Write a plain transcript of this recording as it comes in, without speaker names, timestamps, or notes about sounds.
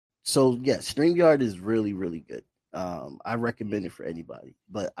So yeah, StreamYard is really, really good. I recommend it for anybody,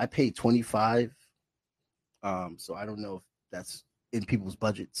 but I paid 25. So I don't know if that's in people's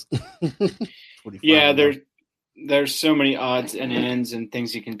budgets. 25 a Yeah, month. there's so many odds and ends and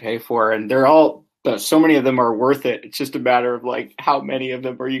things you can pay for, and they're all so many of them are worth it. It's just a matter of like how many of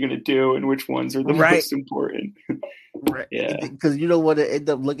them are you going to do and which ones are the Right. most important. Right. Yeah. Because you don't want to end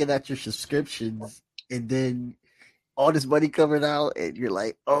up looking at your subscriptions and then all this money coming out, and you're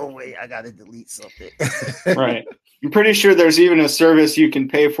like, oh, wait, I got to delete something. Right. I'm pretty sure there's even a service you can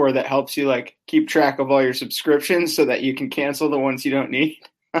pay for that helps you like keep track of all your subscriptions so that you can cancel the ones you don't need.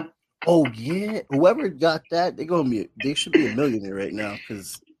 Oh, yeah. Whoever got that, they should be a millionaire right now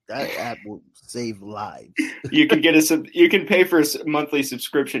because that app will save lives. You can get you can pay for a monthly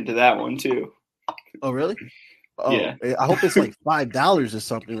subscription to that one too. Oh, really? Oh, Yeah. I hope it's like $5 or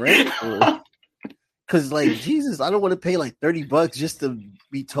something, right? Or because like Jesus, I don't want to pay like $30 just to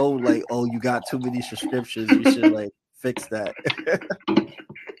be told like, oh, you got too many subscriptions. You should like fix that.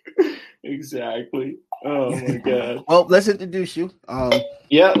 Exactly. Oh my god. Well, let's introduce you.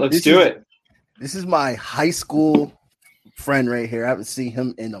 Yeah, let's This do is it. this is my high school friend right here. I haven't seen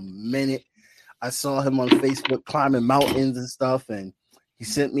him in a minute. I saw him on Facebook climbing mountains and stuff, and he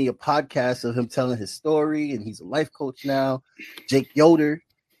sent me a podcast of him telling his story. And he's a life coach now. Jake Yoder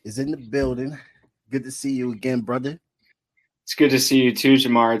is in the building. Good to see you again, brother. It's good to see you too,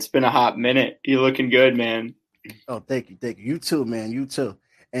 Jamar. It's been a hot minute. You looking good, man. Oh, thank you, thank you. You too, man. You too.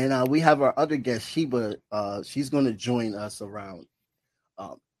 And we have our other guest, Sheba. She's going to join us around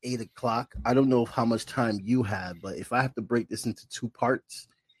 8 o'clock. I don't know how much time you have, but if I have to break this into two parts,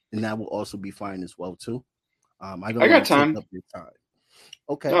 then that will also be fine as well too. I don't I want got to take time. up your time.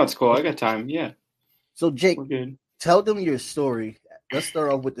 Okay. No, it's cool. I Okay. got time. Yeah, So Jake, we're good. tell them your story. Let's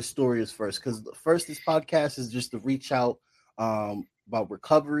start off with the stories first, because first this podcast is just to reach out about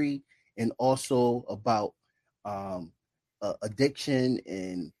recovery and also about um, addiction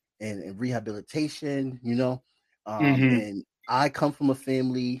and rehabilitation. Mm-hmm. And I come from a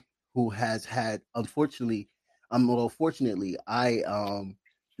family who has had, unfortunately, well, fortunately, I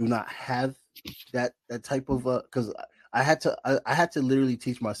do not have that type of because I had to literally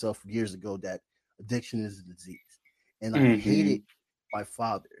teach myself years ago that addiction is a disease, and I hated Mm-hmm. my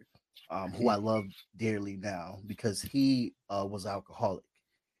father, who I love dearly now, because he was alcoholic,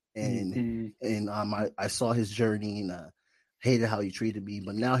 and Mm-hmm. I saw his journey, and hated how he treated me,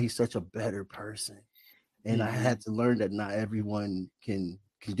 but now he's such a better person, and I Mm-hmm. had to learn that not everyone can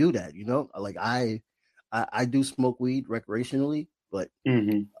do that. Like I do smoke weed recreationally, but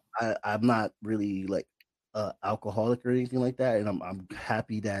Mm-hmm. I'm not really like alcoholic or anything like that, and I'm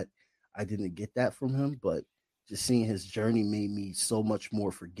happy that I didn't get that from him. But just seeing his journey made me so much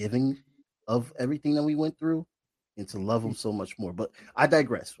more forgiving of everything that we went through, and to love him so much more. But I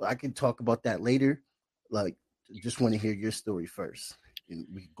digress. I can talk about that later. Like, just want to hear your story first, and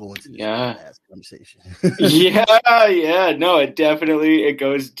we can go into this Yeah. badass conversation. Yeah, yeah. No, it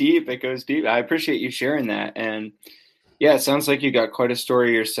goes deep. It goes deep. I appreciate you sharing that. And yeah, it sounds like you got quite a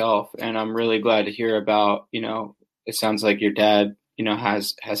story yourself. And I'm really glad to hear about, it sounds like your dad,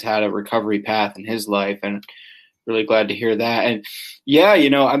 has had a recovery path in his life, and really glad to hear that. And yeah,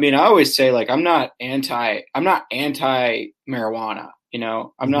 I mean, I always say like I'm not anti marijuana, Hmm.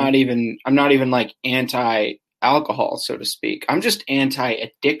 I'm not even like anti alcohol, so to speak. I'm just anti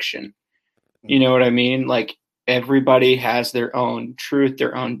addiction. You know what I mean? Like everybody has their own truth,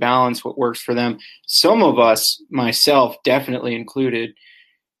 their own balance, what works for them. Some of us, myself definitely included,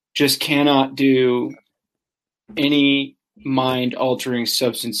 just cannot do any mind altering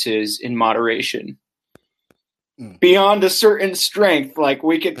substances in moderation Mm. beyond a certain strength. Like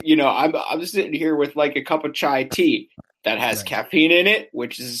we could, I'm sitting here with like a cup of chai tea that has Right. caffeine in it,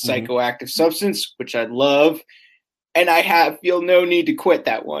 which is a Hmm. psychoactive substance, which I love, and I feel no need to quit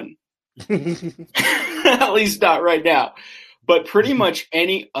that one. At least not right now. But pretty much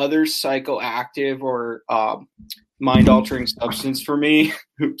any other psychoactive or mind altering substance for me,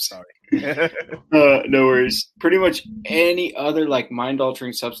 oops, Sorry. no worries. Pretty much any other like mind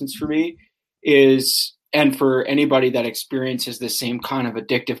altering substance for me is, and for anybody that experiences the same kind of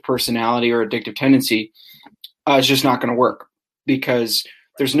addictive personality or addictive tendency, it's just not going to work because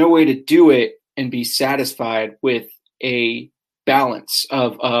there's no way to do it and be satisfied with a balance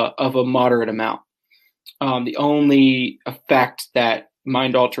of a moderate amount. The only effect that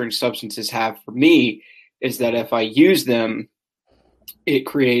mind altering substances have for me is that if I use them, it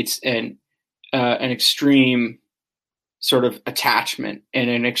creates an extreme sort of attachment and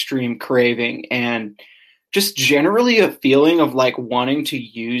an extreme craving and just generally a feeling of like wanting to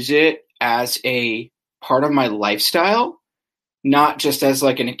use it as a part of my lifestyle not just as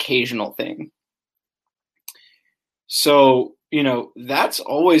like an occasional thing. So, that's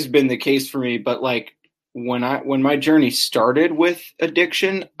always been the case for me. But like when my journey started with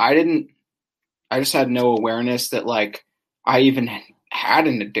addiction, I just had no awareness that like I even had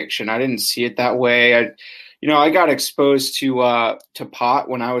an addiction. I didn't see it that way. I got exposed to pot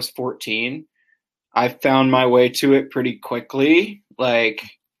when I was 14. I found my way to it pretty quickly. Like,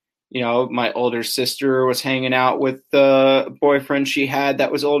 my older sister was hanging out with the boyfriend she had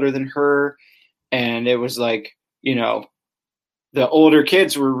that was older than her. And it was like, the older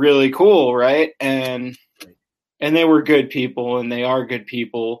kids were really cool, right? And they were good people, and they are good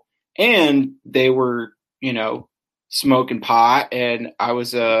people. And they were, smoking pot, and I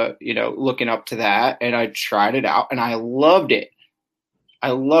was, looking up to that, and I tried it out, and I loved it.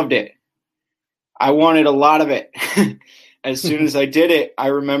 I loved it. I wanted a lot of it. As soon as I did it, I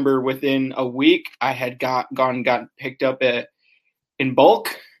remember within a week I had gotten picked up in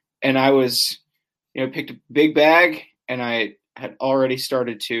bulk, and I was, picked a big bag, and I had already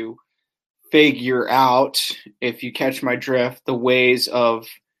started to figure out, if you catch my drift, the ways of,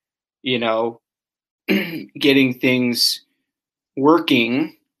 getting things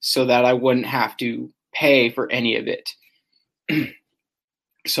working so that I wouldn't have to pay for any of it.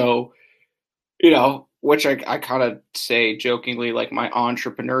 So, which I kind of say jokingly, like my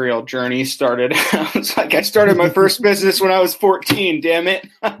entrepreneurial journey started. It's like I started my first business when I was 14. Damn it!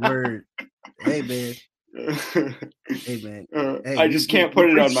 Word. Hey man. Hey man. Hey, I just can't put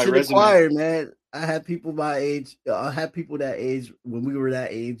it on my resume. Choir, man. I had people my age. I had people that age when we were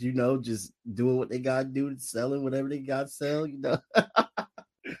that age. Just doing what they got to do, selling whatever they got to sell.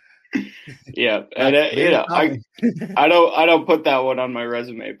 Yeah, and I don't put that one on my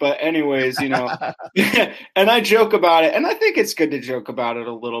resume. But anyways, and I joke about it, and I think it's good to joke about it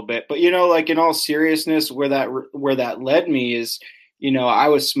a little bit. But like in all seriousness, where that led me is, I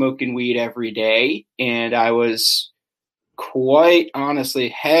was smoking weed every day, and I was quite honestly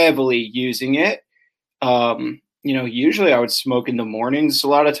heavily using it. Usually I would smoke in the mornings a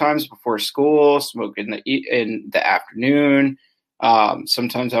lot of times before school, smoke in the afternoon.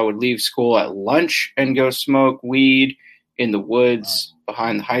 Sometimes I would leave school at lunch and go smoke weed in the woods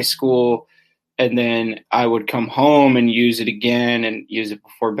behind the high school. And then I would come home and use it again and use it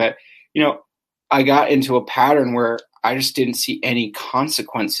before bed. I got into a pattern where I just didn't see any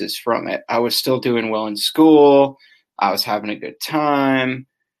consequences from it. I was still doing well in school. I was having a good time.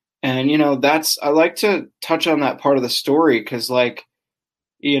 And, I like to touch on that part of the story because, like,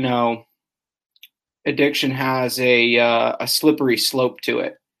 addiction has a slippery slope to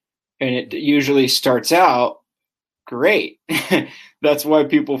it. And it usually starts out great. That's why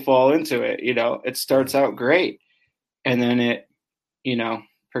people fall into it. It starts out great. And then it,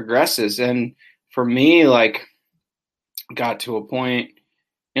 progresses. And for me, like, got to a point,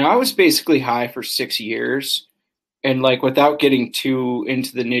 I was basically high for 6 years. And like, without getting too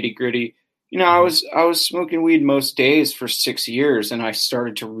into the nitty gritty, I was smoking weed most days for 6 years. And I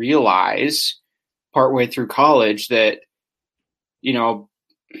started to realize partway through college that,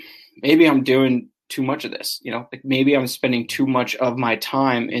 maybe I'm doing too much of this, like maybe I'm spending too much of my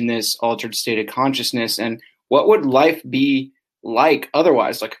time in this altered state of consciousness. And what would life be like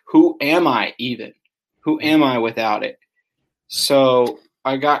otherwise? Like, who am I even? Who am I without it? So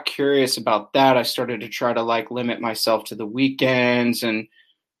I got curious about that. I started to try to like limit myself to the weekends, and,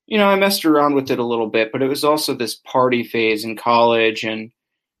 I messed around with it a little bit, but it was also this party phase in college, and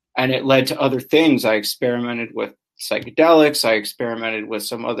it led to other things. I experimented with psychedelics. I experimented with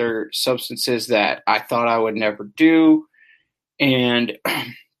some other substances that I thought I would never do. And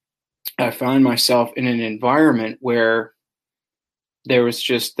I found myself in an environment where there's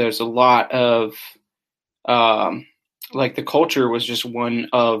a lot of, like, the culture was just one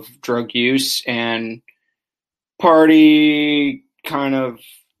of drug use and party kind of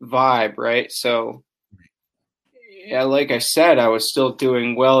vibe, right? So, yeah, like I said, I was still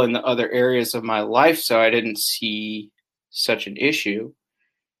doing well in the other areas of my life, so I didn't see such an issue.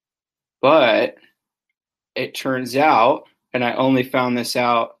 But it turns out, and I only found this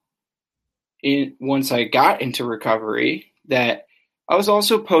out once I got into recovery, that I was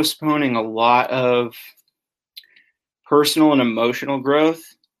also postponing a lot of personal and emotional growth.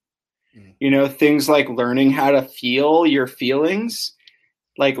 Things like learning how to feel your feelings,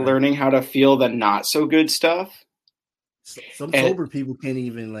 like learning how to feel the not so good stuff. Some sober people can't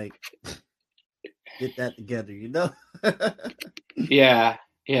even like get that together, Yeah.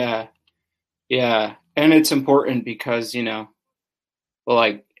 And it's important because,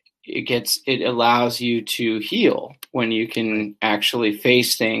 like, it allows you to heal when you can actually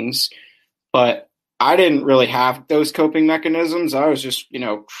face things. But I didn't really have those coping mechanisms. I was just,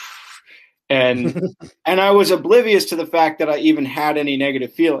 and I was oblivious to the fact that I even had any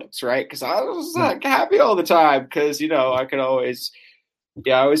negative feelings, right? Because I was like happy all the time because I could always,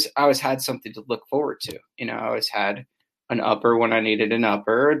 I always had something to look forward to. I always had an upper when I needed an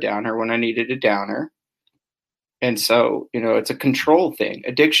upper, a downer when I needed a downer. And so, it's a control thing.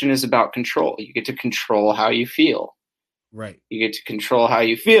 Addiction is about control. You get to control how you feel. Right. You get to control how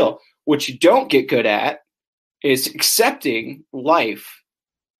you feel. What you don't get good at is accepting life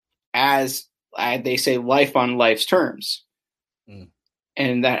as they say, life on life's terms.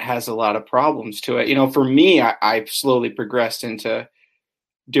 And that has a lot of problems to it. For me, I've slowly progressed into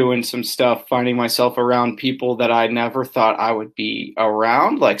doing some stuff, finding myself around people that I never thought I would be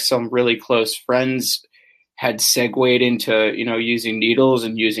around. Like some really close friends had segued into, using needles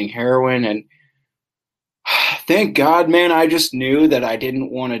and using heroin. And thank God, man, I just knew that I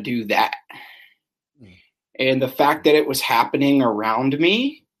didn't want to do that. And the fact that it was happening around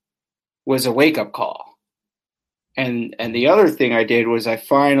me was a wake-up call. And the other thing I did was I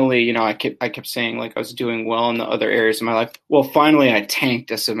finally, I kept saying like I was doing well in the other areas of my life. Well, finally I tanked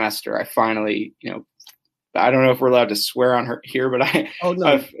a semester. I finally, I don't know if we're allowed to swear on her here, but Oh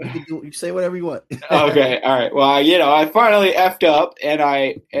no, you say whatever you want. Okay, all right. Well, I finally effed up and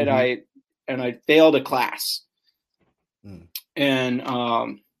I failed a class.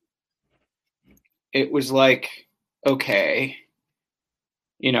 And it was like, okay.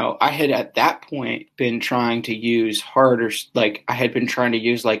 I had at that point been trying to use I had been trying to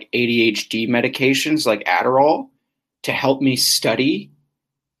use like ADHD medications like Adderall to help me study,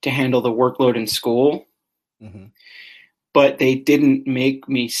 to handle the workload in school. But they didn't make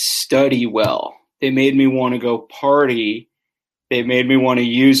me study well. They made me want to go party. They made me want to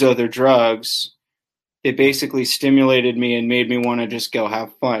use other drugs. They basically stimulated me and made me want to just go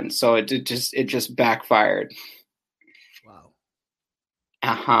have fun. So it just backfired.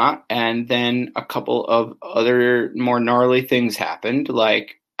 And then a couple of other more gnarly things happened.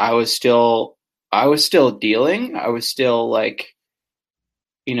 Like I was still dealing. I was still like,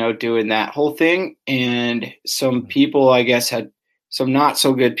 doing that whole thing. And some people, I guess, some not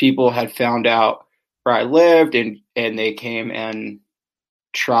so good people had found out where I lived and they came and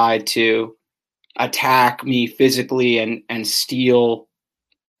tried to attack me physically and steal,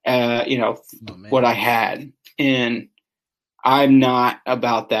 what I had. And I'm not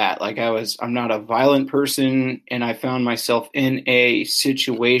about that. Like I'm not a violent person, and I found myself in a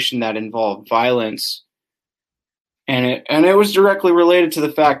situation that involved violence, and it was directly related to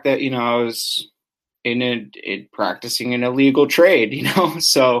the fact that I was practicing an illegal trade,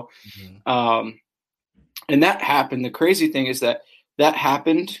 So, and that happened. The crazy thing is that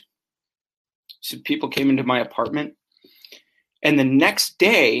happened. So people came into my apartment, and the next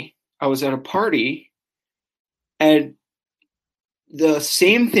day I was at a party, and the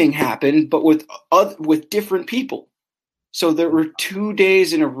same thing happened, but with different people. So there were 2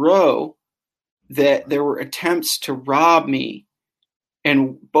 days in a row that there were attempts to rob me.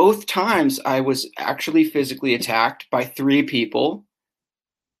 And both times I was actually physically attacked by 3 people.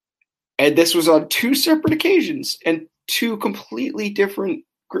 And this was on 2 separate occasions and 2 completely different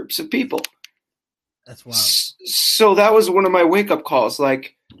groups of people. That's wild. So that was one of my wake-up calls.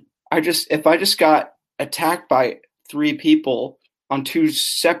 Like, if I just got attacked by 3 people on 2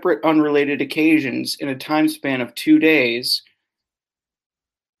 separate, unrelated occasions in a time span of 2 days,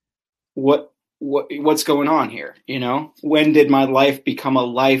 what's going on here? When did my life become a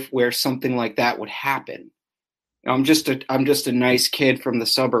life where something like that would happen? I'm just a nice kid from the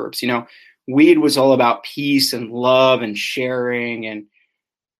suburbs. Weed was all about peace and love and sharing, and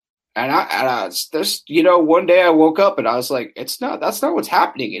I this, one day I woke up and I was like, that's not what's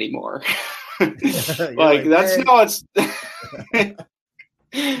happening anymore. Like that's hey. not what's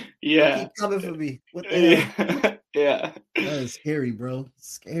yeah. Keep coming for me. What the hell? Yeah. That is scary, bro.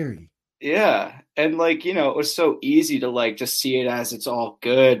 Scary. Yeah. And it was so easy to just see it as it's all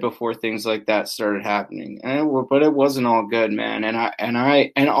good before things like that started happening. But it wasn't all good, man.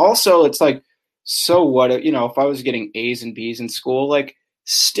 And also it's like, so what, if I was getting A's and B's in school,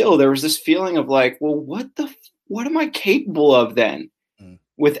 still there was this feeling of well, what am I capable of then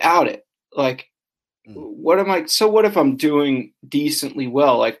without it? What if I'm doing decently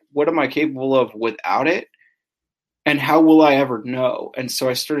well? What am I capable of without it? And how will I ever know? And so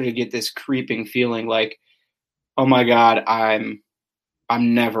I started to get this creeping feeling oh my God, I'm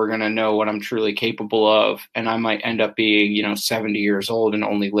never going to know what I'm truly capable of. And I might end up being, 70 years old and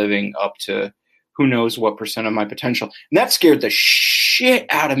only living up to who knows what % of my potential. And that scared the shit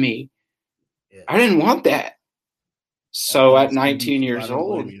out of me. Yeah. I didn't want that. So at 19 years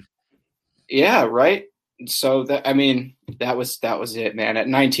old, yeah, right. So that, I mean, that was it, man. At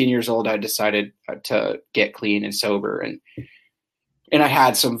 19 years old, I decided to get clean and sober, and I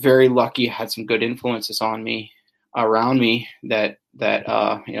had some very lucky, had some good influences on me, around me, that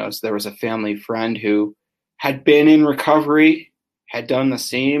there was a family friend who had been in recovery, had done the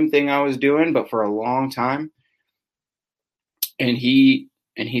same thing I was doing, but for a long time. And he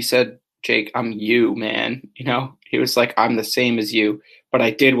said, Jake, I'm you, man. He was like, I'm the same as you, but I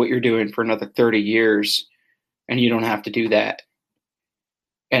did what you're doing for another 30 years, and you don't have to do that.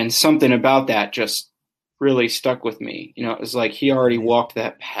 And something about that just really stuck with me. It was like he already walked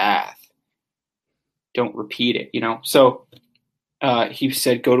that path. Don't repeat it. So he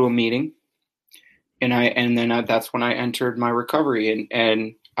said, go to a meeting, and then that's when I entered my recovery,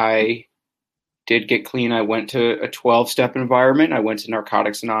 and I did get clean. I went to a 12-step environment. I went to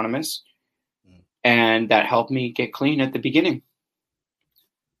Narcotics Anonymous, and that helped me get clean at the beginning.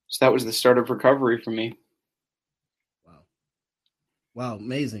 So that was the start of recovery for me. Wow,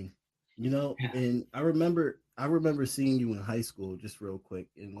 amazing. And I remember seeing you in high school, just real quick,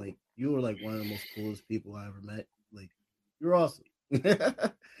 and like you were like one of the most coolest people I ever met. Like, you're awesome.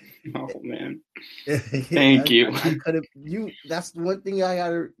 Oh man, Yeah, thank you. I could have you. That's the one thing I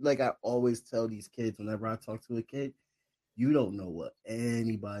gotta like. I always tell these kids whenever I talk to a kid, you don't know what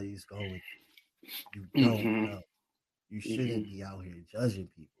anybody's going through. You don't Mm-hmm. know. You shouldn't be out here judging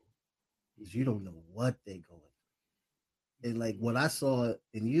people because you don't know what they going through. And like what I saw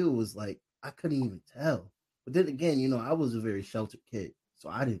in you was like I couldn't even tell. But then again, I was a very sheltered kid, so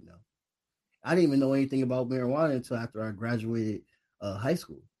I didn't know. I didn't even know anything about marijuana until after I graduated high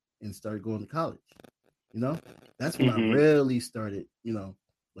school and started going to college. You know, that's when I Mm-hmm. really started,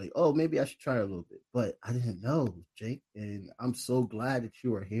 like, oh, maybe I should try a little bit. But I didn't know, Jake. And I'm so glad that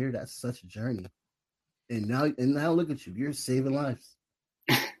you are here. That's such a journey. And now look at you. You're saving lives.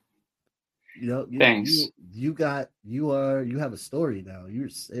 Thanks. You have a story now. You're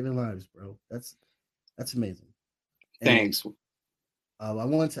saving lives, bro. That's amazing. And Thanks. I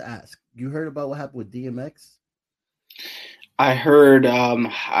wanted to ask, you heard about what happened with DMX? I heard.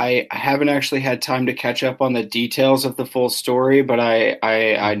 I haven't actually had time to catch up on the details of the full story, but I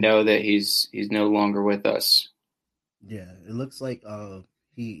Mhm. know that he's no longer with us. Yeah, it looks like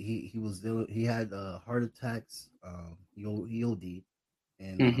he was dealing. He had heart attacks. He OD'd,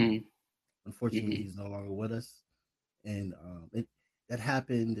 and Mm-hmm. unfortunately, Mm-hmm. he's no longer with us. And it that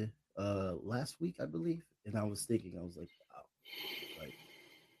happened last week, I believe. And I was thinking, I was like, wow, like,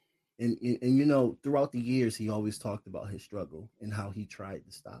 and throughout the years, he always talked about his struggle and how he tried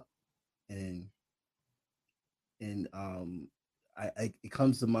to stop, and and it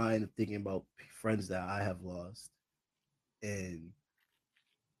comes to mind of thinking about friends that I have lost, and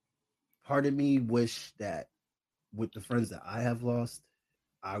part of me wish that with the friends that I have lost,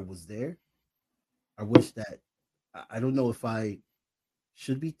 I was there. I wish that I don't know if I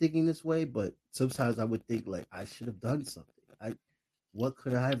should be thinking this way, but sometimes I would think like I should have done something. What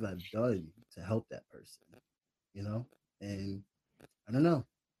could I have done to help that person? You know? And I don't know.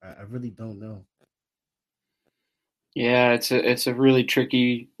 I really don't know. Yeah, it's a really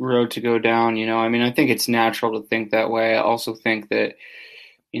tricky road to go down. I mean, I think it's natural to think that way. I also think that,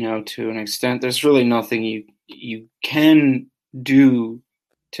 to an extent, there's really nothing you can do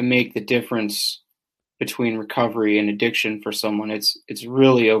to make the difference between recovery and addiction for someone. It's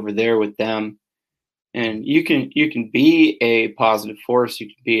really over there with them. And you can be a positive force, you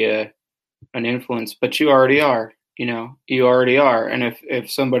can be an influence, but you already are. You already are. And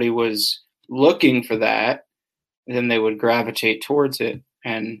if somebody was looking for that, then they would gravitate towards it.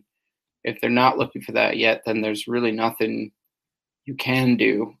 And if they're not looking for that yet, then there's really nothing you can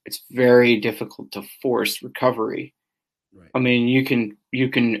do. It's very difficult to force recovery. Right. I mean, you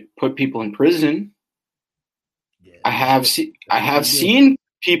can put people in prison. Yeah. I have se- I That's what they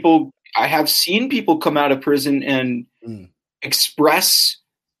have do. seen people come out of prison and Mm, express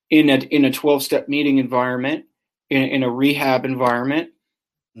in a 12-step meeting environment, in a rehab environment.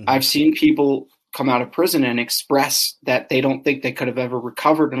 mm-hmm. I've seen people come out of prison and express that they don't think they could have ever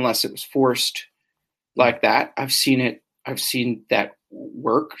recovered unless it was forced Mm, like that. I've seen that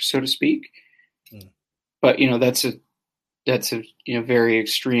work, so to speak. mm. But that's a very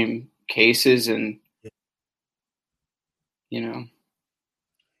extreme cases, and Yeah. you know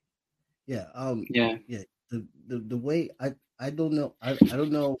Yeah. yeah. Yeah. The way I don't know. I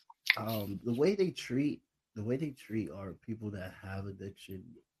don't know. The way they treat are people that have addiction.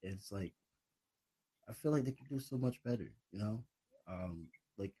 It's like I feel like they could do so much better.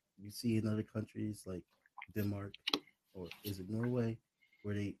 Like you see in other countries like Denmark or is it Norway,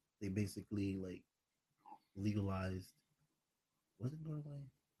 where they basically like legalized. Was it Norway?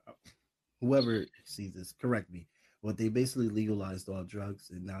 Oh, whoever sees this, correct me. But they basically legalized all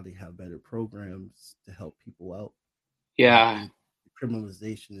drugs, and now they have better programs to help people out. Yeah. And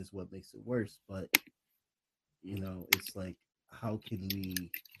criminalization is what makes it worse. But it's like, how can we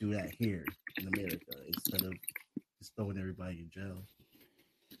do that here in America instead of just throwing everybody in jail?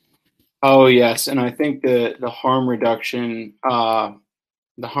 Oh yes, and I think the harm reduction,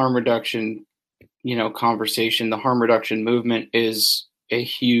 conversation, the harm reduction movement is a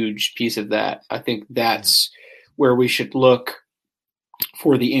huge piece of that. I think Yeah. that's where we should look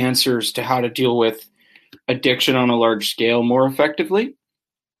for the answers to how to deal with addiction on a large scale more effectively.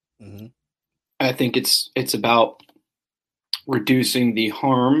 Mm-hmm. I think it's about reducing the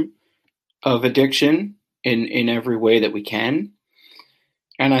harm of addiction in every way that we can.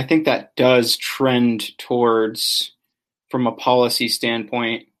 And I think that does trend towards, from a policy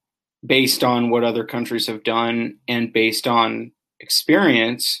standpoint, based on what other countries have done and based on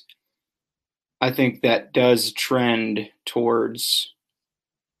experience, I think that does trend towards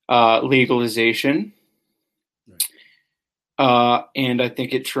legalization. Right. And I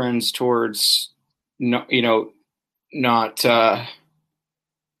think it trends towards, not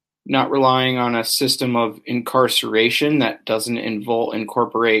not relying on a system of incarceration that doesn't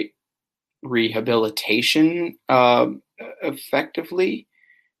incorporate rehabilitation effectively.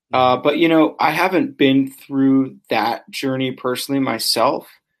 Mm-hmm. But I haven't been through that journey personally myself.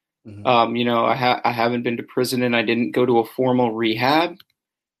 Mm-hmm. I haven't been to prison and I didn't go to a formal rehab.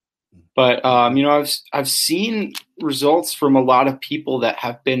 But Okay. I've seen results from a lot of people that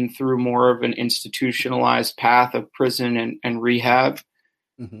have been through more of an institutionalized path of prison and rehab.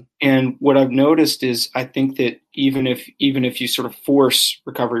 Mm-hmm. And what I've noticed is I think that even if you sort of force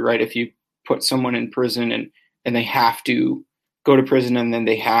recovery, right? If you put someone in prison and they have to go to prison and then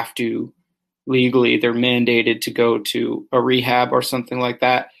they have to legally, they're mandated to go to a rehab or something like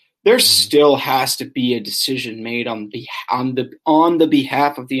that, there Mm-hmm. still has to be a decision made on the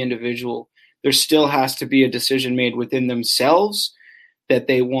behalf of the individual. There still Right. has to be a decision made within themselves that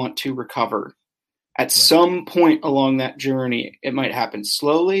they want to recover. At Right. some point along that journey, it might happen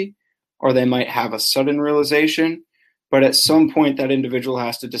slowly, or they might have a sudden realization, but at Mm-hmm. some point that individual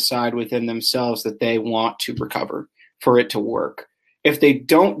has to decide within themselves that they want to recover for it to work. If they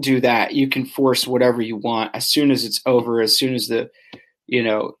don't do that, you can force whatever you want. As soon as it's over, as soon as they're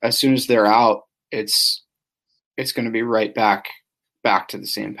out, it's going to be right back to the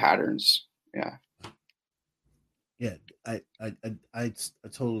same patterns. Yeah. Yeah, I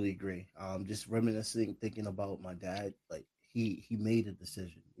totally agree. Just reminiscing, thinking about my dad, like he made a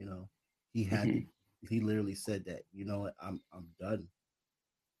decision. He had to. Mm-hmm. He literally said that. What, I'm done.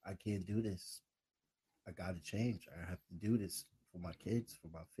 I can't do this. I got to change. I have to do this for my kids, for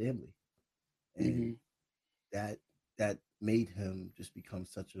my family, and Mm-hmm. that that made him just become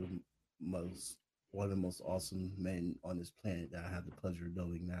such a most one of the most awesome men on this planet that I have the pleasure of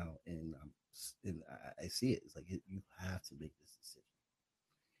knowing now, and I see it. It's like you have to make this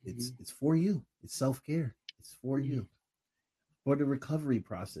decision. It's for you. It's self care. It's for Mm-hmm. you. For the recovery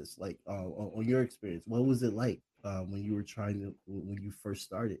process, like on your experience, what was it like when you were when you first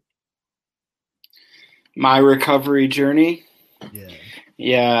started? My recovery journey. Yeah.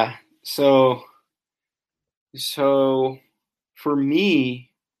 Yeah. So for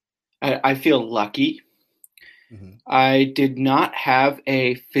me, I feel lucky. Mm-hmm. I did not have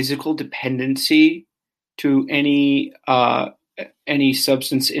a physical dependency to any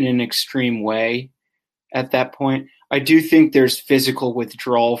substance in an extreme way at that point. I do think there's physical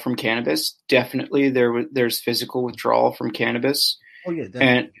withdrawal from cannabis. Definitely, there's physical withdrawal from cannabis, Oh yeah, and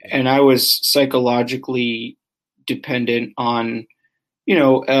definitely. Yeah. and I was psychologically dependent on you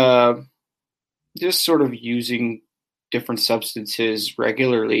know uh, just sort of using different substances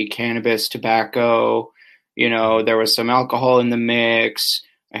regularly, cannabis, tobacco. Mm-hmm. There was some alcohol in the mix.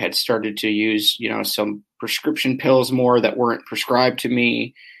 I had started to use, some prescription pills more that weren't prescribed to me.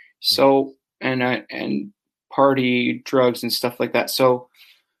 Mm-hmm. So, and party drugs and stuff like that. So,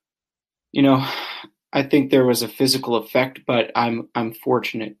 you know, I think there was a physical effect, but I'm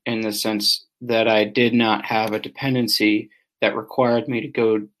fortunate in the sense that I did not have a dependency that required me to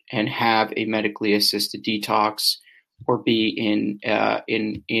go and have a medically assisted detox or be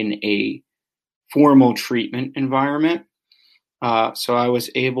Mm-hmm. in a formal treatment environment. So I was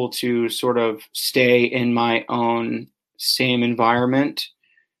able to sort of stay in my own same environment,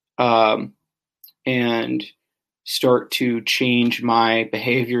 um, and start to change my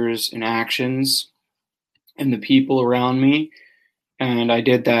behaviors and actions and the people around me. And I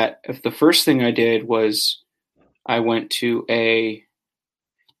did that. If the first thing I did was I went to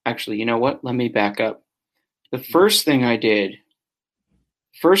actually, you know what? Let me back up. The Mm-hmm. first thing I did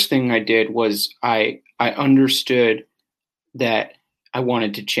first thing I did was I understood that I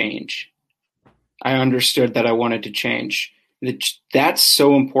wanted to change. I understood that I wanted to change. That's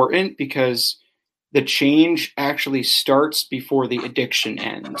so important because the change actually starts before the addiction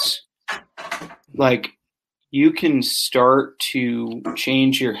ends. Like, you can start to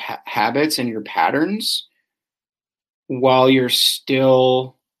change your habits and your patterns while you're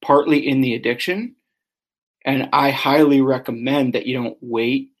still partly in the addiction. And I highly recommend that you don't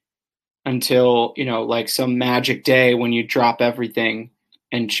wait until, like some magic day when you drop everything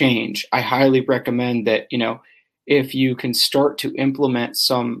and change. I highly recommend that, if you can start to implement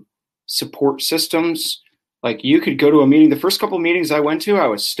some support systems, like you could go to a meeting. The first couple of meetings I went to, I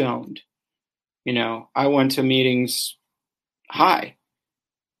was stoned. I went to meetings high.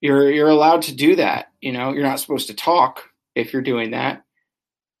 You're allowed to do that. You're not supposed to talk if you're doing that.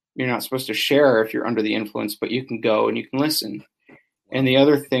 You're not supposed to share if you're under the influence, but you can go and you can listen. And the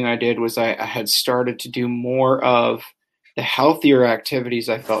other thing I did was I had started to do more of the healthier activities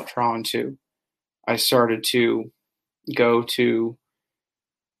I felt drawn to. I started to go to,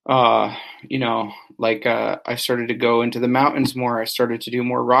 I started to go into the mountains more. I started to do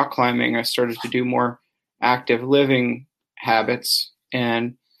more rock climbing. I started to do more active living habits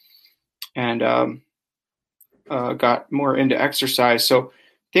and got more into exercise. So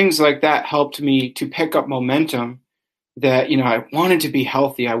things like that helped me to pick up momentum that, I wanted to be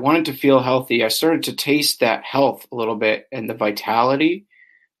healthy. I wanted to feel healthy. I started to taste that health a little bit and the vitality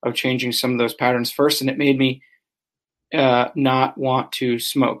of changing some of those patterns first. And it made me not want to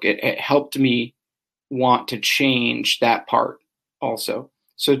smoke. It helped me want to change that part also.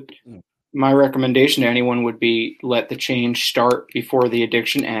 So my recommendation to anyone would be let the change start before the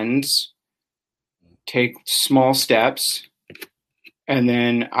addiction ends. Take small steps. And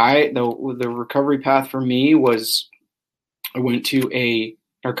then the recovery path for me was I went to a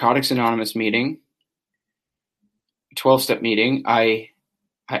Narcotics Anonymous meeting, 12-step meeting. I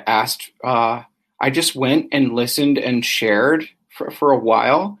asked, I just went and listened and shared for a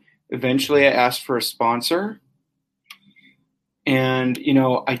while. Eventually I asked for a sponsor. And,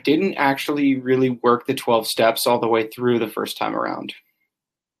 I didn't actually really work the 12 steps all the way through the first time around.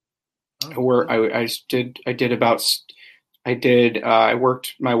 I worked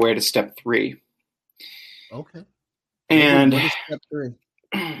my way to step 3. Okay. And what is step 3?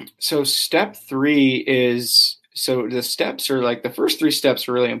 So step 3 is, so the steps are like, the first 3 steps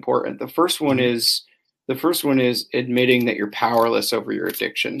are really important. The first one is admitting that you're powerless over your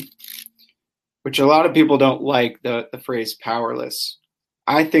addiction, which a lot of people don't like the phrase powerless.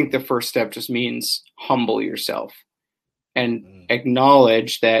 I think the first step just means humble yourself and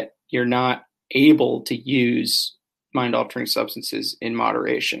acknowledge that you're not able to use mind altering substances in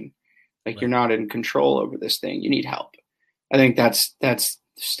moderation. Like, right. You're not in control over this thing. You need help. I think that's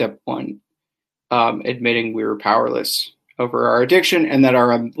step 1. Admitting we were powerless over our addiction and that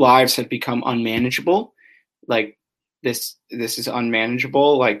our lives had become unmanageable. Like, this is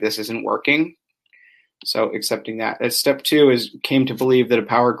unmanageable. Like, this isn't working. So accepting that. As step 2 came to believe that a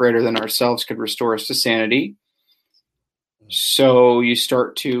power greater than ourselves could restore us to sanity. So you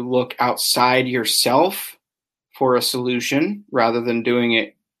start to look outside yourself for a solution rather than doing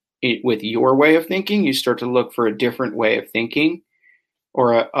it with your way of thinking. You start to look for a different way of thinking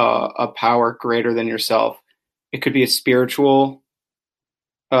or a power greater than yourself. It could be a spiritual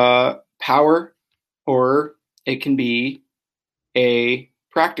power, or it can be a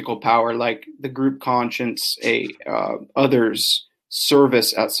practical power like the group conscience, others'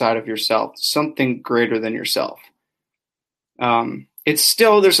 service outside of yourself, something greater than yourself. It's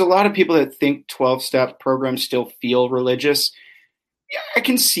still, there's a lot of people that think 12-step programs still feel religious. Yeah, I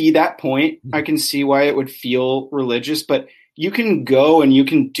can see that point. I can see why it would feel religious, but you can go and you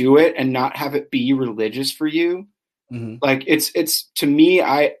can do it and not have it be religious for you. Mm-hmm. Like, it's to me,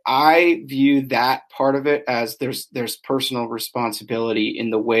 I view that part of it as there's personal responsibility in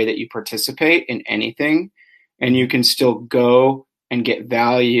the way that you participate in anything, and you can still go and get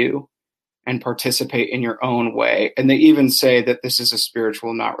value and participate in your own way. And they even say that this is a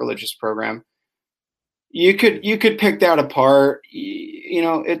spiritual, not religious program. You could pick that apart.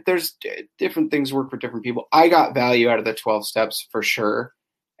 There's different things work for different people. I got value out of the 12 steps for sure.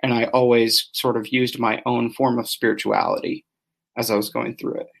 And I always sort of used my own form of spirituality as I was going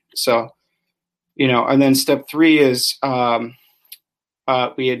through it. So, and then step 3 is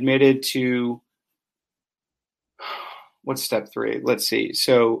we admitted to, what's step 3? Let's see.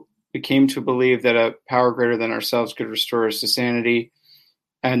 So we came to believe that a power greater than ourselves could restore us to sanity.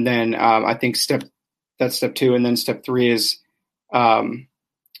 And then I think that's step 2. And then step 3 is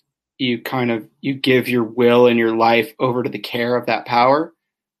you give your will and your life over to the care of that power.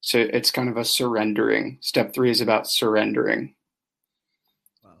 So it's kind of a surrendering. Step 3 is about surrendering.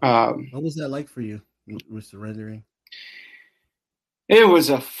 Wow. What was that like for you with surrendering? It was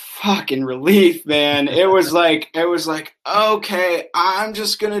a fucking relief, man. It was like, okay, I'm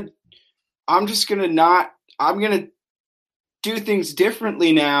gonna do things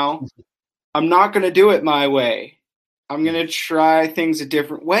differently now. I'm not gonna do it my way. I'm gonna try things a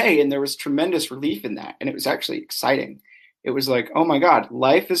different way. And there was tremendous relief in that. And it was actually exciting. It was like, oh my God,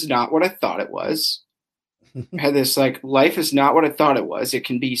 life is not what I thought it was. I had this like, life is not what I thought it was. It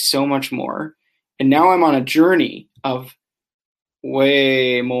can be so much more. And now I'm on a journey of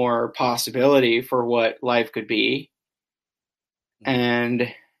way more possibility for what life could be.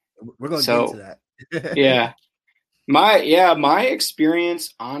 And we're going to get into that. yeah. My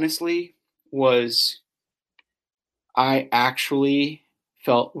experience honestly was I actually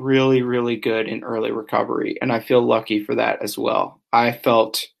felt really, really good in early recovery. And I feel lucky for that as well. I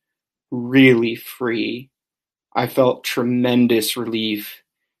felt really free. I felt tremendous relief.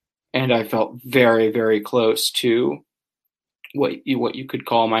 And I felt very, very close to what you could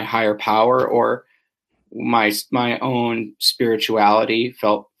call my higher power, or my own spirituality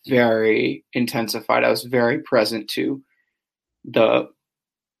felt very intensified. I was very present to the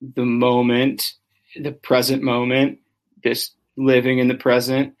moment, the present moment, this living in the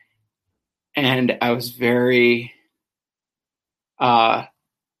present. And I was very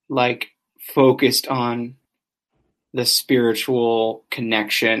like focused on the spiritual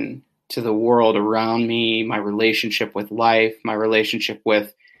connection to the world around me, my relationship with life, my relationship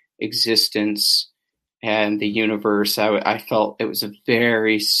with existence and the universe. I felt it was a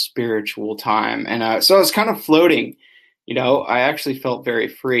very spiritual time. And so I was kind of floating, I actually felt very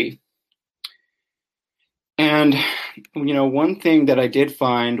free. And, one thing that I did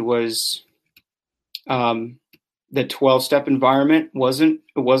find was the 12-step environment wasn't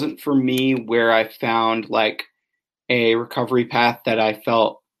for me where I found like a recovery path that I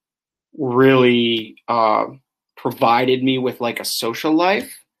felt really provided me with like a social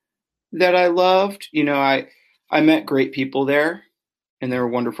life that I loved. I met great people there, and they were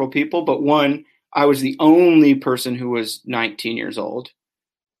wonderful people. But one, I was the only person who was 19 years old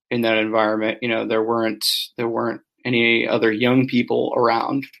in that environment. There weren't any other young people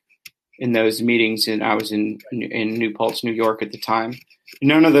around in those meetings, and I was in New Paltz, New York at the time.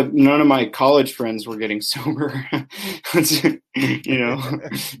 None of my college friends were getting sober. They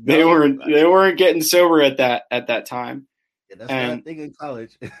weren't getting sober at that time. Yeah, that's not a thing in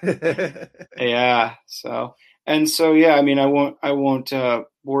college. Yeah. So yeah. I mean, I won't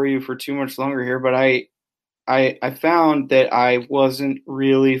bore you for too much longer here, but I found that I wasn't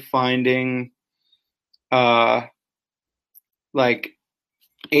really finding like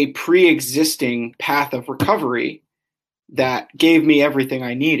a pre-existing path of recovery that gave me everything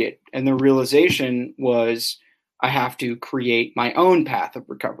I needed. And the realization was I have to create my own path of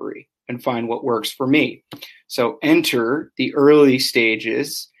recovery and find what works for me. So enter the early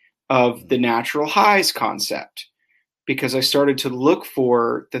stages of the natural highs concept, because I started to look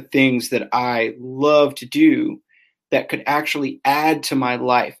for the things that I love to do that could actually add to my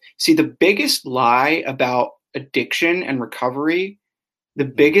life. See, the biggest lie about addiction and recovery, the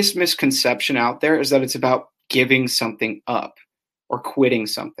biggest misconception out there is that it's about giving something up or quitting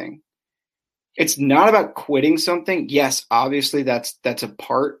something. It's not about quitting something. Yes, obviously that's a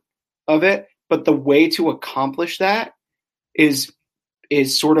part of it, but the way to accomplish that is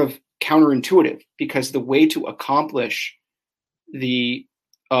sort of counterintuitive, because the way to accomplish the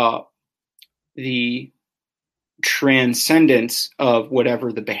transcendence of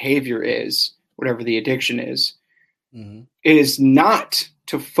whatever the behavior is, whatever the addiction is, is not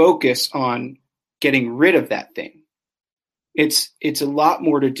to focus on getting rid of that thing. It's a lot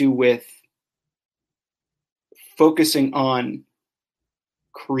more to do with focusing on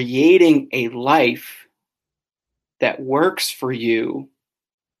creating a life that works for you,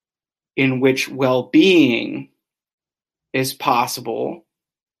 in which well-being is possible,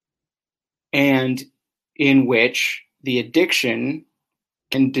 and in which the addiction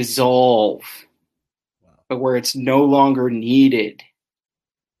can dissolve, but where it's no longer needed.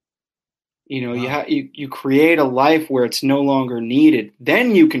 You create a life where it's no longer needed,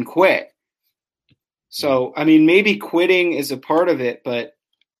 then you can quit. So, I mean, maybe quitting is a part of it, but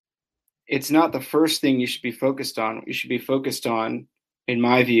it's not the first thing you should be focused on. What you should be focused on, in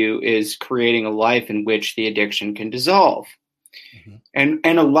my view, is creating a life in which the addiction can dissolve, and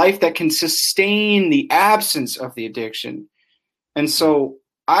a life that can sustain the absence of the addiction. And so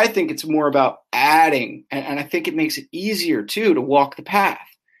I think it's more about adding, and I think it makes it easier too to walk the path.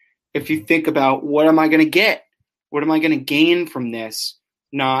 If you think about, what am I going to get? What am I going to gain from this?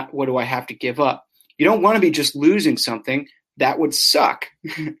 not what do I have to give up. You don't want to be just losing something. That would suck.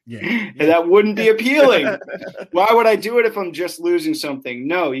 Yeah. And that wouldn't be appealing. Why would I do it if I'm just losing something?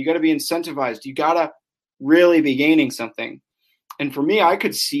 No, you got to be incentivized. You got to really be gaining something. And for me, I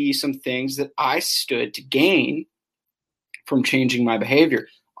could see some things that I stood to gain from changing my behavior.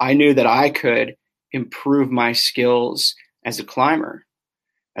 I knew that I could improve my skills as a climber,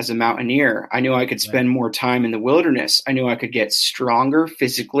 as a mountaineer. I knew I could spend more time in the wilderness. I knew I could get stronger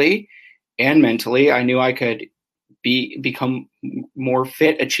physically and mentally. I knew I could become more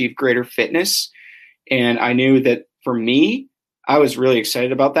fit, achieve greater fitness. And I knew that for me, I was really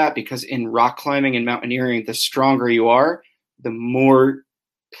excited about that, because in rock climbing and mountaineering, the stronger you are, the more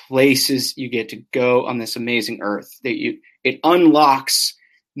places you get to go on this amazing earth. It unlocks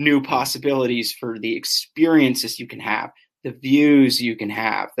new possibilities for the experiences you can have, the views you can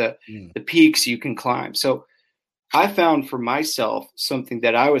have, the peaks you can climb. So I found for myself something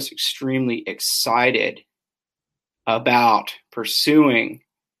that I was extremely excited about pursuing,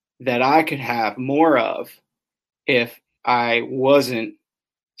 that I could have more of if I wasn't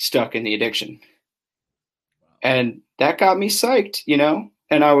stuck in the addiction. And that got me psyched,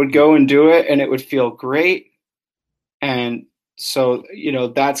 and I would go and do it and it would feel great. And so,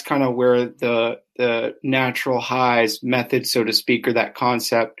 that's kind of where the natural highs method, so to speak, or that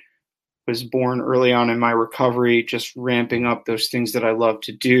concept was born early on in my recovery, just ramping up those things that I love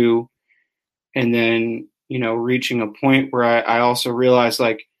to do. And then, reaching a point where I also realized,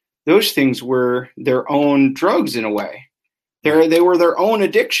 like, those things were their own drugs in a way. They were their own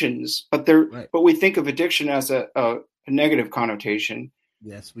addictions, but but we think of addiction as a negative connotation.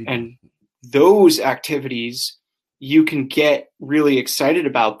 Yes, we do. And those activities, you can get really excited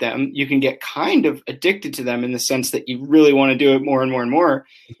about them. You can get kind of addicted to them in the sense that you really want to do it more and more and more.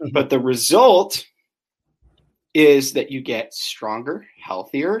 But the result is that you get stronger,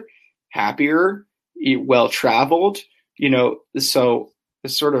 healthier, happier, well-traveled, so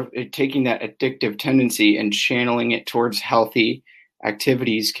it's sort of taking that addictive tendency and channeling it towards healthy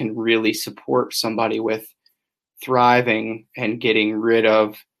activities can really support somebody with thriving and getting rid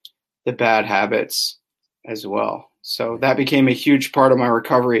of the bad habits as well. So that became a huge part of my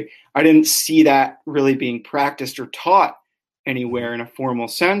recovery. I didn't see that really being practiced or taught anywhere in a formal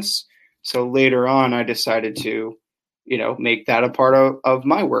sense. So later on, I decided to, make that a part of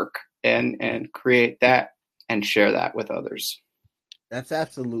my work and create that and share that with others. That's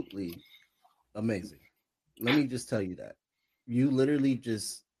absolutely amazing. Let me just tell you that. You literally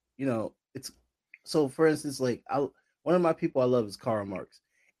just, it's so, for instance, like one of my people I love is Karl Marx.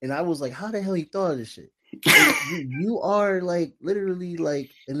 And I was like, how the hell you thought of this shit? you are like literally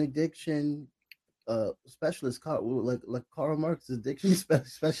like an addiction specialist, like Karl Marx, addiction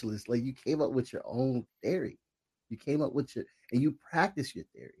specialist. Like, you came up with your own theory. You came up with and you practice your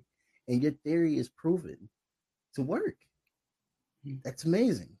theory, and your theory is proven to work. That's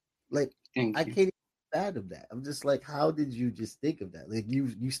amazing. Like, I can't even fathom that. I'm just like, how did you just think of that? Like,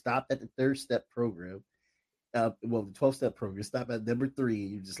 you stopped at the 3rd-step program, the 12-step program. You stop at number 3,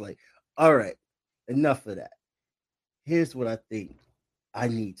 and you're just like, all right, enough of that. Here's what I think I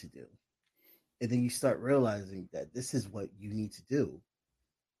need to do. And then you start realizing that this is what you need to do.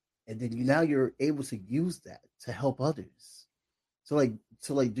 And then you're able to use that to help others. So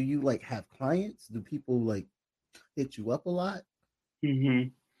do you like have clients? Do people like hit you up a lot?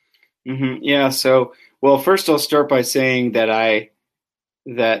 Yeah. So, well, first I'll start by saying that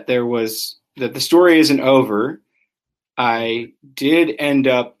the story isn't over. I did end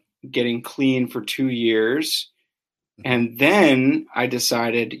up getting clean for 2 years. And then I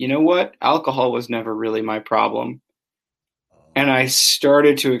decided, you know what? Alcohol was never really my problem. And I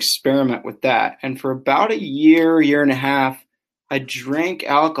started to experiment with that. And for about a year and a half, I drank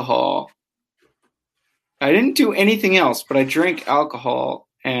alcohol. I didn't do anything else, but I drank alcohol,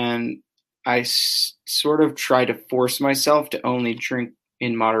 and I sort of tried to force myself to only drink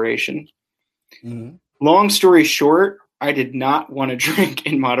in moderation. Mm-hmm. Long story short, I did not want to drink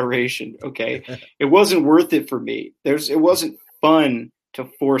in moderation. Okay. It wasn't worth it for me. It wasn't fun to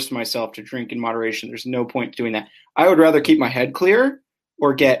force myself to drink in moderation. There's no point doing that. I would rather keep my head clear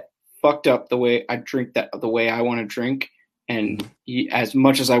or get fucked up the way I drink the way I want to drink and eat as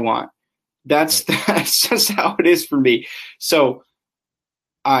much as I want. That's just how it is for me. So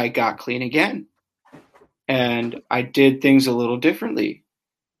I got clean again, and I did things a little differently.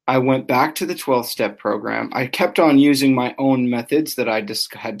 I went back to the 12-step program. I kept on using my own methods that I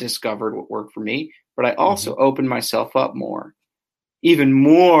had discovered what worked for me, but I also opened myself up more, even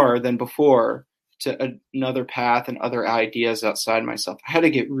more than before, to another path and other ideas outside myself. I had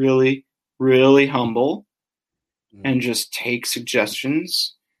to get really, really humble and just take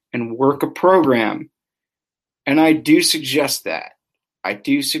suggestions and work a program. And I do suggest that. I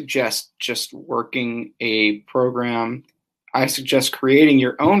do suggest just working a program. I suggest creating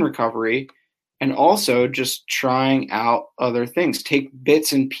your own recovery and also just trying out other things. Take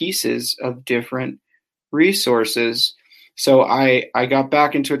bits and pieces of different resources. So I got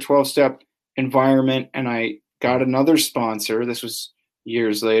back into a 12-step environment and I got another sponsor. This was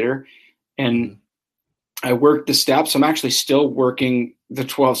years later. And I worked the steps. I'm actually still working the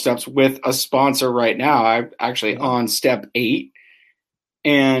 12 steps with a sponsor right now. I'm actually on step 8.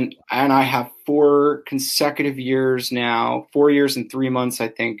 And I have 4 consecutive years now, 4 years and 3 months, I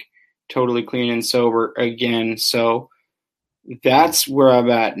think, totally clean and sober again. So that's where I'm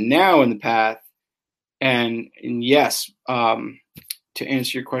at now in the path. And yes, to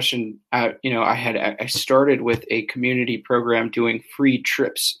answer your question, I started with a community program doing free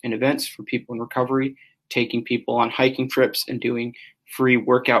trips and events for people in recovery, taking people on hiking trips and doing free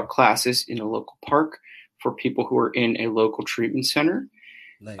workout classes in a local park for people who are in a local treatment center.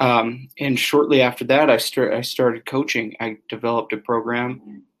 Nice. And shortly after that, I started coaching. I developed a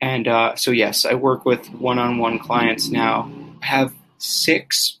program. And so, yes, I work with one-on-one clients now. I have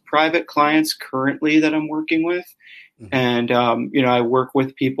 6 private clients currently that I'm working with. And, I work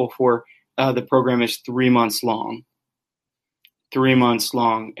with people for the program is 3 months long. 3 months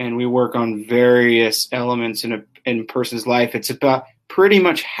long. And we work on various elements in a person's life. It's about pretty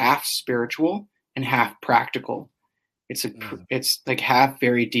much half spiritual and half practical. It's like half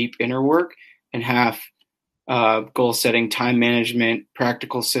very deep inner work and half goal setting, time management,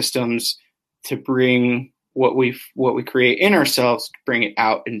 practical systems to bring what we create in ourselves, to bring it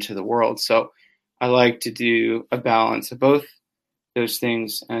out into the world. So I like to do a balance of both those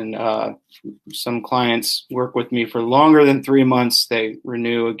things. And some clients work with me for longer than 3 months. They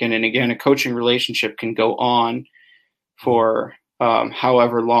renew again and again. A coaching relationship can go on for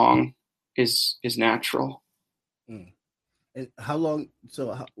however long is natural. And how long?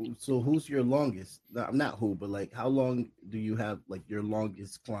 So who's your longest? Not who, but like how long do you have like your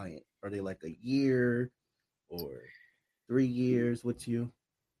longest client? Are they like a year or 3 years with you?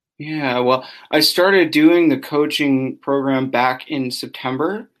 Yeah, well, I started doing the coaching program back in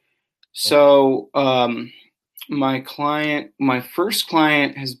September. So my first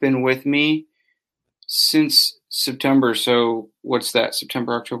client has been with me since September. So what's that?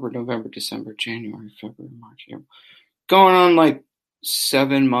 September, October, November, December, January, February, March, April. Going on like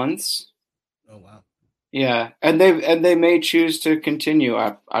 7 months. Oh wow. Yeah, and they may choose to continue.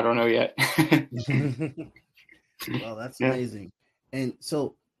 I don't know yet. Well, that's amazing. And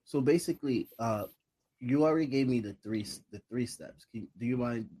so basically, you already gave me the three steps. Do you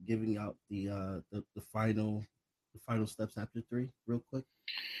mind giving out the final steps after 3 real quick?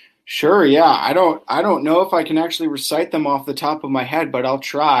 Sure. Yeah, I don't know if I can actually recite them off the top of my head, but I'll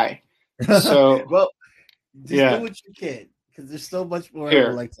try. So well, just do what you can, because there's so much more I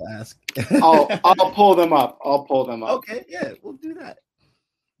would like to ask. I'll pull them up. Okay, yeah, we'll do that.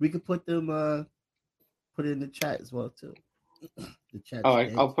 We could put them put it in the chat as well too. The chat.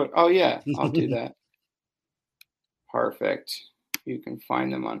 I'll do that. Perfect. You can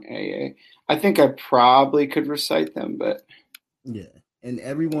find them on AA. I think I probably could recite them, but yeah, and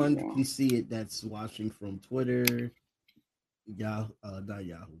everyone can see it that's watching from Twitter, not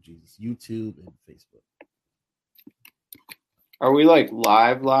Yahoo, YouTube and Facebook. Are we like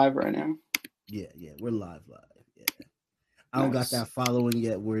live right now? Yeah, we're live. Yeah, I don't got that following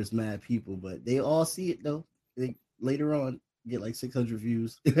yet where it's mad people, but they all see it though. They later on get like 600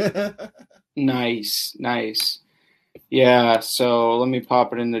 views. Nice. Yeah, so let me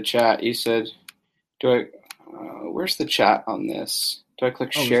pop it in the chat. You said, where's the chat on this? Do I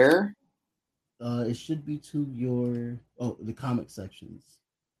click share? It should be to your, the comment sections.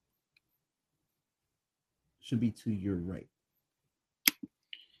 Should be to your right.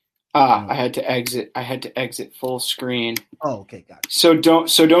 I had to exit full screen. Oh, okay, got it. So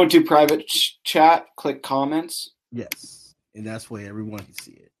don't do private chat. Click comments. Yes, and that's where everyone can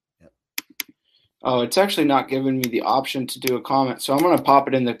see it. Yep. Oh, it's actually not giving me the option to do a comment, so I'm gonna pop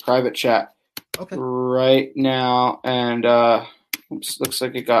it in the private chat right now. And looks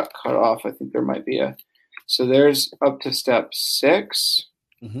like it got cut off. I think there might be so there's up to step 6.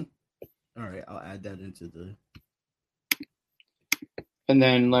 Mm-hmm. All right, I'll add that into the. And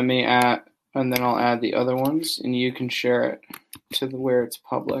then I'll add the other ones, and you can share it to where it's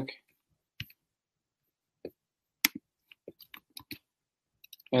public.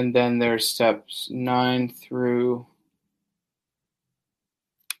 And then there's steps 9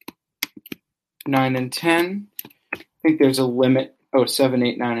 and 10. I think there's a limit. 7,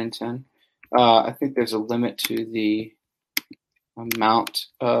 8, 9, and 10. I think there's a limit to the amount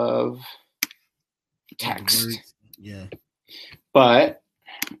of text. Yeah. But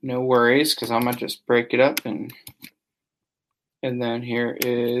no worries, because I'm going to just break it up. And then here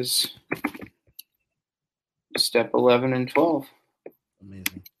is step 11 and 12.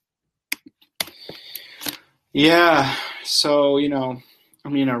 Amazing. Yeah. So,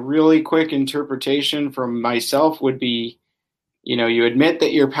 a really quick interpretation from myself would be, you admit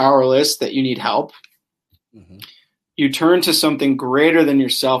that you're powerless, that you need help. Mm-hmm. You turn to something greater than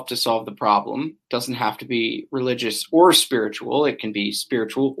yourself to solve the problem. It doesn't have to be religious or spiritual. It can be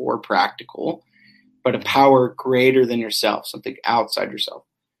spiritual or practical, but a power greater than yourself, something outside yourself.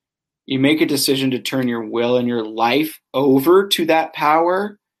 You make a decision to turn your will and your life over to that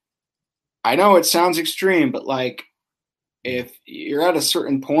power. I know it sounds extreme, but if you're at a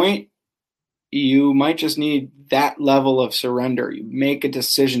certain point, you might just need that level of surrender. You make a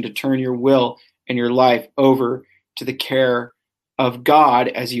decision to turn your will and your life over to the care of God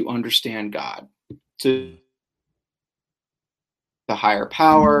as you understand God, to the higher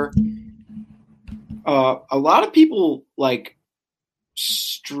power. A lot of people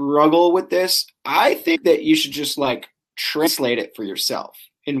struggle with this. I think that you should just translate it for yourself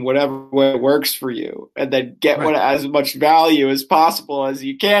in whatever way works for you, and then get as much value as possible as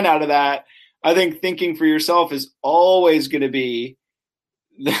you can out of that. I think thinking for yourself is always going to be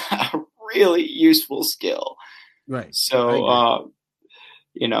a really useful skill. Right. So,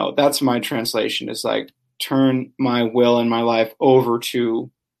 that's my translation, is turn my will and my life over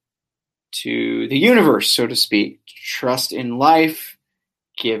to the universe, so to speak. Trust in life,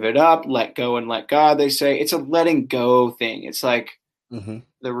 give it up, let go and let God, they say. It's a letting go thing. It's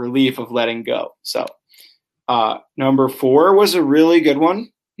the relief of letting go. So, number 4 was a really good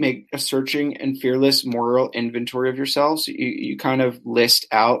one. Make a searching and fearless moral inventory of yourselves. You kind of list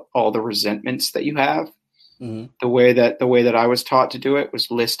out all the resentments that you have. Mm-hmm. The way that I was taught to do it was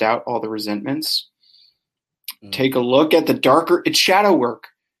list out all the resentments. Mm-hmm. Take a look at the darker. It's shadow work.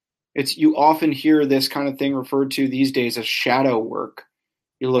 You often hear this kind of thing referred to these days as shadow work.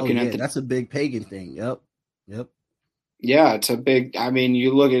 You're looking at that's a big pagan thing. Yep. Yeah, it's a big. I mean,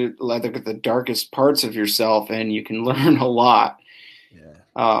 you look at the darkest parts of yourself, and you can learn a lot.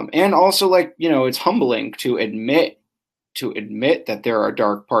 Yeah. And also, it's humbling to admit that there are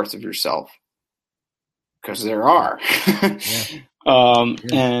dark parts of yourself, because there are. Yeah.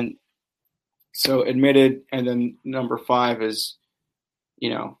 And so admitted. And then number 5 is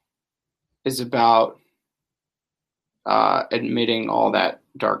about admitting all that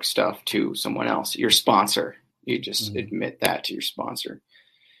dark stuff to someone else, your sponsor. You just admit that to your sponsor.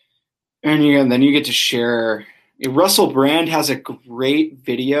 And then you get to share. Russell Brand has a great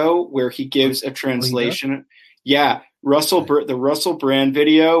video where he gives a translation. The Russell Brand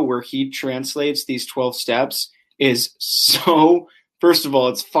video where he translates these 12 steps is so, first of all,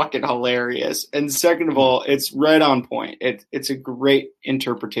 it's fucking hilarious. And second of all, it's right on point. It's a great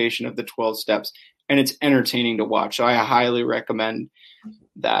interpretation of the 12 steps, and it's entertaining to watch. So I highly recommend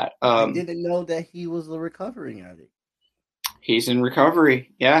that. I didn't know that he was a recovering addict. He's in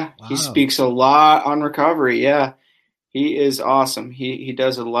recovery. Yeah. Wow. He speaks a lot on recovery. Yeah. He is awesome. He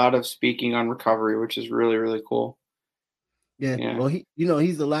does a lot of speaking on recovery, which is really, really cool. Yeah. Well,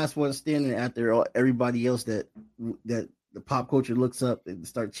 he's the last one standing after everybody else that the pop culture looks up and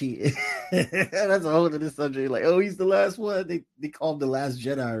start cheating. That's a whole other subject. He's the last one. They call him the last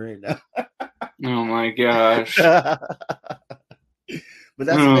Jedi right now. Oh my gosh. But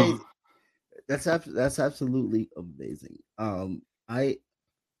that's amazing. That's absolutely amazing. I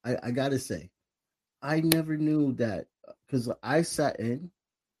gotta say, I never knew that, because I sat in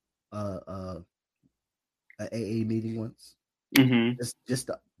an AA meeting once, just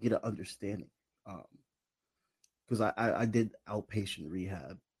to get an understanding. Because I did outpatient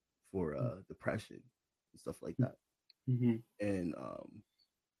rehab for depression and stuff like that, and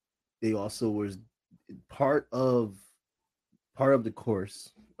they also was part of the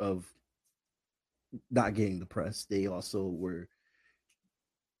course of not getting depressed. They also were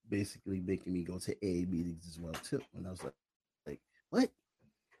basically making me go to AA meetings as well too. And I was like, what?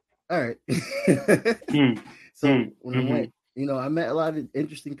 All right. So when I went, I met a lot of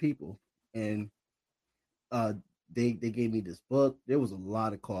interesting people, and they gave me this book. There was a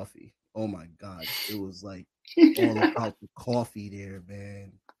lot of coffee. Oh my God. It was all about the coffee there,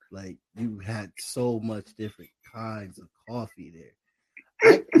 man. You had so much different kinds of coffee there.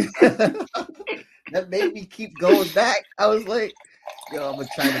 That made me keep going back. I was like, yo, I'm gonna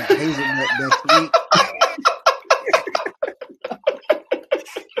try that hazelnut next week.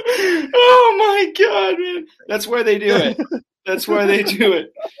 Oh my God, man. That's why they do it. That's why they do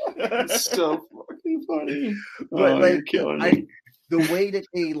it. It's so fucking funny. But Oh, you're like killing me. the way that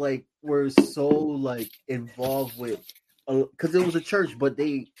they like were so like involved with, because it was a church, but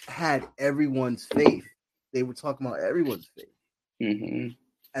they had everyone's faith. They were talking about everyone's faith Mm-hmm.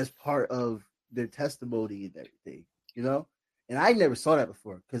 as part of their testimony and everything, you know. And I never saw that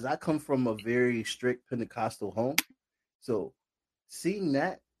before because I come from a very strict Pentecostal home, so seeing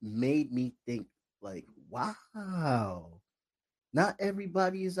that made me think like, wow, not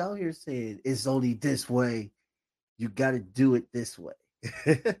everybody is out here saying it's only this way. You got to do it this way.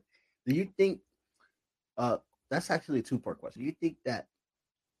 Do you think? Uh, that's actually a two-part question. Do you think that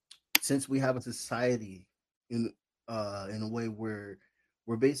since we have a society in a way where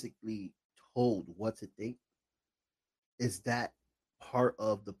we're basically told what to think, is that part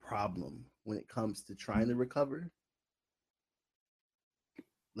of the problem when it comes to trying to recover?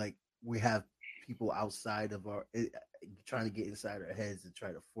 Like we have people outside of trying to get inside our heads and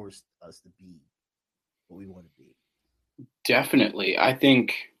try to force us to be what we want to be. Definitely. I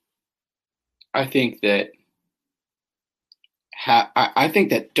think that I think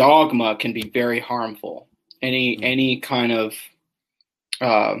that dogma can be very harmful. Any kind of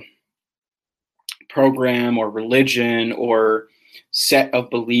uh, program or religion or set of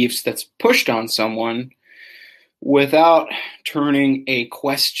beliefs that's pushed on someone without turning a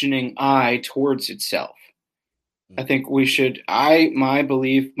questioning eye towards itself. I think we should. My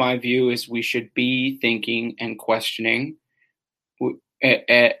belief, my view is we should be thinking and questioning.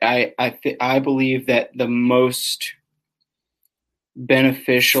 I believe that the most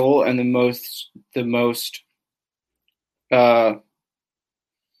beneficial and the most uh,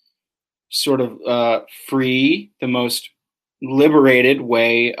 sort of free, the most liberated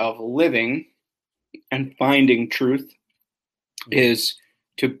way of living and finding truth is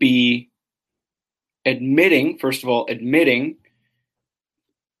to be admitting, first of all,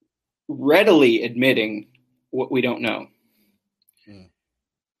 readily admitting what we don't know.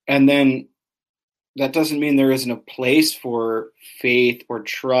 And then that doesn't mean there isn't a place for faith or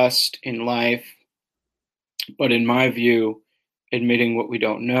trust in life. But in my view, admitting what we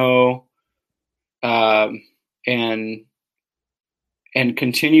don't know, um, and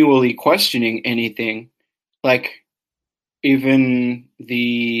continually questioning anything, like even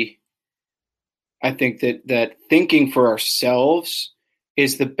I think that thinking for ourselves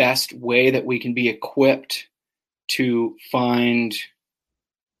is the best way that we can be equipped to find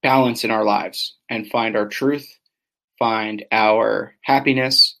balance in our lives and find our truth, find our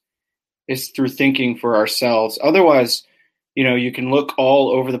happiness, is through thinking for ourselves. Otherwise, you can look all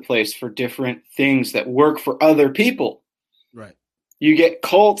over the place for different things that work for other people. Right. You get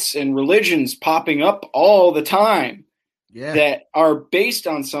cults and religions popping up all the time that are based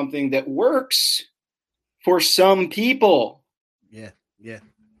on something that works for some people. Yeah. Yeah.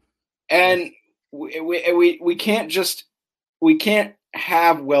 And we can't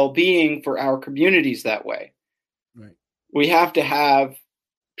have well-being for our communities that way. Right. We have to have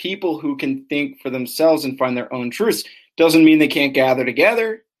people who can think for themselves and find their own truths. Doesn't mean they can't gather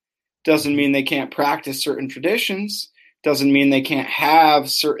together. Doesn't mean they can't practice certain traditions. Doesn't mean they can't have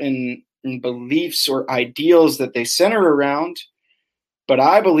certain beliefs or ideals that they center around. But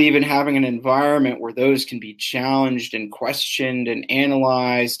I believe in having an environment where those can be challenged and questioned and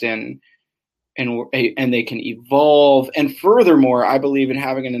analyzed and they can evolve. And furthermore, I believe in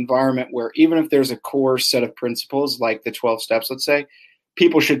having an environment where even if there's a core set of principles like the 12 steps, let's say,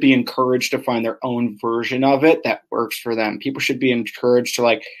 people should be encouraged to find their own version of it that works for them. People should be encouraged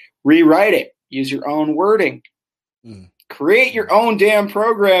to rewrite it, use your own wording, create your own damn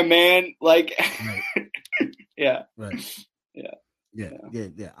program, man. Right. Yeah. Right. Yeah.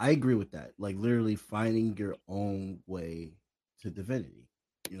 I agree with that. Like literally finding your own way to divinity,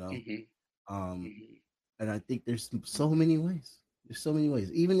 and I think there's so many ways. There's so many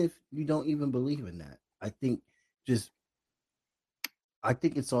ways. Even if you don't even believe in that, I think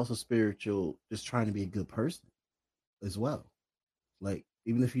it's also spiritual, just trying to be a good person as well. Like,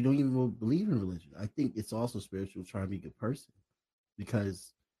 even if you don't even believe in religion, I think it's also spiritual trying to be a good person.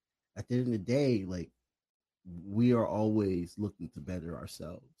 Because at the end of the day, like, we are always looking to better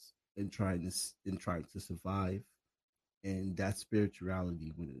ourselves and trying to survive. And that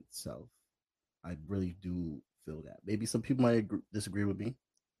spirituality within itself, I really do feel that. Maybe some people might disagree with me,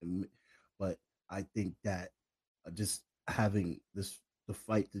 but I think that just having the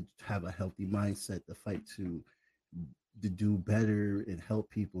fight to have a healthy mindset, the fight to do better and help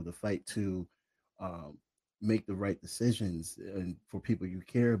people, the fight to um, make the right decisions and for people you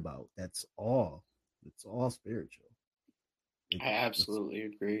care about. That's all. It's all spiritual. I absolutely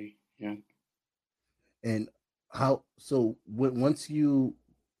agree. Yeah. And how? So once you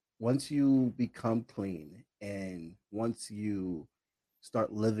once you become clean and once you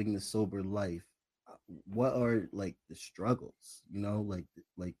start living the sober life, what are like the struggles? Like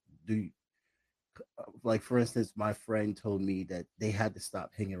do you, like for instance, my friend told me that they had to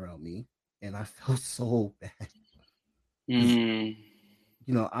stop hanging around me, and I felt so bad because Mm,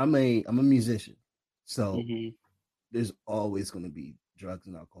 I'm a musician, so hmm there's always going to be drugs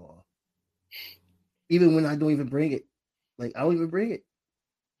and alcohol, even when I don't even bring it. Like I don't even bring it.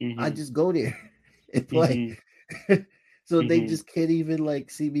 I hmm just go there and play. hmm So they hmm just can't even like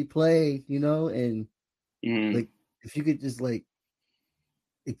see me play, and hmm like if you could just like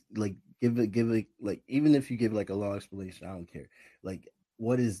give it like even if you give like a long explanation, I don't care. Like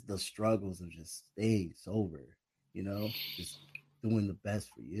what is the struggles of just staying sober, just doing the best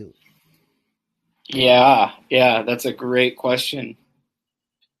for you. Yeah, that's a great question.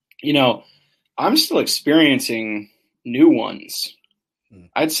 You know, I'm still experiencing new ones. Mm,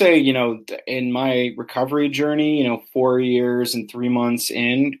 I'd say, in my recovery journey, 4 years and 3 months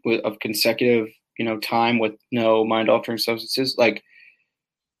in of consecutive, time with no mind altering substances, like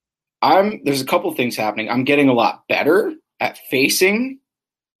there's a couple things happening. I'm getting a lot better at facing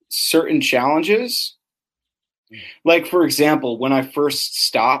certain challenges. mm, Like, for example, when I first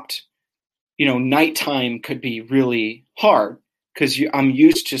stopped, nighttime could be really hard because I'm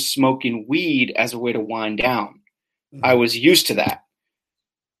used to smoking weed as a way to wind down. I mm, was used to that.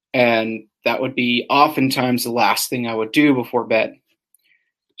 And that would be oftentimes the last thing I would do before bed.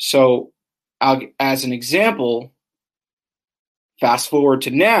 So, as an example, fast forward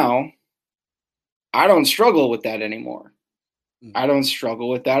to now, I don't struggle with that anymore. mm, I don't struggle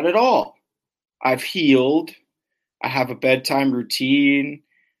with that at all. I've healed. I have a bedtime routine.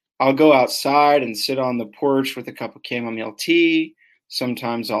 I'll go outside and sit on the porch with a cup of chamomile tea.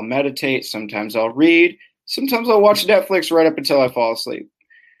 Sometimes I'll meditate. Sometimes I'll read. Sometimes I'll watch Netflix right up until I fall asleep.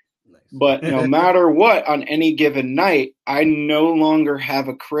 But no nice. matter what, on any given night, I no longer have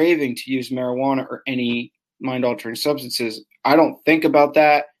a craving to use marijuana or any mind altering substances. I don't think about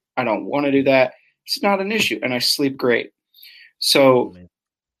that. I don't want to do that. It's not an issue. And I sleep great. So Man.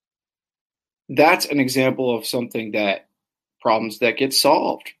 that's an example of problems that get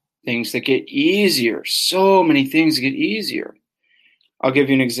solved, things that get easier. So many things get easier. I'll give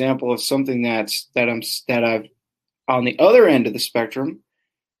you an example of something that I've on the other end of the spectrum.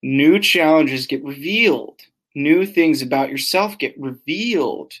 New challenges get revealed. New things about yourself get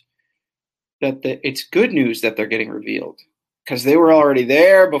revealed. It's good news that they're getting revealed because they were Mm, already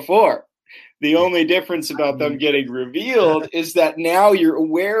there before. The yeah. only difference about them Mm, getting revealed is that now you're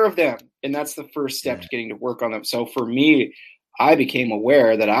aware of them. And that's the first step yeah. to getting to work on them. So for me, I became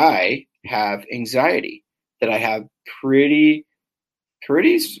aware that I have anxiety, that I have pretty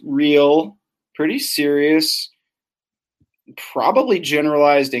real, pretty serious, probably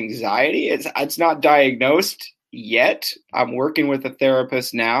generalized anxiety. It's not diagnosed yet. I'm working with a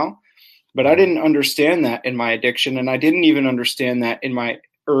therapist now, but I Mhm. didn't understand that in my addiction, and I didn't even understand that in my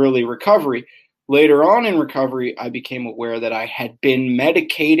early recovery. Later on in recovery, I became aware that I had been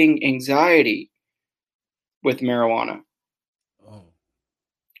medicating anxiety with marijuana. Oh,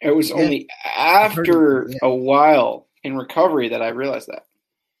 It was yeah. only I've heard of after yeah. a while in recovery that I realized that.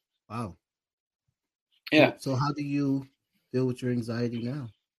 Wow. Yeah. So how do you deal with your anxiety now?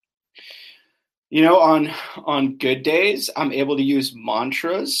 On good days, I'm able to use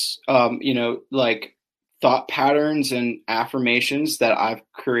mantras, like thought patterns and affirmations that I've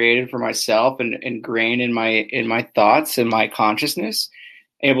created for myself and ingrained in my thoughts and my consciousness.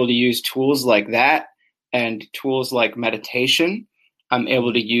 Able to use tools like that and tools like meditation. I'm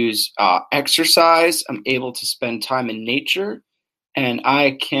able to Mm, use exercise. I'm able to spend time in nature, and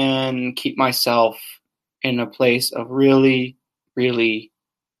I can keep myself in a place of really, really,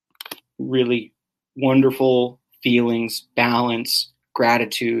 really wonderful feelings, balance,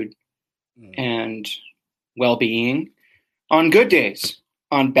 gratitude, mm, and well being on good days.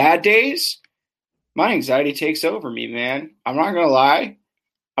 On bad days, my anxiety takes over me, man. I'm not going to lie.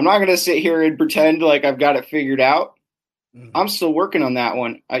 I'm not going to sit here and pretend like I've got it figured out. mm. I'm still working on that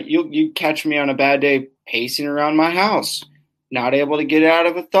one. You catch me on a bad day pacing around my house, not able to get out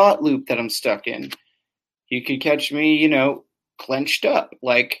of a thought loop that I'm stuck in. You could catch me, clenched up.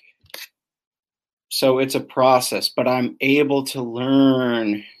 So it's a process, but I'm able to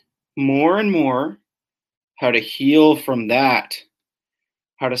learn more and more how to heal from that,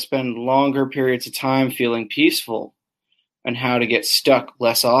 how to spend longer periods of time feeling peaceful, and how to get stuck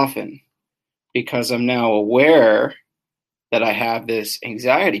less often because I'm now aware that I have this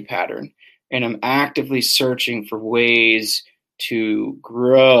anxiety pattern and I'm actively searching for ways to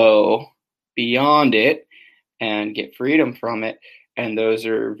grow beyond it and get freedom from it. and those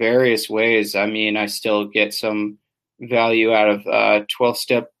are various ways. I mean, I still get some value out of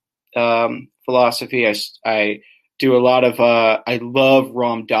 12-step philosophy. I do a lot of I love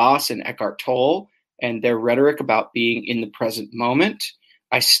Ram Dass and Eckhart Tolle and their rhetoric about being in the present moment.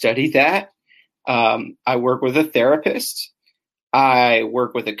 I study that. I work with a therapist. I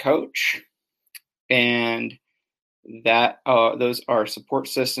work with a coach, and that those are support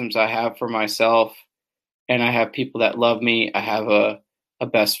systems I have for myself. And I have people that love me. I have a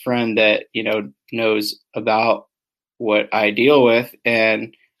best friend that, knows about what I deal with,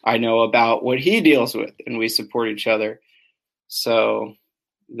 and I know about what he deals with, and we support each other. So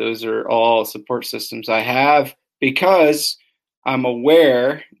those are all support systems I have because I'm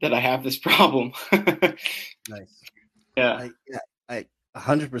aware that I have this problem. Nice. Yeah. I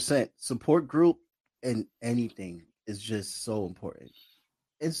 100% support group in anything is just so important.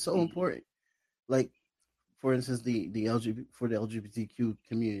 It's so important. Like, for instance, the LGBTQ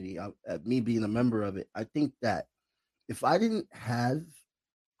community, me being a member of it, I think that if I didn't have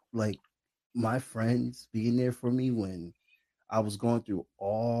like my friends being there for me when I was going through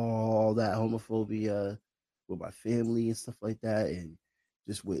all that homophobia with my family and stuff like that, and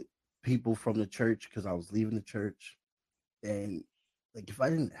just with people from the church because I was leaving the church, and like if I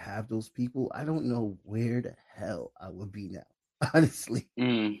didn't have those people, I don't know where the hell I would be now. Honestly,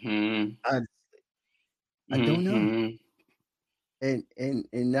 Mm-hmm. I don't know. And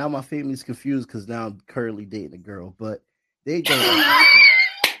now my family's confused because now I'm currently dating a girl, but they don't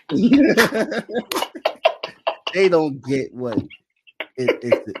they don't get what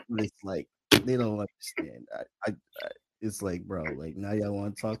it's like. They don't understand. I it's like, bro, like now y'all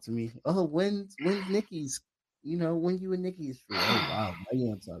want to talk to me? Oh, when's Nikki's? When you and Nikki's free? Oh wow, now you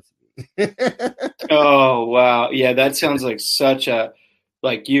want to talk to me? Oh, wow. Yeah, that sounds like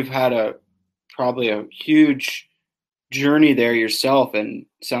like you've had probably a huge journey there yourself, and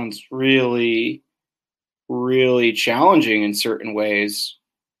sounds really, really challenging in certain ways.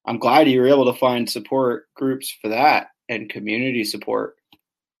 I'm glad you were able to find support groups for that and community support.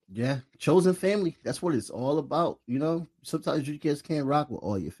 Yeah, chosen family. That's what it's all about. Sometimes you just can't rock with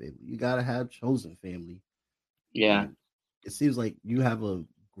all your family. You gotta have chosen family. Yeah. And it seems like you have a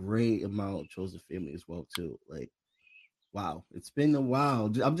great amount of chosen family as well too. Like, wow, it's been a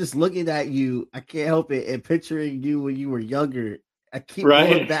while. I'm just looking at you. I can't help it and picturing you when you were younger. I keep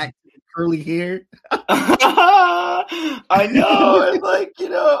going Right. back to the curly hair. I know. And like,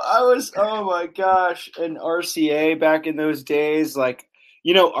 I was, oh my gosh, an RCA back in those days. Like,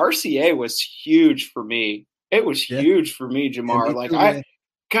 RCA was huge for me. It was Yeah, huge for me, yeah, Jamar. me Like, too, man.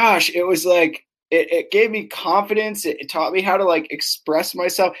 it was like, it gave me confidence. It taught me how to like express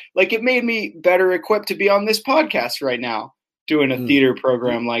myself. Like, it made me better equipped to be on this podcast right now, doing a theater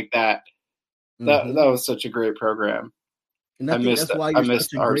program like that. That Mm-hmm. was such a great program. And I think that's why I you're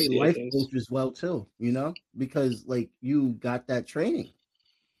missed such a great RCA life days. coach as well too. Because like you got that training. You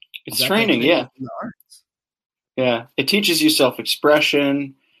It's got that training, training yeah. from the arts. Yeah, it teaches you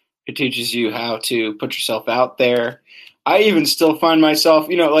self-expression. It teaches you how to put yourself out there. I even still find myself,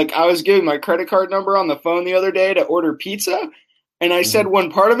 like I was giving my credit card number on the phone the other day to order pizza, and I said one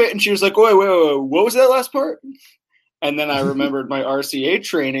part of it, and she was like, wait, what was that last part? And then I remembered my RCA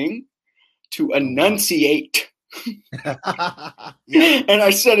training to Oh wow. enunciate. Yep. And I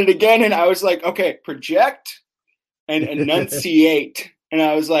said it again, and I was like, okay, project and enunciate. And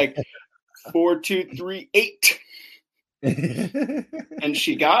I was like, 4, 2, 3, 8. And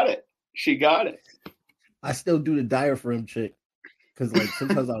she got it. She got it. I still do the diaphragm trick because like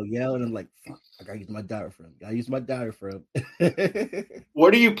sometimes I'll yell and I'm like, fuck, I gotta use my diaphragm. Gotta use my diaphragm.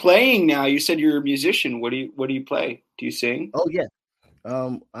 What are you playing now? You said you're a musician. What do you play? Do you sing? Oh yeah.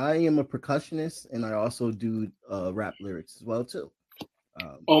 I am a percussionist and I also do rap lyrics as well too.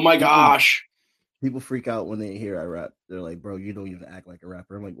 Oh my gosh. People freak out when they hear I rap. They're like, bro, you don't even act like a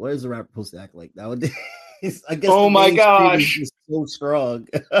rapper. I'm like, what is a rapper supposed to act like nowadays? I guess Oh the my mainstream is gosh. just so strong.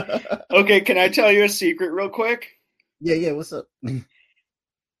 Okay, can I tell you a secret real quick? Yeah, what's up?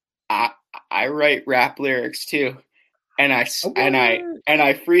 I write rap lyrics too. And I Oh, and I and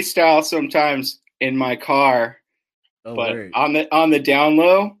I freestyle sometimes in my car. But word. on the down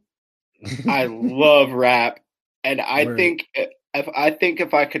low, I love rap. And I Word. think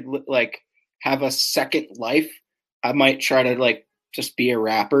if I could like have a second life, I might try to like just be a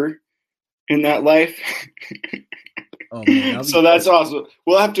rapper in that life. Oh man, So that's awesome.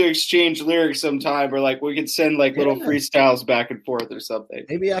 We'll have to exchange lyrics sometime, or like we could send like little freestyles back and forth or something.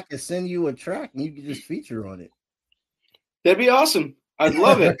 Maybe I could send you a track and you could just feature on it. That'd be awesome. I'd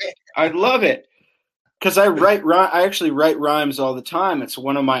love it. I'd love it. Because I actually write rhymes all the time. It's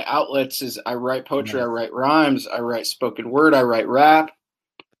one of my outlets. Is I write poetry, Nice. I write rhymes, I write spoken word, I write rap,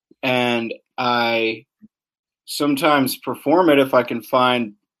 and I sometimes perform it if I can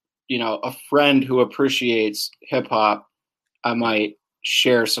find, a friend who appreciates hip hop. I might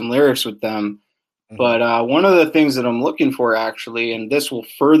share some lyrics with them. Mm-hmm. But one of the things that I'm looking for, actually, and this will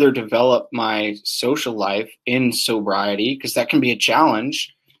further develop my social life in sobriety, because that can be a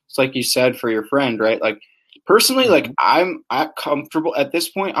challenge. It's like you said for your friend, right? Like, personally, Mm-hmm. like I'm comfortable at this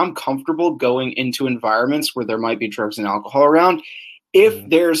point. I'm comfortable going into environments where there might be drugs and alcohol around, if Mm-hmm.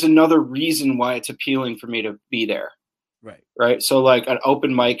 there's another reason why it's appealing for me to be there, Right. right? So, like an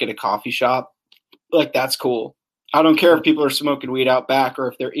open mic at a coffee shop, like that's cool. I don't care if people are smoking weed out back or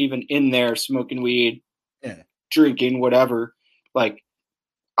if they're even in there smoking weed, Yeah. drinking, whatever. Like,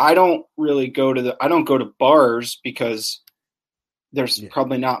 I don't go to bars because there's Yeah.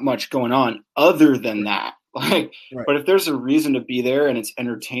 probably not much going on other than that. Like, Right. but if there's a reason to be there and it's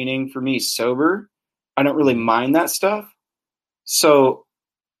entertaining for me sober, I don't really Mm-hmm. mind that stuff. So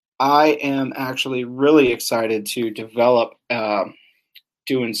I am actually really excited to develop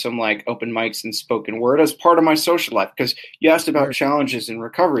doing some like open mics and spoken word as part of my social life, because you asked about Word. challenges in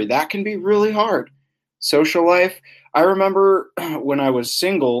recovery. That can be really hard. Social life. I remember when I was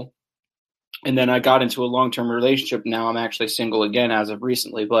single and then I got into a long-term relationship. Now I'm actually single again as of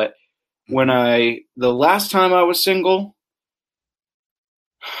recently. But Mm-hmm. the last time I was single,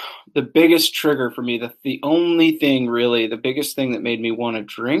 the biggest trigger for me, the only thing really, the biggest thing that made me want to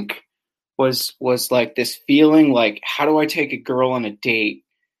drink was like this feeling like, how do I take a girl on a date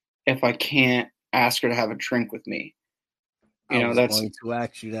if I can't ask her to have a drink with me? I was That's going to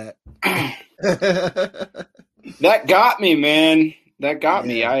ask you that. that got me, man. That got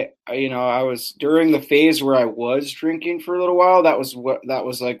me. Yeah. I was during the phase where I was drinking for a little while. That was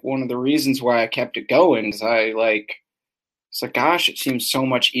like one of the reasons why I kept it going. Is it's like, gosh, it seems so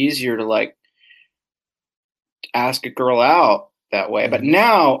much easier to like ask a girl out that way. But Mm-hmm.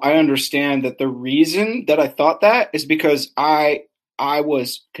 now I understand that the reason that I thought that is because I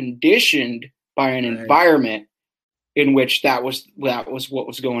was conditioned by an Right. environment in which that was what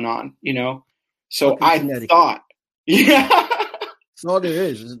was going on, So Fucking I Connecticut. thought, yeah. That's all there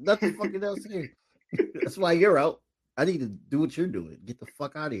is. There's nothing fucking else here. That's why you're out. I need to do what you're doing. Get the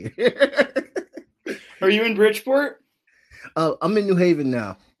fuck out of here. Are you in Bridgeport? I'm in New Haven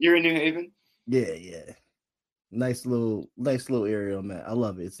now. You're in New Haven? Yeah, yeah. Nice little area, man. I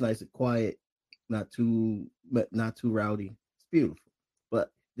love it. It's nice and quiet, not too rowdy. It's beautiful. But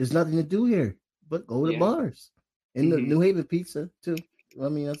there's nothing to do here but go to Yeah. bars. And the Hmm. New Haven pizza too. I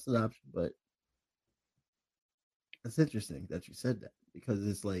mean, that's an option, but that's interesting that you said that, because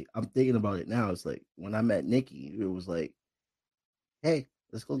it's like I'm thinking about it now. It's like when I met Nikki, it was like, hey,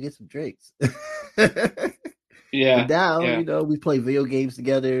 let's go get some drinks. But Yeah. now, Yeah. we play video games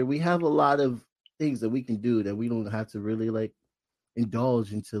together. We have a lot of things that we can do that we don't have to really like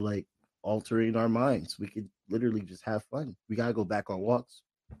indulge into like altering our minds. We could literally just have fun. We gotta go back on walks.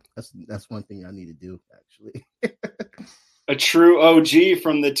 That's one thing I need to do actually. A true OG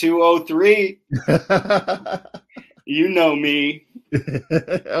from the 203. You know me.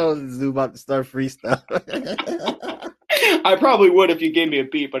 I was about to start freestyle. I probably would if you gave me a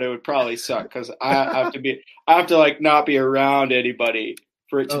beat, but it would probably suck because I have to like not be around anybody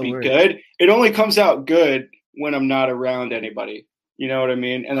for it to Oh, be word. good. It only comes out good when I'm not around anybody. You know what I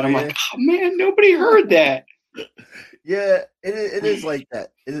mean? And then Oh I'm yeah. like, oh man, nobody heard that. Yeah, it is like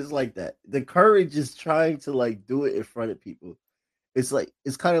that. It is like that. The courage is trying to like do it in front of people. It's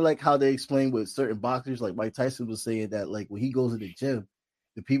kind of like how they explain with certain boxers, like Mike Tyson was saying that like when he goes to the gym,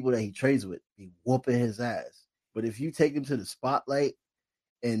 the people that he trains with, he whooping his ass. But if you take him to the spotlight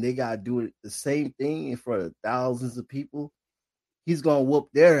and they gotta do it the same thing in front of thousands of people, he's gonna whoop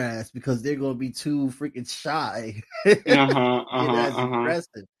their ass because they're gonna be too freaking shy. Uh huh. Uh Get huh. as Uh huh.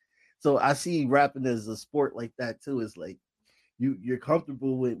 aggressive. So I see rapping as a sport like that too. It's like you're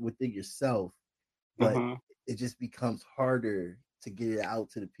comfortable within yourself, Uh but huh. it just becomes harder to get it out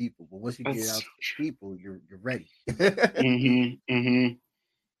to the people. But once you get it That's out so to the true. people, you're ready. Mm-hmm. Mm-hmm.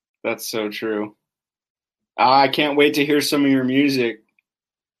 That's so true. I can't wait to hear some of your music.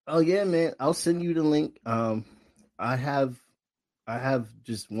 Oh yeah, man. I'll send you the link. I have I have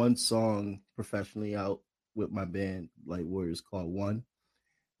just one song professionally out with my band, like Warriors, called One.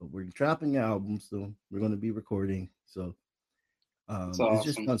 But we're dropping an album soon. We're gonna be recording. So It's it's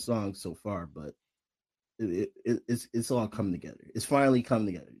just awesome. one song so far, but it's all coming together. It's finally come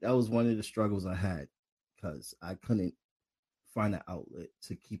together. That was one of the struggles I had because I couldn't find an outlet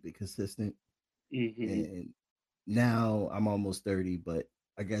to keep it consistent. Mm-hmm. And now I'm almost 30, but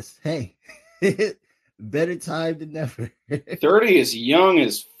I guess hey, Better time than never. 30 is young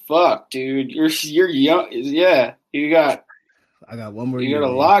as fuck, dude. You're young. Yeah, I got one more you year, got a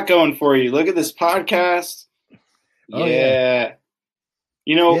man. lot going for you. Look at this podcast. Oh yeah. Yeah.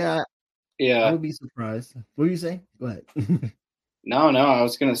 You know, Yeah, I yeah. would be surprised. What do you say? Go ahead. No, I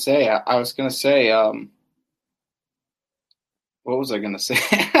was gonna say, what was I gonna say?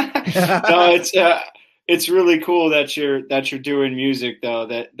 No, it's really cool that you're doing music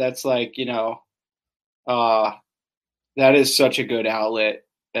though. That's like, uh, that is such a good outlet.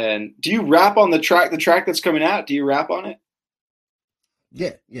 And do you rap on the track that's coming out? Do you rap on it?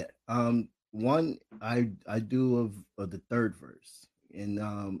 Yeah, yeah. One I do of the third verse,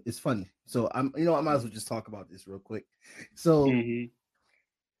 and it's funny. So I might as well just talk about this real quick. So Mm-hmm.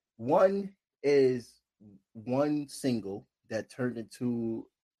 one is one single that turned into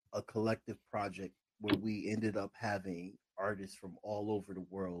a collective project where we ended up having artists from all over the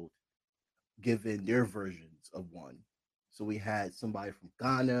world giving their versions of one. So we had somebody from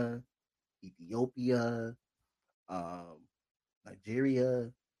Ghana, Ethiopia, um, Nigeria,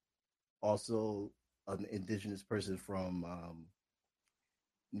 also an indigenous person from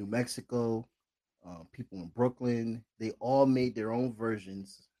New Mexico, people in Brooklyn. They all made their own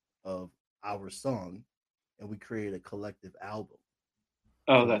versions of our song, and we created a collective album.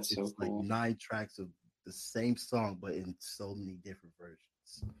 Oh, So that's so it's like cool. 9 tracks of the same song, but in so many different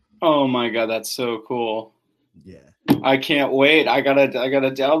versions. Oh my God, that's so cool. Yeah. I can't wait. I gotta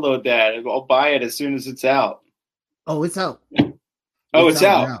download that. I'll buy it as soon as it's out. Oh, it's out. Oh, It's it's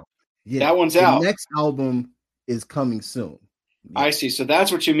out out. now. Yeah. That one's The out. next album is coming soon. I Yeah. see. So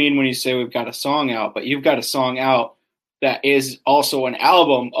that's what you mean when you say we've got a song out, but you've got a song out that is also an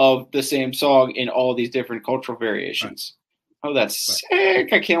album of the same song in all these different cultural Right. variations. Oh, that's Right.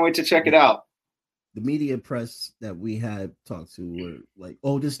 sick. I can't wait to check it Yeah. out. The media press that we had talked to were like,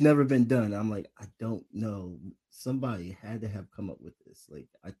 "Oh, this never been done." I'm like, I don't know. Somebody had to have come up with this. Like,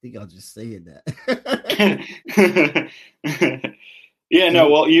 I think I'll just say it that. Yeah, no,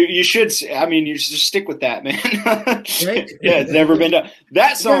 So, well, you should. I mean, you should just stick with that, man. right? Yeah, it's never been done.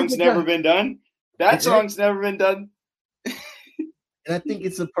 That It never song's been never done, been done. That right? song's never been done. And I think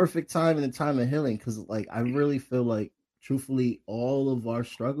it's a perfect time and a time of healing because, like, I really feel like, truthfully, all of our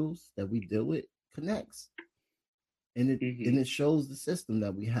struggles that we deal with connects, and Mm-hmm. it shows the system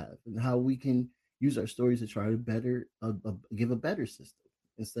that we have and how we can use our stories to try to better give a better system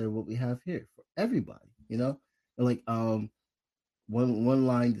instead of what we have here for everybody. And like one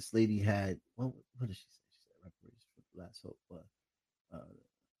line this lady had. What did she say? She said reparations for the last hope. But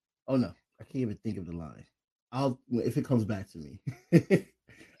oh no, I can't even think of the line. I'll if it comes back to me,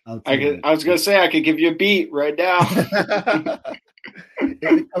 I'll tell you. I was gonna say I could give you a beat right now. If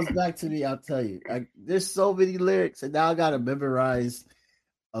it comes back to me, I'll tell you. There's so many lyrics, and now I gotta memorize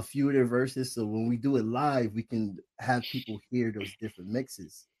a few of their verses. So when we do it live, we can have people hear those different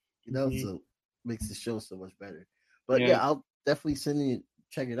mixes. Mm-hmm. So it makes the show so much better. But Yeah. yeah, I'll definitely send you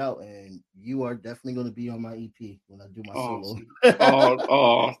check it out, and you are definitely going to be on my EP when I do my solo. Awesome.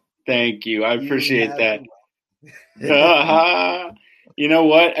 Oh, thank you. I You appreciate have that. to. You know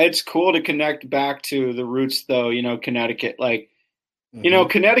what? It's cool to connect back to the roots, though. Connecticut. Like, Mm-hmm.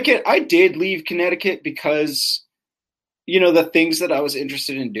 Connecticut. I did leave Connecticut because the things that I was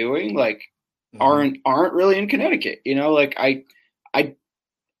interested in doing, like, Mm-hmm. aren't really in Connecticut. Like I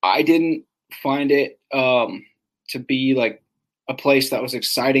I didn't find it to be like a place that was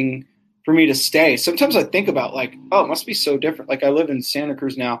exciting for me to stay. Sometimes I think about like, oh, it must be so different. Like I live in Santa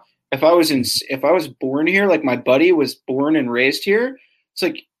Cruz now. If I was born here, like my buddy was born and raised here, it's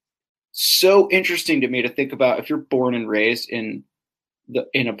like so interesting to me to think about if you're born and raised in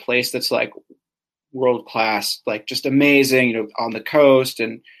a place that's like world class, like just amazing, on the coast,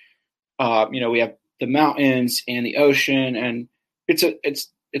 and we have the mountains and the ocean, and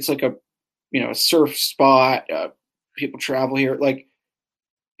it's like a surf spot. People travel here. Like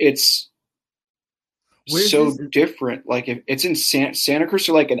it's Where's so this? different. Like if it's in Santa Cruz,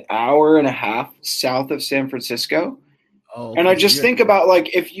 so like an hour and a half south of San Francisco. Oh, And I okay. So just you're think about like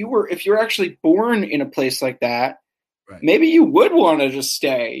if you're actually born in a place like that, right. maybe you would want to just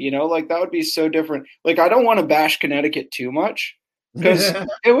stay. Like that would be so different. Like I don't want to bash Connecticut too much because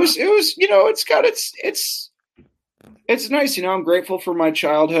it was it's nice. I'm grateful for my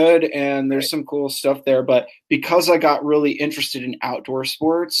childhood and there's Right. some cool stuff there. But because I got really interested in outdoor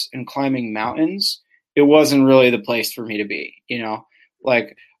sports and climbing mountains, it wasn't really the place for me to be.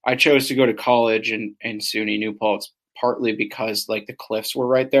 Like I chose to go to college in SUNY New Paltz partly because like the cliffs were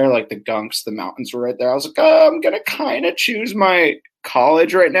right there, like the gunks, the mountains were right there. I was like, oh, I'm going to kind of choose my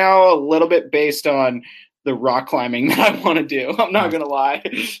college right now a little bit based on the rock climbing that I want to do. I'm not Nice. going to lie.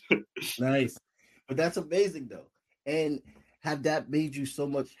 Nice. But that's amazing though. And have that made you so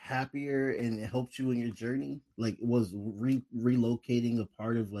much happier and it helped you in your journey? Like was relocating a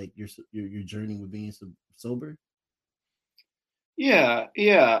part of like your journey with being sober? Yeah,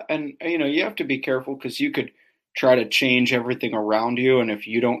 yeah, and you have to be careful because you could try to change everything around you, and if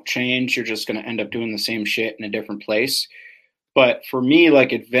you don't change, you're just going to end up doing the same shit in a different place. But for me,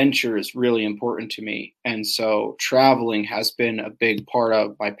 like adventure is really important to me, and so traveling has been a big part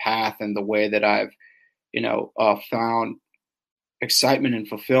of my path and the way that I've, found excitement and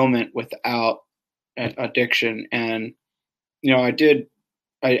fulfillment without addiction. And I did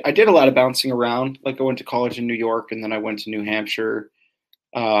I did a lot of bouncing around. Like I went to college in New York, and then I went to New Hampshire.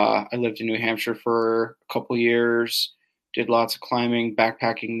 I lived in New Hampshire for a couple years, did lots of climbing,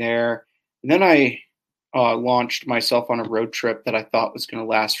 backpacking there. And then I launched myself on a road trip that I thought was going to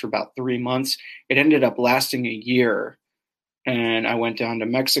last for about 3 months. It ended up lasting a year. And I went down to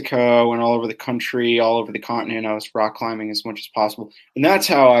Mexico, went all over the country, all over the continent. I was rock climbing as much as possible. And that's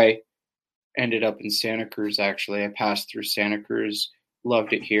how I ended up in Santa Cruz, actually. I passed through Santa Cruz,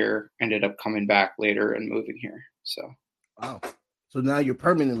 loved it here, ended up coming back later and moving here. So. Wow. So now you're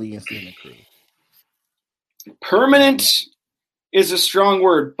permanently in Santa Cruz. Permanent is a strong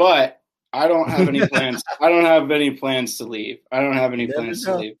word, but I don't have any plans. I don't have any plans to leave. I don't have any plans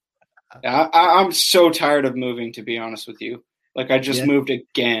to leave. I'm so tired of moving, to be honest with you. Like I just moved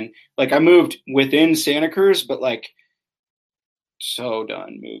again. Like I moved within Santa Cruz, but like so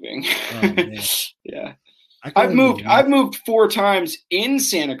done moving. Oh, yeah. I've moved 4 times in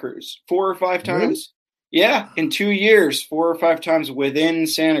Santa Cruz, 4 or 5 times. Really? Yeah, in 2 years, 4 or 5 times within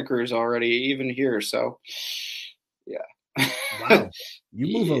Santa Cruz already, even here. So, yeah. Wow,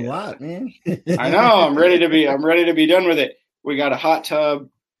 you move a lot, man. I know. I'm ready to be done with it. We got a hot tub.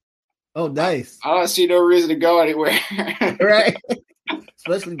 Oh, nice. I don't see no reason to go anywhere. Right.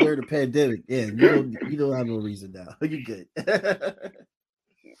 Especially during the pandemic. Yeah, you don't have no reason now. You're good. But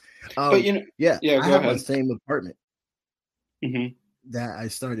I have the same apartment that I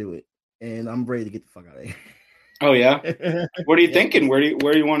started with, and I'm ready to get the fuck out of here. Oh yeah. What are you thinking? Where do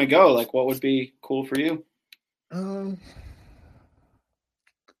you want to go? Like, what would be cool for you?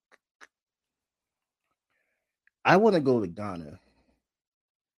 I want to go to Ghana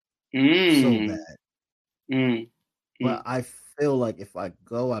so bad. But I feel like if I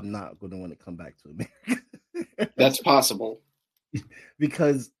go, I'm not going to want to come back to America. That's possible.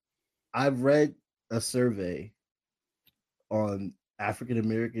 Because I've read a survey on African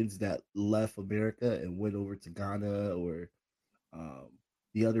Americans that left America and went over to Ghana or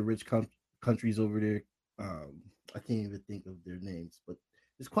the other rich countries over there. I can't even think of their names, but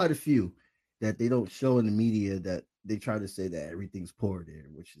there's quite a few that they don't show in the media that they try to say that everything's poor there,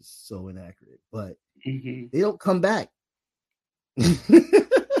 which is so inaccurate. But they don't come back.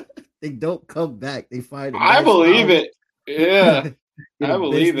 They don't come back. They find. I believe it. Yeah, I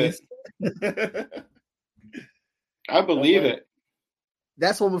believe it. I believe it.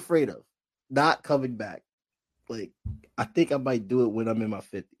 That's what I'm afraid of. Not coming back. Like I think I might do it when I'm in my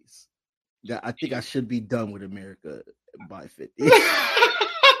 50s. I think I should be done with America by 50.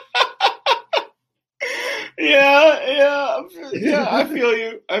 Yeah. I feel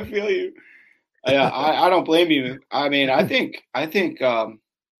you. Yeah, I don't blame you. I mean, I think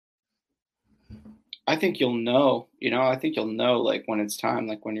you'll know. I think you'll know like when it's time,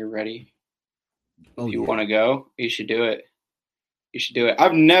 like when you're ready. If you want to go, you should do it. You should do it.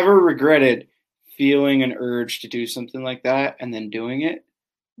 I've never regretted feeling an urge to do something like that and then doing it.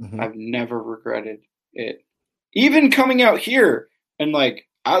 I've never regretted it. Even coming out here and like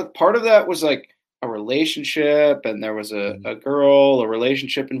part of that was like a relationship and there was a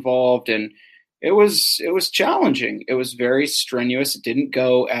relationship involved and it was challenging. It was very strenuous. It didn't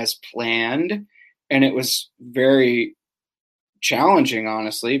go as planned and it was very challenging,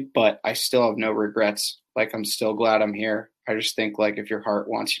 honestly, but I still have no regrets. Like I'm still glad I'm here. I just think like if your heart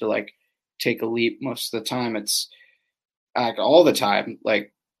wants you to like take a leap most of the time, it's like all the time.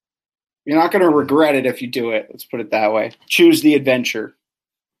 Like you're not going to regret it if you do it. Let's put it that way. Choose the adventure.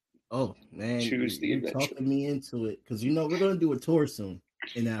 Oh man, you're talking me into it because we're going to do a tour soon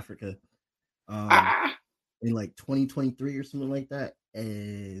in Africa, in like 2023 or something like that,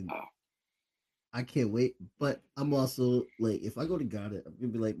 and I can't wait. But I'm also like, if I go to Ghana, I'm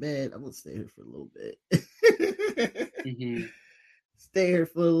gonna be like, man, I'm gonna stay here for a little bit. Stay here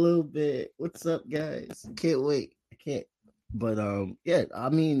for a little bit. What's up, guys? Can't wait. I can't. But yeah, I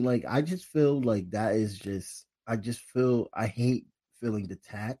mean, like, I just feel like that is just. I hate feeling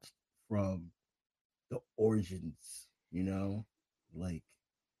detached from the origins. Like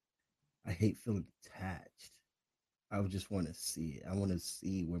I hate feeling detached. I would just want to see it. I want to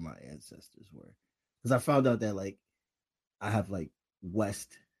see where my ancestors were. because I found out that like I have like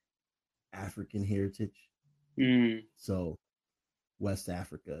West African heritage, Mm. so West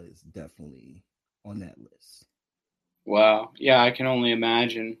Africa is definitely on that list. Wow. Yeah, I can only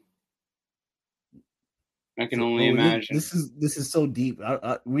imagine. I can So, only oh, imagine. this is so deep.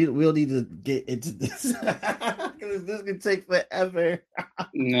 We don't need to get into this because this could take forever.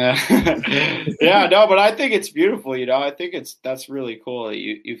 Yeah. Yeah, no, but I think it's beautiful, you know. I think that's really cool that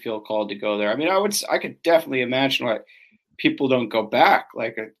you feel called to go there. I mean, I could definitely imagine why people don't go back.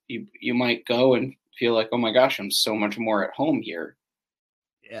 Like you might go and feel like, "Oh my gosh, I'm so much more at home here."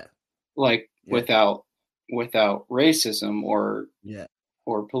 Yeah, Like yeah, without racism yeah.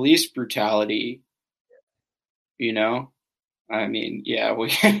 or police brutality, you know? I mean, yeah,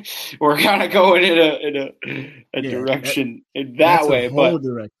 we're kind of going in a Yeah, direction in that that's a way, whole but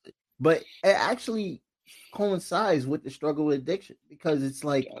direction. But it actually coincides with the struggle with addiction because it's it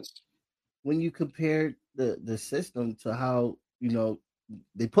like does. when you compare the system to how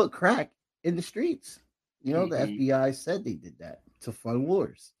they put crack in the streets. The Hmm. FBI said they did that to fund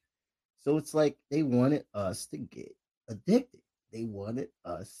wars. So it's like they wanted us to get addicted. They wanted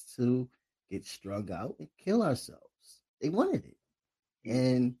us to get strung out and kill ourselves. They wanted it.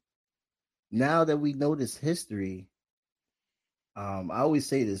 And now that we know this history, I always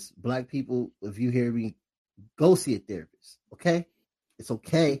say this: Black people, if you hear me, go see a therapist. Okay, it's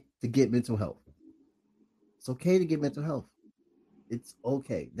okay to get mental health. It's okay to get mental health. It's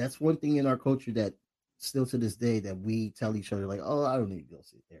okay. That's one thing in our culture that still to this day that we tell each other like, "Oh, I don't need to go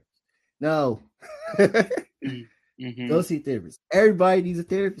see a therapist." No, Hmm. go see a therapist. Everybody needs a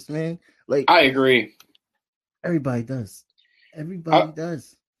therapist, man. Like I agree. everybody does. I, Everybody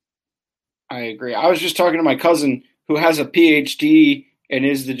does. I agree. I was just talking to my cousin who has a PhD and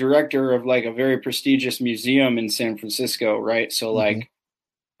is the director of like a very prestigious museum in San Francisco, right? So Mm-hmm. like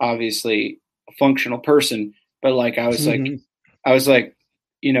obviously a functional person, but like I was like,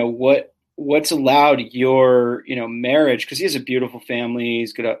 what's allowed your, marriage because he has a beautiful family,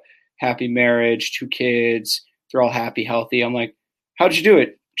 he's got a happy marriage, 2 kids, they're all happy, healthy. I'm like, how'd you do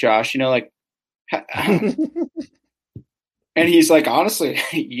it, Josh? Like and he's like, honestly,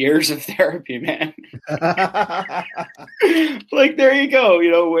 years of therapy, man. Like there you go,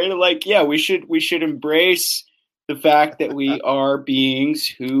 way to like, yeah, we should embrace the fact that we are beings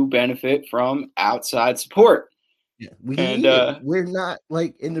who benefit from outside support. Yeah, we And need it. We're not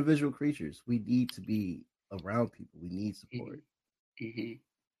like individual creatures. We need to be around people. We need support. mhm,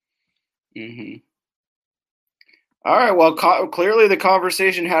 mhm, mhm. All right, well, clearly the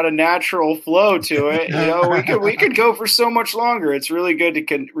conversation had a natural flow to it. We could go for so much longer. It's really good to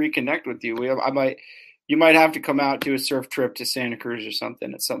reconnect with you. You might have to come out to a surf trip to Santa Cruz or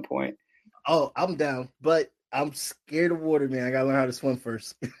something at some point. Oh, I'm down, but I'm scared of water, man. I gotta learn how to swim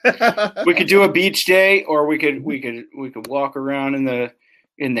first. We could do a beach day, or we could walk around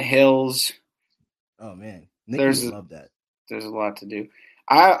in the hills. Oh man, Nikki There's would a, love that. there's a lot to do.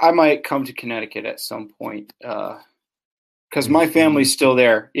 I might come to Connecticut at some point because my Visit family. family's still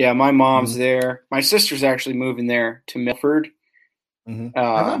there. Yeah, my mom's Mm-hmm. there. My sister's actually moving there to Milford. Mm-hmm.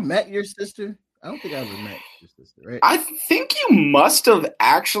 Have I Uh, met your sister? I don't think I ever met your sister, right? I think you must have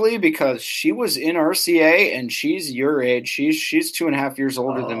actually because she was in RCA and she's your age. She's 2.5 years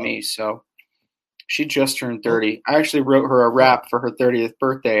older than Oh, me, so she just turned okay. 30. I actually wrote her a Oh. rap for her 30th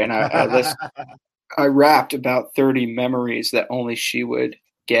birthday, and I rapped about 30 memories that only she would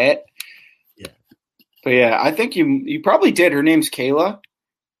get. Yeah. But yeah, I think you probably did. Her name's Kayla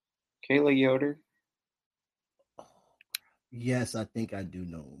Yoder. Yes, I think I do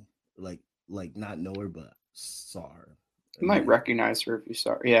know. Like, not know her, but saw her You in might my recognize her if you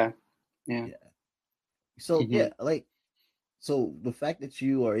saw her. Yeah, yeah. yeah. So Hmm. yeah, like so the fact that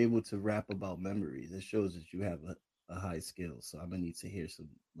you are able to rap about memories, it shows that you have a high skill. So I'm gonna need to hear some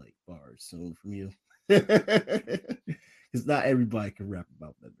like bars soon from you. Because not everybody can rap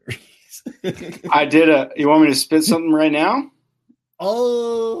about memories. I did a. You want me to spit something right now?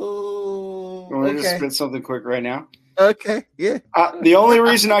 Oh, You want me to okay. spit something quick right now? Okay, yeah. The only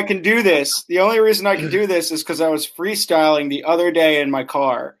reason I can do this, is because I was freestyling the other day in my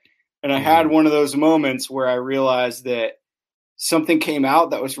car, and I had Mhm. one of those moments where I realized that something came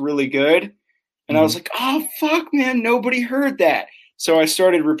out that was really good, and I was Mhm. like, "Oh fuck, man, nobody heard that." So I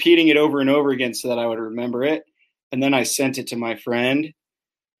started repeating it over and over again so that I would remember it, and then I sent it to my friend.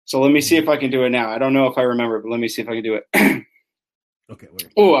 So let me see Mhm. if I can do it now. I don't know if I remember, but let me see if I can do it. Okay, wait.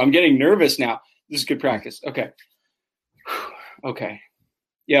 Oh, I'm getting nervous now. This is good practice. Okay. Okay.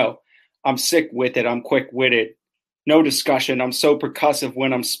 Yo, I'm sick with it. I'm quick witted. No discussion. I'm so percussive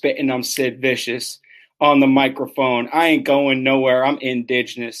when I'm spitting. I'm Sid Vicious on the microphone. I ain't going nowhere. I'm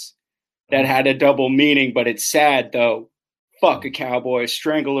indigenous. that had a double meaning, but it's sad though. Fuck a cowboy,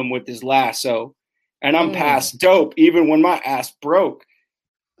 strangle him with his lasso. And I'm past dope even when my ass broke.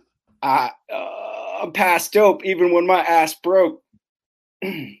 I'm past dope even when my ass broke.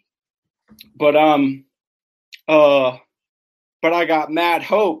 But I got mad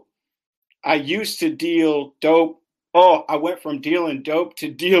hope. I used to deal dope. Oh, I went from dealing dope to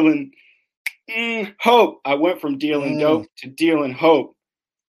dealing hope. I went from dealing dope to dealing hope.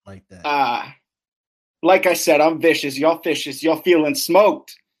 Like that. Like I said, I'm vicious. Y'all vicious. Y'all feeling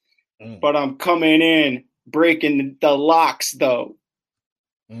smoked. But I'm coming in, breaking the locks, though.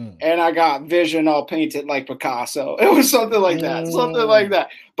 And I got vision all painted like Picasso. It was something like that. Something like that.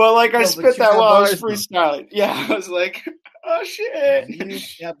 But like I spit that while I was freestyling. Yeah, I was like, oh, shit. You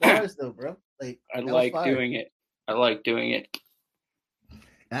got bars, though, bro. Like, I like doing it. I like doing it.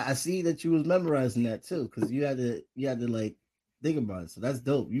 I see that you was memorizing that, too, because you had to, like, think about it. So that's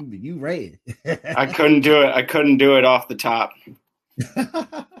dope. You read. I couldn't do it. I couldn't do it off the top.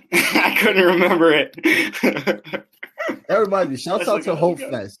 I couldn't remember it. That reminds me. Shout out to Hope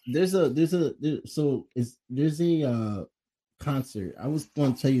Fest. There's a concert. I was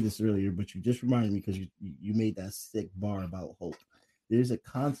going to tell you this earlier, but you just reminded me because you made that sick bar about hope. There's a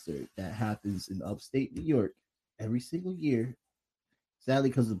concert that happens in upstate New York every single year. Sadly,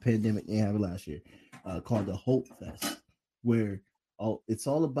 because of the pandemic, they have it last year. Called the Hope Fest, where it's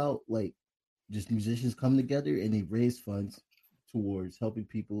all about like just musicians come together and they raise funds towards helping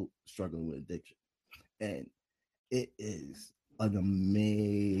people struggling with addiction. And it is an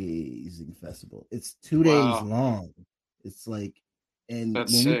amazing festival. It's 2 days long. It's like, and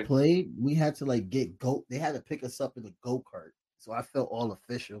that's when sick. we played, we had to like get they had to pick us up in a go-kart. So I felt all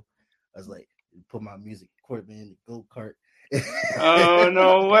official. I was like, put my music equipment in the go-kart. Oh,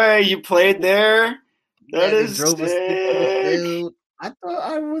 no way. You played there? That is sick. I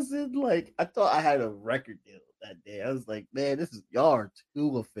thought I had a record deal that day. I was like, man, y'all are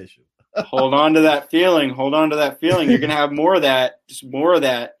too official. Hold on to that feeling. Hold on to that feeling. You're going to have more of that. Just more of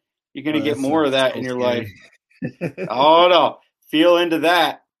that. You're going to get more of that in your life. Oh, no. Feel into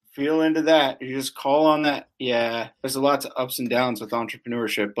that. Feel into that. You just call on that. Yeah. There's a lot of ups and downs with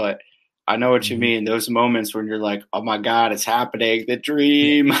entrepreneurship, but I know what you mean. Those moments when you're like, oh my God, it's happening. The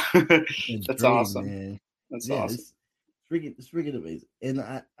dream. That's awesome. Man. That's awesome. It's freaking amazing. And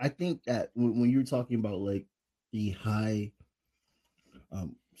I think that when you're talking about like the high,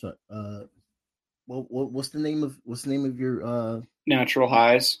 what's the name of your natural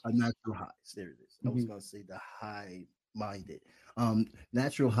highs? Natural highs. There it is. I was gonna say the high minded.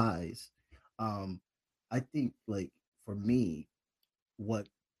 Natural highs. I think like for me, what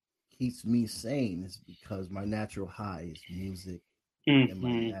keeps me sane is because my natural high is music, and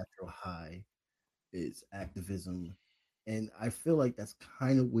my natural high is activism. And I feel like that's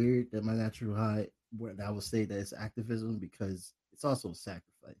kind of weird that my natural high, where I would say that it's activism because it's also a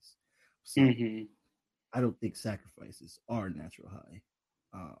sacrifice. So I don't think sacrifices are natural high.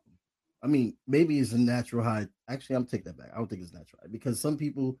 I mean, maybe it's a natural high. Actually, I'm taking that back. I don't think it's natural high because some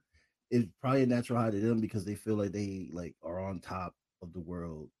people, it's probably a natural high to them because they feel like they like are on top of the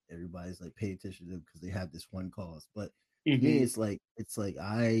world. Everybody's like paying attention to them because they have this one cause. But to me, it's like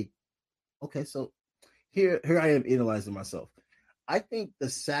okay, so here I am analyzing myself. I think the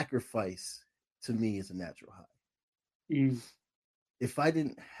sacrifice to me is a natural high. If I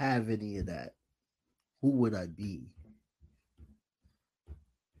didn't have any of that, who would I be?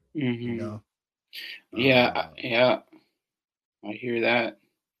 You know? Yeah. I hear that.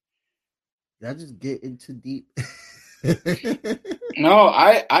 Did I just get into deep? No,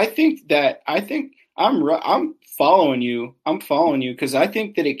 I think I'm following you. I'm following you because I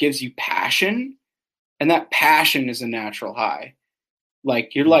think that it gives you passion, and that passion is a natural high.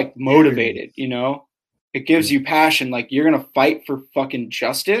 Like you're like motivated, you know? It gives you passion. Like you're gonna fight for fucking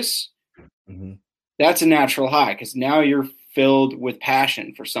justice. That's a natural high because now you're filled with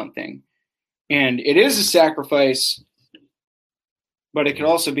passion for something, and it is a sacrifice, but it could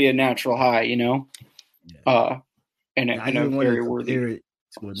also be a natural high, you know. And a very worthy. It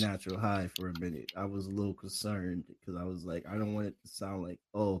to a natural high for a minute. I was a little concerned because I was like, I don't want it to sound like,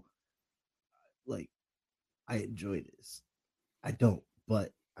 oh, like I enjoy this. I don't,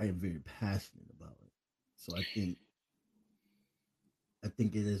 but I am very passionate about it. So I think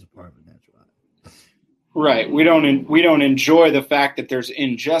it is a part of a natural high. Right. We don't enjoy the fact that there's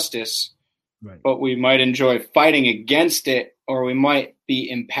injustice, right, but we might enjoy fighting against it, or we might be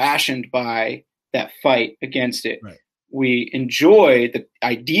impassioned by that fight against it. Right. We enjoy the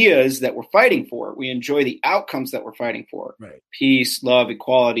ideas that we're fighting for. We enjoy the outcomes that we're fighting for. Right. Peace, love,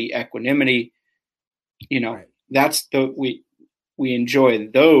 equality, equanimity. You know, right. That's we enjoy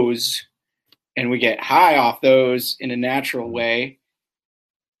those, and we get high off those in a natural way.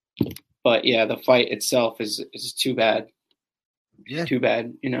 But yeah, the fight itself is too bad. Yeah. Too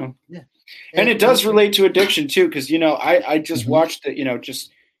bad, Yeah. And it does relate to addiction too, because I just watched it,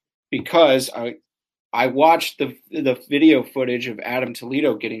 just because I watched the video footage of Adam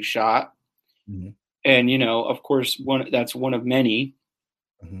Toledo getting shot, and of course that's one of many,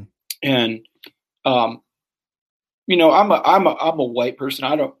 and I'm a white person.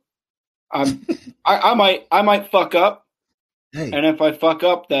 I might fuck up, and if I fuck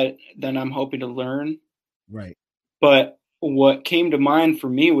up, then I'm hoping to learn, right? But what came to mind for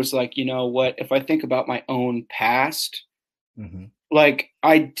me was like, what if I think about my own past, like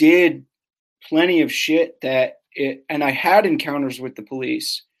I did plenty of shit and I had encounters with the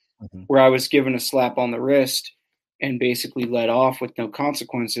police where I was given a slap on the wrist and basically let off with no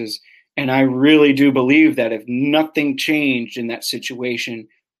consequences. And I really do believe that if nothing changed in that situation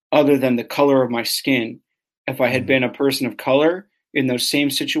other than the color of my skin, if I had been a person of color in those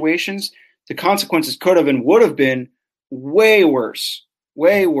same situations, the consequences could have and would have been way worse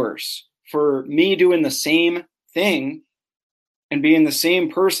for me doing the same thing and being the same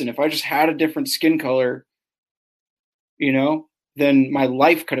person. If I just had a different skin color, then my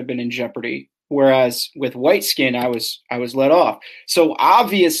life could have been in jeopardy. Whereas with white skin, I was let off. So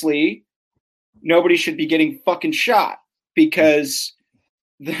obviously nobody should be getting fucking shot because,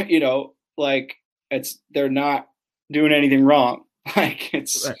 like they're not doing anything wrong. Like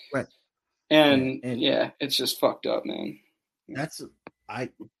it's right. And yeah, it's just fucked up, man.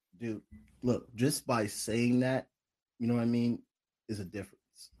 Dude, look, just by saying that, you know what I mean, is a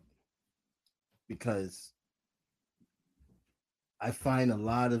difference. Because I find a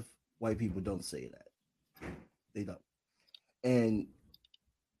lot of white people don't say that. They don't. And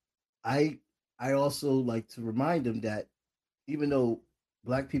I also like to remind them that even though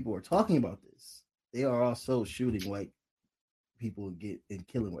black people are talking about this, they are also shooting white people and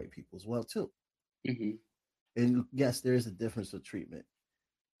killing white people as well too. And yes, there is a difference of treatment.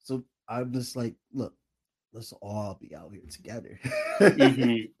 So I'm just like, look, let's all be out here together.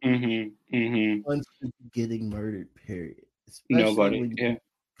 One's getting murdered, period. Especially Nobody. when you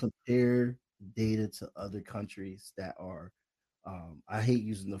compare data to other countries that are, I hate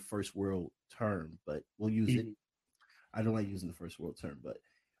using the first world term, but we'll use it. I don't like using the first world term, but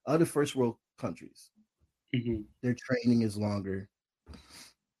other first world countries, their training is longer,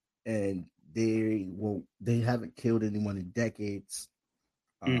 and they haven't killed anyone in decades.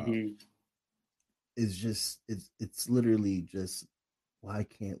 It's literally just, why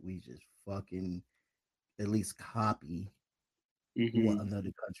can't we just fucking at least copy what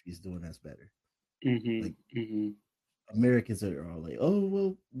another country is doing that's better? Like Americans are all like, oh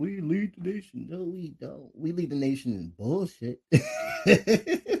well, we lead the nation. No, we don't. We lead the nation in bullshit.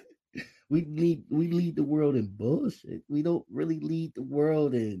 we lead the world in bullshit. We don't really lead the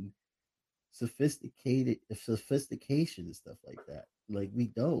world in sophistication and stuff like that. Like we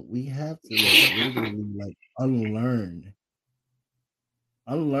don't. We have to literally unlearn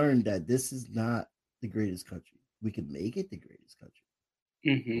that this is not the greatest country. We can make it the greatest country.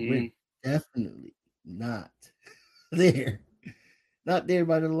 We're definitely not there. Not there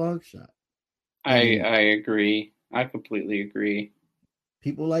by the long shot. I agree. I completely agree.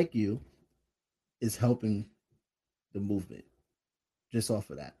 People like you is helping the movement just off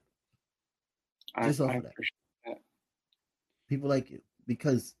of that. Just off of that. People like you,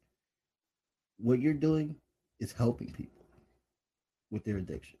 because what you're doing is helping people with their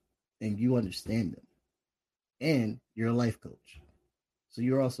addiction, and you understand them, and you're a life coach, so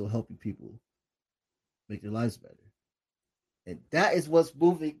you're also helping people make their lives better, and that is what's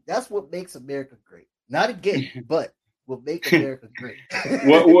moving. That's what makes America great. Not again, but what makes America great.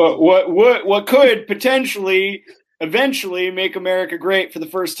 what could potentially eventually make America great for the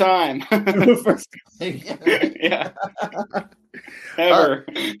first time. Yeah. Ever.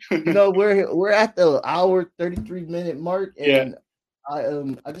 We're at the hour 33-minute mark, and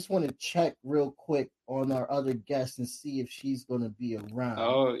I just want to check real quick on our other guest and see if she's going to be around.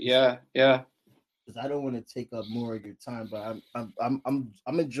 Oh yeah. Because I don't want to take up more of your time, but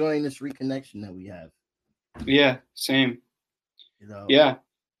I'm enjoying this reconnection that we have. Yeah, same. Yeah.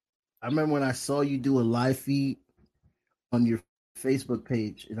 I remember when I saw you do a live feed on your Facebook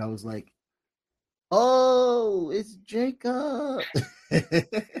page, and I was like, oh, it's Jacob.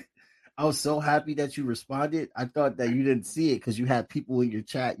 I was so happy that you responded. I thought that you didn't see it because you had people in your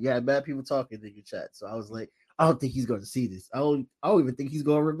chat. You had bad people talking in your chat. So I was like, I don't think he's going to see this. I don't even think he's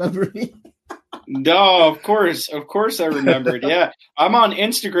going to remember me. No, of course I remembered. Yeah, I'm on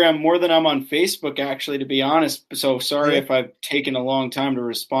Instagram more than I'm on Facebook, actually, to be honest. So sorry if I've taken a long time to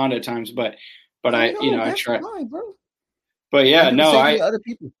respond at times, but but I I that's try. fine, bro. But I yeah, do the no, same thing to other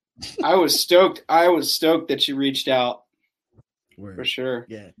people. I was stoked. I was stoked that you reached out for Word. sure.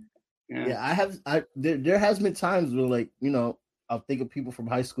 Yeah. Yeah. Yeah, there has been times where like, I'll think of people from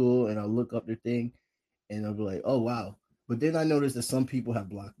high school and I'll look up their thing and I'll be like, oh wow. But then I notice that some people have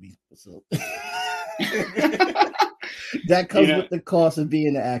blocked me. So that you comes know, with the cost of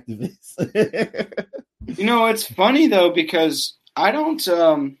being an activist. it's funny though because I don't.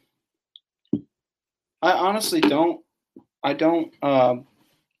 I honestly don't. I don't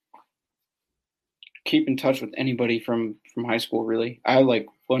keep in touch with anybody from high school. Really, I have like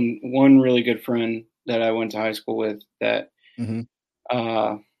one really good friend that I went to high school with that Mm-hmm.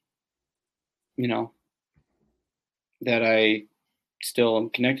 uh, you know that I still am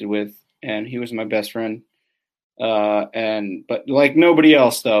connected with, and he was my best friend. And but like nobody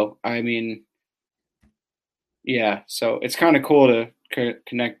else though. I mean, yeah. So it's kind of cool to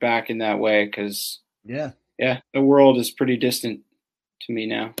connect back in that way because Yeah. yeah, the world is pretty distant to me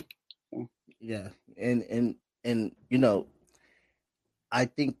now. So. Yeah. And I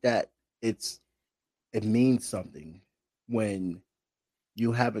think that it means something when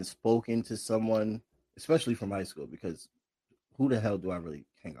you haven't spoken to someone, especially from high school, because who the hell do I really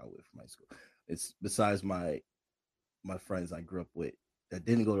hang out with from high school? It's besides my friends I grew up with that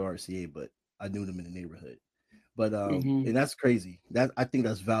didn't go to RCA, but I knew them in the neighborhood. But Mm-hmm. and that's crazy. That I think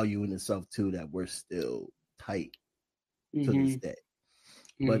that's value in itself too, that we're still tight to this Mm-hmm. day.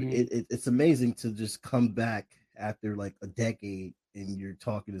 But Mm-hmm. it's amazing to just come back after like a decade and you're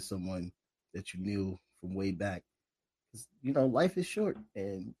talking to someone that you knew from way back. Life is short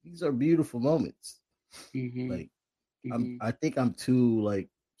and these are beautiful moments. Mm-hmm. Like Mm-hmm. I think I'm too like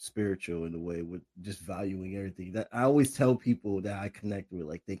spiritual in a way with just valuing everything. That I always tell people that I connect with,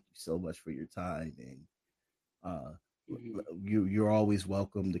 like, thank you so much for your time, and uh Mm-hmm. you're always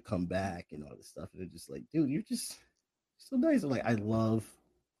welcome to come back and all this stuff. And they're just like, dude, you're just so nice. I'm like, I love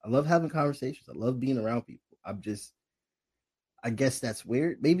having conversations. I love being around people. I guess that's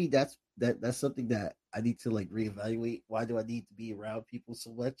weird. Maybe that's something that I need to like reevaluate. Why do I need to be around people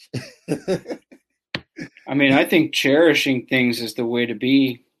so much? I mean, I think cherishing things is the way to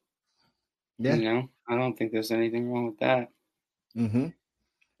be. Yeah. I don't think there's anything wrong with that. Mm-hmm.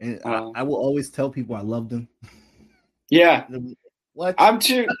 And Uh, I will always tell people I love them. yeah, What? I'm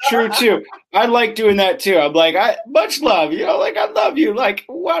too true too. I like doing that too. I'm like, I much love, like I love you. Like,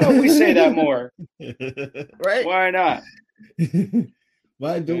 why don't we say that more? Right? Why not?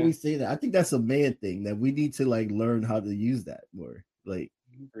 Why don't Yeah, we say that? I think that's a man thing that we need to like learn how to use that more. Like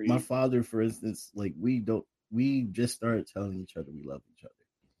my agreed. father, for instance, like we just started telling each other we love each other.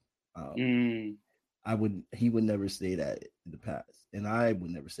 Mm, He would never say that in the past, and I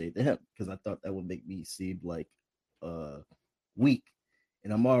would never say it to him because I thought that would make me seem like weak,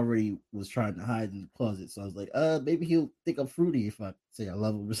 and I'm already was trying to hide in the closet. So I was like, maybe he'll think I'm fruity if I say I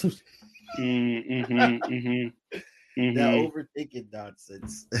love him or something. mm-hmm, mm-hmm, That mm-hmm, overthinking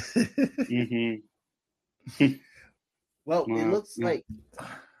nonsense. mm-hmm. Well, it Wow. looks like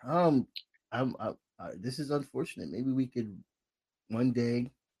um this is unfortunate. Maybe we could one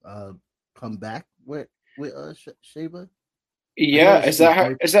day uh come back with Sheba. I know Yeah, that she's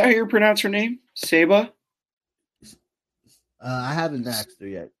very. is that how you pronounce her name? Saba? I haven't asked her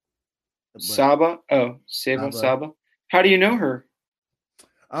yet, but Saba? Oh, Saba, Saba. Saba. How do you know her?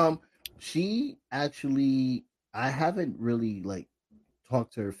 Um, she actually, I haven't really like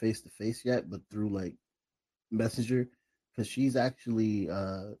talked to her face to face yet, but through like Messenger, because she's actually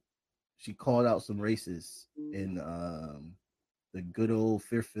she called out some races in the good old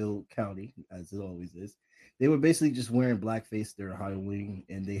Fairfield County, as it always is. They were basically just wearing blackface during Halloween,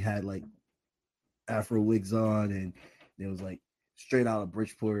 and they had like Afro wigs on, and it was like straight out of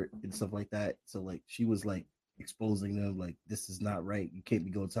Bridgeport and stuff like that. So like she was like exposing them, like this is not right. You can't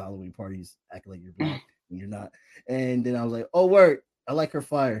be going to Halloween parties acting like you're black and you're not. And then I was like, oh word, I like her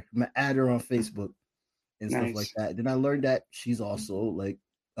fire. I'm gonna add her on Facebook and stuff like Nice. that. Then I learned that she's also like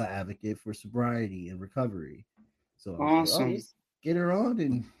an advocate for sobriety and recovery. So I was like, oh, Awesome. let's get her on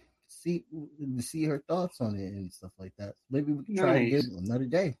and see her thoughts on it and stuff like that. Maybe we can try it again Nice. another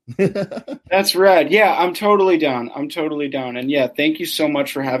day. That's rad. Yeah, I'm totally down. I'm totally down. And yeah, thank you so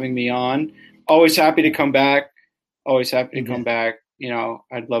much for having me on. Always happy to come back. Always happy to come Yeah, back.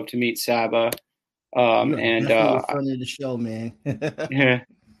 I'd love to meet Saba. you are And definitely a friend of the show, man. yeah.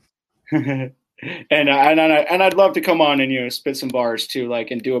 And I'd love to come on and spit some bars too,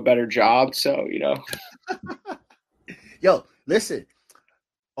 like and do a better job. So Yo, listen,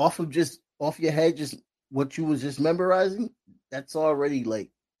 off your head, just what you was just memorizing. That's already like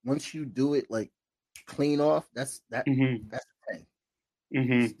once you do it like clean off. That's hmm that's a 10.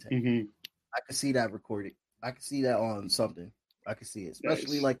 hmm That's a 10. hmm I could see that recorded. I could see that on something. I could see it,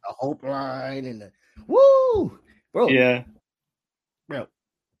 especially Nice. like the Hope line and the woo, bro. Yeah. Bro,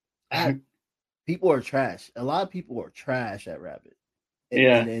 people are trash. A lot of people are trash at Rabbit, and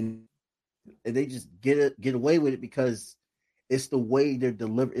Yeah. and, and, and they just get away with it because it's the way they're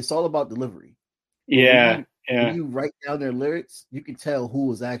delivered. It's all about delivery. But Yeah. when Yeah. you write down their lyrics, you can tell who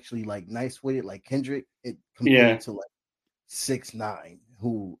was actually like nice with it, like Kendrick, Yeah. compared to like 6ix9ine,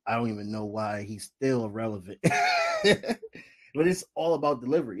 who I don't even know why he's still irrelevant. But it's all about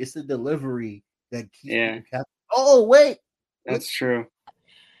delivery. It's the delivery that keeps Yeah. people captive. Oh wait, That's true.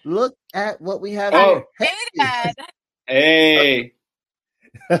 look at what we have Oh, here. Hey, hey.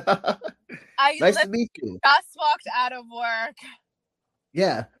 I Nice to meet you. just walked out of work.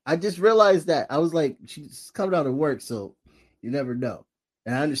 Yeah, I just realized that. I was like, she's coming out of work, so you never know.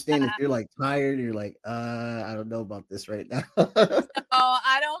 And I understand if you're like tired, you're like, I don't know about this right now. Oh,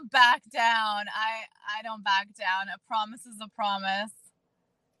 I don't back down. I don't back down. A promise is a promise.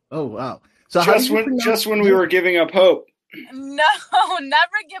 Oh wow! So just when we were giving up hope. No,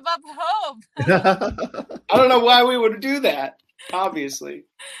 never give up hope. I don't know why we would do that. Obviously,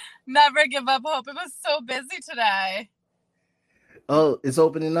 never give up hope. It was so busy today. Oh, it's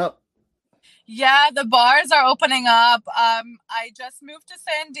opening up. Yeah, the bars are opening up. I just moved to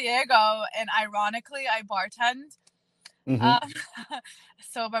San Diego, and ironically, I bartend.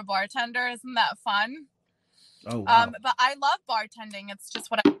 Sober bartender, isn't that fun? Oh wow! But I love bartending. It's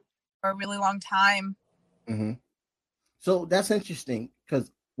just what I did for a really long time. Mm-hmm. So that's interesting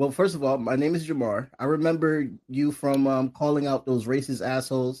because, well, first of all, my name is Jamar. I remember you from calling out those racist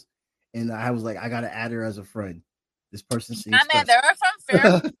assholes, and I was like, I gotta add her as a friend. This person seems. Yeah, man, they were from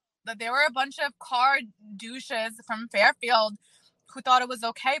Fairfield. They were a bunch of car douches from Fairfield who thought it was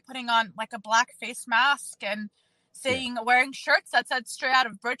okay putting on like a black face mask and saying wearing shirts that said straight out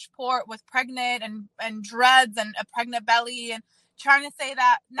of Bridgeport with pregnant and dreads and a pregnant belly, and trying to say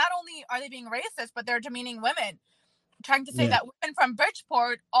that not only are they being racist, but they're demeaning women. Trying to say that women from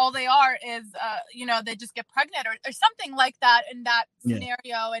Bridgeport, all they are is, they just get pregnant or something like that in that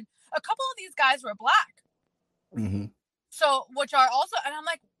scenario. And a couple of these guys were black. Mm-hmm. So, which are also, and I'm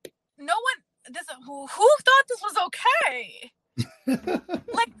like, no one, who thought this was okay?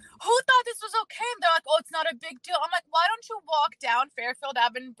 Like, who thought this was okay? And they're like, oh, it's not a big deal. I'm like, why don't you walk down Fairfield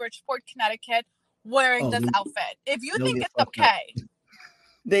Avenue, Bridgeport, Connecticut, wearing this outfit? If you think it's okay.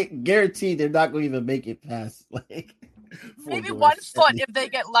 They guarantee they're not going to even make it past like maybe 1 foot if they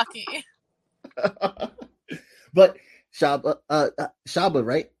get lucky. But Shaba,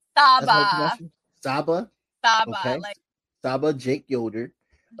 right? Saba. Okay. Like Saba, Jake Yoder.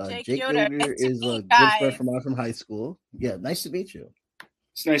 Jake Yoder is a good friend from from high school. Yeah, nice to meet you.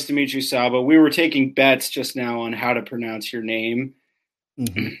 It's nice to meet you, Saba. We were taking bets just now on how to pronounce your name.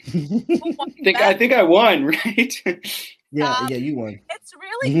 Mm-hmm. I think I won, right? Yeah, you won. It's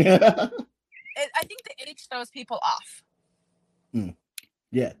really. I think the H throws people off.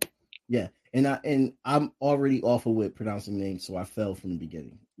 Yeah, and I'm already awful with pronouncing names, so I fell from the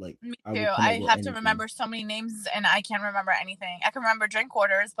beginning. Like me too. I have to remember so many names, and I can't remember anything. I can remember drink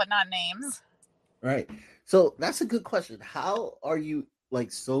orders, but not names. Right. So that's a good question. How are you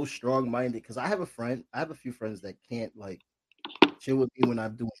like so strong-minded? Because I have a few friends that can't like chill with me when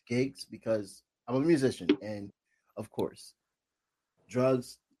I'm doing gigs because I'm a musician, and of course,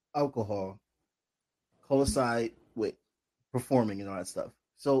 drugs, alcohol coincide with performing and all that stuff.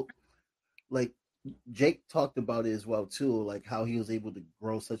 So, like Jake talked about it as well too, like how he was able to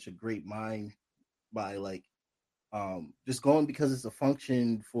grow such a great mind by like just going because it's a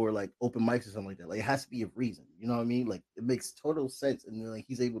function for like open mics or something like that. Like it has to be a reason, you know what I mean? Like it makes total sense, and then like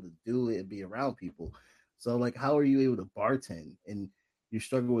he's able to do it and be around people. So like, how are you able to bartend and you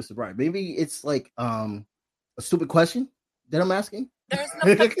struggle with sobriety? Maybe it's like a stupid question that I'm asking.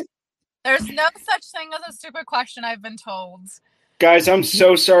 There's no such thing as a stupid question, I've been told. Guys, I'm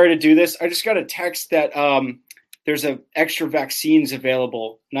so sorry to do this. I just got a text that there's extra vaccines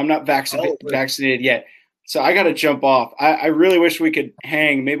available, and I'm not vaccinated yet. So I got to jump off. I really wish we could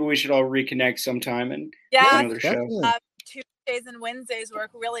hang. Maybe we should all reconnect sometime and do another show. Tuesdays and Wednesdays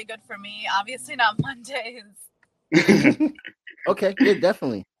work really good for me. Obviously not Mondays. Okay, yeah,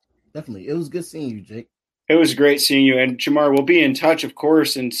 definitely. It was good seeing you, Jake. It was great seeing you. And Jamar, we'll be in touch, of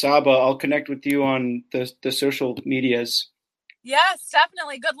course. And Saba, I'll connect with you on the social medias. Yes,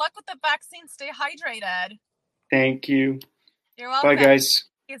 definitely. Good luck with the vaccine. Stay hydrated. Thank you. You're welcome. Bye, guys.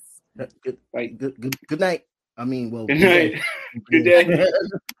 Good, bye. Good night. I mean, well, good night. Good day.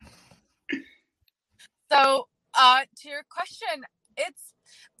 So, to your question, it's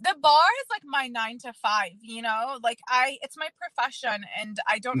the bar is like my 9 to 5, you know, like it's my profession, and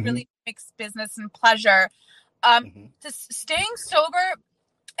I don't really mix business and pleasure. Staying sober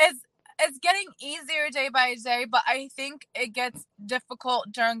is getting easier day by day, but I think it gets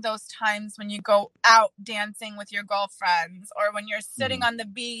difficult during those times when you go out dancing with your girlfriends, or when you're sitting on the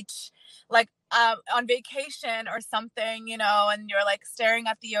beach, like on vacation or something, you know, and you're like staring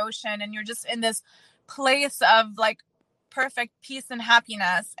at the ocean, and you're just in this place of like perfect peace and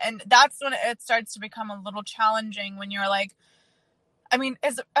happiness. And that's when it starts to become a little challenging, when you're like, I mean,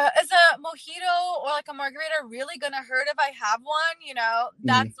 is a mojito or like a margarita really going to hurt if I have one? You know,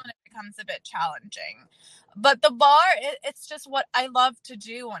 that's when it becomes a bit challenging. But the bar, it's just what I love to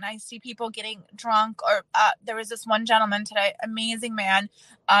do when I see people getting drunk. Or there was this one gentleman today, amazing man,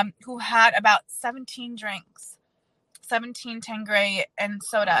 who had about 17 drinks, 17 Tangray and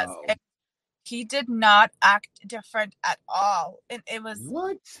sodas. Wow. He did not act different at all. And it was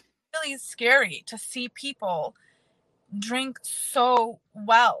really scary to see people drink so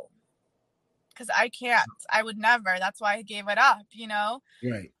well, because I can't. I would never. That's why I gave it up, you know?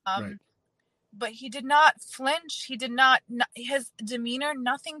 Right. But he did not flinch. He did not, his demeanor,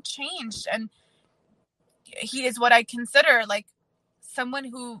 nothing changed. And he is what I consider like someone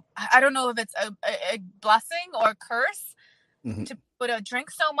who, I don't know if it's a blessing or a curse to put a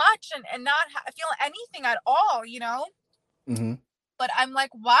drink so much and not feel anything at all, you know? But I'm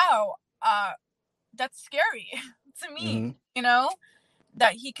like, wow, that's scary to me, you know,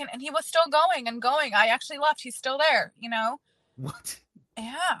 that he can, and he was still going and going. I actually left. He's still there, you know? What?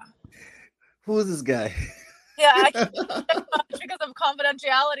 Yeah. Who is this guy? Yeah, I can't say much because of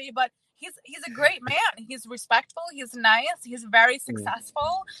confidentiality, but he's a great man. He's respectful. He's nice. He's very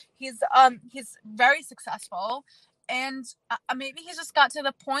successful. He's very successful. And maybe he just got to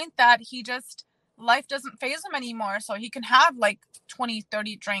the point that life doesn't faze him anymore, so he can have like 20,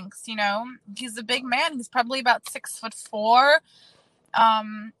 30 drinks, you know? He's a big man. He's probably about 6'4",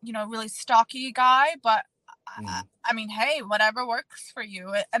 you know, really stocky guy, but I mean, hey, whatever works for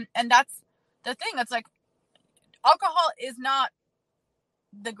you. And that's the thing. It's like, alcohol is not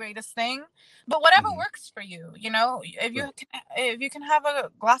the greatest thing, but whatever works for you, you know? If you can have a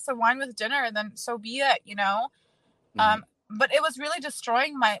glass of wine with dinner, then so be it, you know? But it was really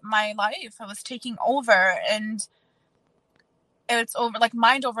destroying my life. It was taking over, and it's over, like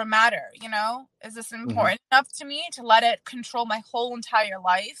mind over matter, you know? Is this important enough to me to let it control my whole entire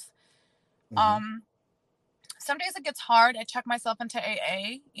life? Some days it gets hard. I check myself into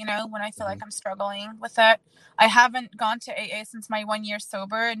AA, you know, when I feel like I'm struggling with it. I haven't gone to AA since my 1 year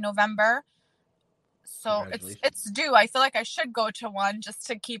sober in November. So it's due. I feel like I should go to one just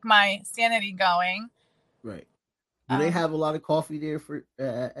to keep my sanity going. Right. Do they have a lot of coffee there for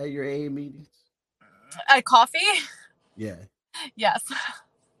at your AA meetings? Coffee? Yeah. Yes.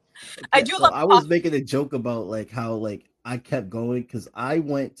 Okay, I do love I was making a joke about like how like I kept going because I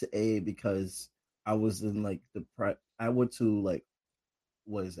went to AA because I was in like I went to like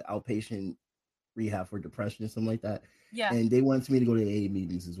outpatient rehab for depression or something like that. Yeah. And they wanted me to go to AA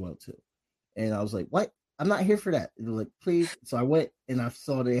meetings as well too. And I was like, what? I'm not here for that. And they're like, please. So I went and I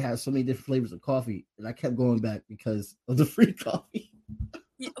saw they had so many different flavors of coffee, and I kept going back because of the free coffee.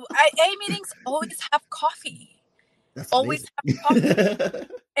 AA meetings always have coffee. That's always amazing. have coffee.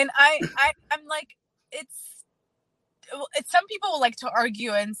 And I'm like, it's some people like to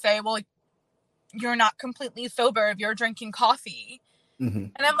argue and say, well, you're not completely sober if you're drinking coffee.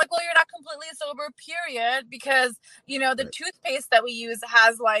 And I'm like, well, you're not completely sober, period, because, you know, the toothpaste that we use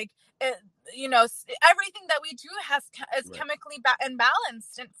has like, you know, everything that we do is chemically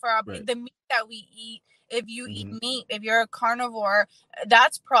imbalanced, and for the meat that we eat. If you eat meat, if you're a carnivore,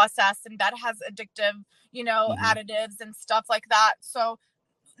 that's processed and that has addictive, you know, additives and stuff like that. So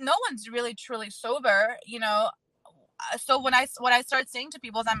no one's really truly sober, you know. So what I start saying to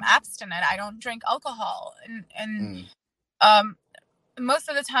people is I'm abstinent. I don't drink alcohol, and most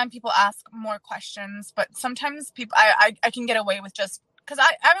of the time people ask more questions, but sometimes people I can get away with just because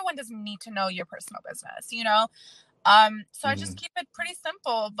everyone doesn't need to know your personal business, you know. So I just keep it pretty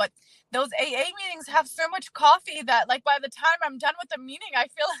simple. But those AA meetings have so much coffee that like by the time I'm done with the meeting, I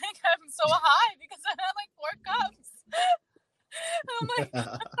feel like I'm so high because I had like 4 cups. And I'm like,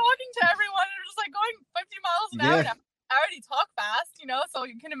 I'm talking to everyone and I'm just like going 50 miles an hour now. I already talk fast, you know, so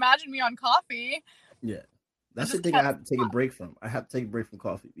you can imagine me on coffee. Yeah. That's the thing I have to take a break from. I have to take a break from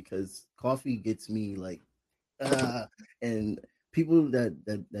coffee because coffee gets me like, and people that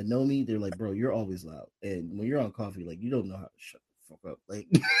know me, they're like, bro, you're always loud. And when you're on coffee, like, you don't know how to shut the fuck up. Like,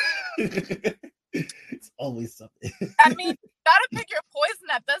 it's always something. I mean, you gotta pick your poison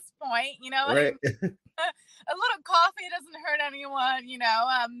at this point, you know what I mean? little coffee doesn't hurt anyone, you know.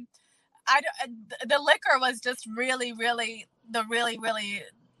 The liquor was just really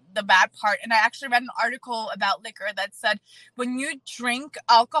the bad part. And I actually read an article about liquor that said when you drink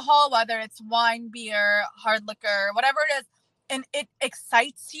alcohol, whether it's wine, beer, hard liquor, whatever it is, and it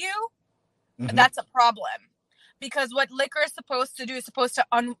excites you, that's a problem. Because what liquor is supposed to do is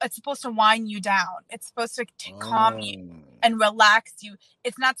it's supposed to wind you down. It's supposed to calm you and relax you.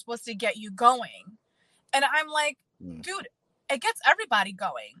 It's not supposed to get you going. And I'm like, dude, it gets everybody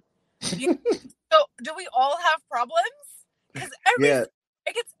going. So do we all have problems? Because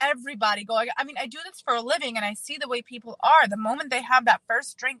it gets everybody going. I mean, I do this for a living, and I see the way people are. The moment they have that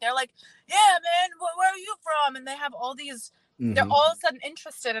first drink, they're like, yeah, man, where are you from? And they have all these, they're all of a sudden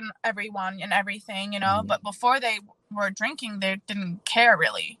interested in everyone and everything, you know? But before they were drinking, they didn't care,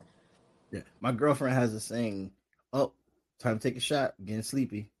 really. Yeah. My girlfriend has a saying, oh, time to take a shot. I'm getting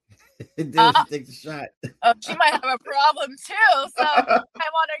sleepy. Then she takes a shot. She might have a problem too, so I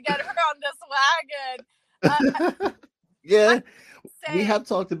want to get her on this wagon. Yeah, we have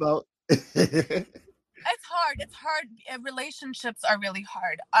talked about. It's hard. Relationships are really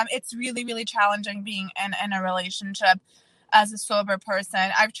hard. It's really challenging being in a relationship as a sober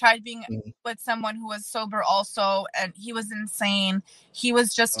person. I've tried being with someone who was sober also, and he was insane. He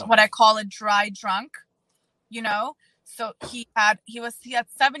was just what I call a dry drunk, you know. So he had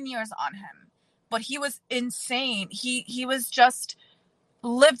 7 years on him, but he was insane. He was just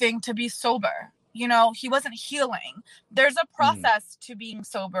living to be sober. You know, he wasn't healing. There's a process to being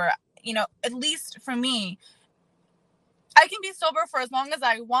sober. You know, at least for me, I can be sober for as long as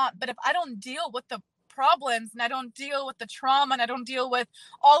I want, but if I don't deal with the problems and I don't deal with the trauma and I don't deal with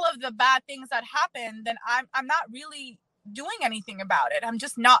all of the bad things that happen, then I'm not really doing anything about it. I'm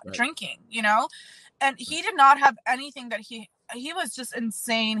just not drinking, you know? And he did not have anything that he was just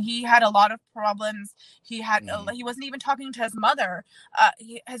insane. He had a lot of problems. He wasn't even talking to his mother,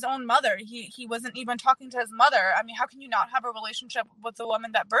 his own mother. He wasn't even talking to his mother. I mean, how can you not have a relationship with the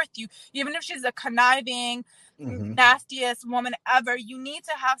woman that birthed you? Even if she's a conniving, nastiest woman ever, you need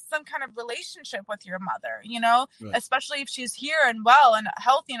to have some kind of relationship with your mother, you know, especially if she's here and well and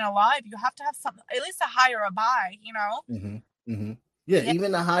healthy and alive. You have to have something, at least a higher a buy, you know? Yeah,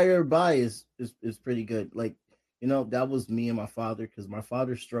 even the higher buy is pretty good. Like, you know, that was me and my father, because my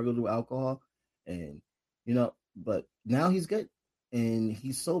father struggled with alcohol, and you know, but now he's good and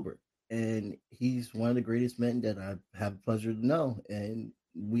he's sober, and he's one of the greatest men that I have the pleasure to know, and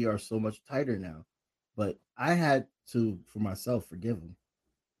we are so much tighter now. But I had to, for myself, forgive him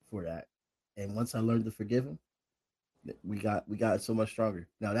for that, and once I learned to forgive him, we got so much stronger.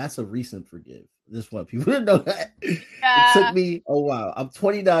 Now that's a recent forgive. Just want people to know that. It took me a while. I'm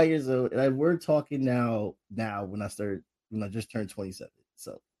 29 years old, and we're talking now when I just turned 27.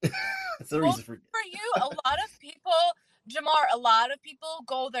 So it's a reason for you. A lot of people, Jamar, a lot of people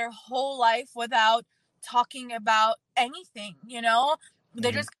go their whole life without talking about anything. You know,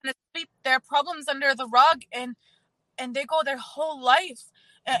 they just kind of sweep their problems under the rug, and they go their whole life.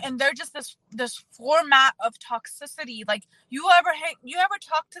 And they're just this format of toxicity. Like, you ever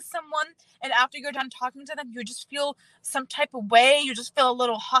talk to someone, and after you're done talking to them, you just feel some type of way. You just feel a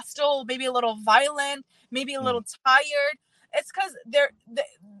little hostile, maybe a little violent, maybe a little tired. It's because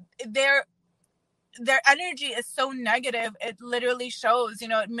their energy is so negative. It literally shows. You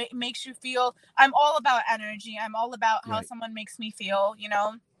know, it makes you feel. I'm all about energy. I'm all about how someone makes me feel. You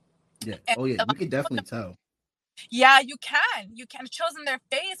know. Yeah. And you can definitely tell. Yeah, you can. It shows in their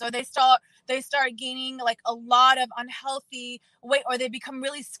face, or they start gaining like a lot of unhealthy weight, or they become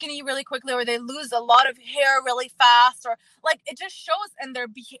really skinny really quickly, or they lose a lot of hair really fast, or like it just shows in their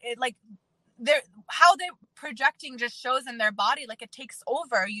like how they're projecting just shows in their body. Like, it takes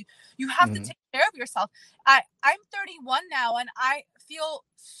over. You have to take care of yourself. I'm 31 now, and I feel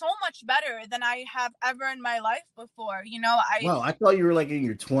so much better than I have ever in my life before. You know, I thought you were like in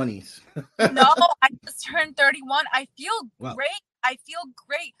your 20s. No, I just turned 31. I feel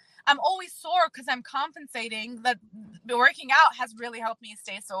great. I'm always sore because I'm compensating. That working out has really helped me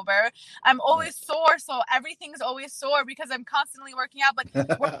stay sober. I'm always sore, so everything's always sore because I'm constantly working out.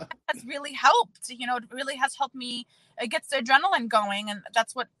 But working out has really helped. You know, it really has helped me. It gets the adrenaline going, and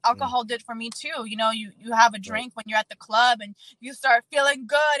that's what alcohol did for me too. You know, you have a drink when you're at the club, and you start feeling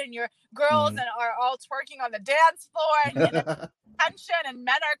good, and your girls and are all twerking on the dance floor, and tension, and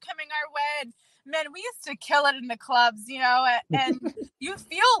men are coming our way. And man, we used to kill it in the clubs, you know, and you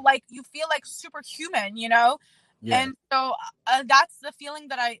feel like superhuman, you know. And so that's the feeling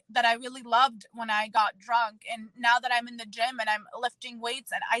that I really loved when I got drunk. And now that I'm in the gym and I'm lifting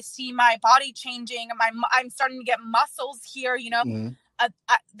weights and I see my body changing, and I'm starting to get muscles here, you know,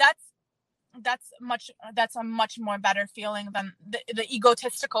 that's a much more better feeling than the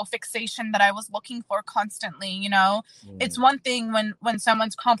egotistical fixation that I was looking for constantly. It's one thing when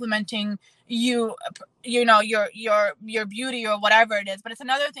someone's complimenting you, your beauty or whatever it is, but it's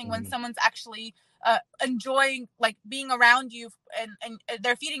another thing when someone's actually enjoying like being around you, and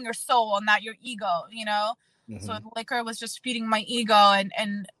they're feeding your soul and not your ego. So the liquor was just feeding my ego,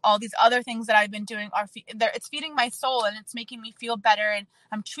 and all these other things that I've been doing it's feeding my soul, and it's making me feel better, and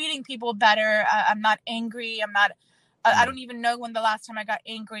I'm treating people better. I'm not angry. I don't even know when the last time I got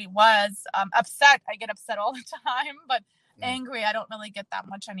angry was. Upset, I get upset all the time, but angry, I don't really get that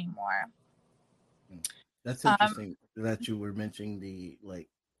much anymore. That's interesting that you were mentioning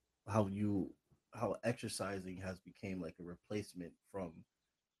how exercising has become like a replacement from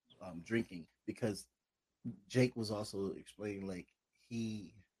drinking, because Jake was also explaining like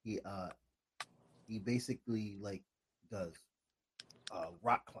he basically like does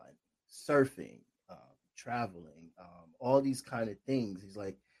rock climbing, surfing, traveling, all these kind of things. He's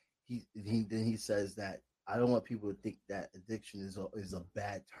like he says that I don't want people to think that addiction is a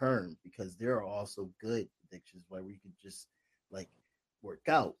bad term, because there are also good addictions where we could just like work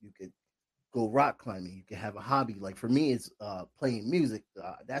out. You could go rock climbing. You can have a hobby. Like for me, it's playing music.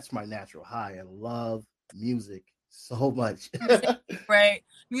 That's my natural high. I love music so much. Right.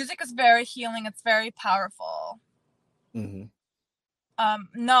 Music is very healing. It's very powerful. Mm-hmm.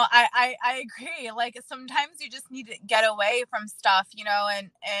 No, I agree. Like sometimes you just need to get away from stuff,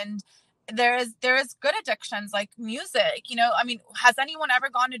 and there is good addictions like music. I mean, has anyone ever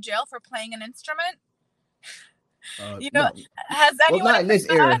gone to jail for playing an instrument? No. Has anyone not in this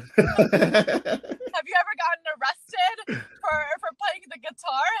era. Have you ever gotten arrested for playing the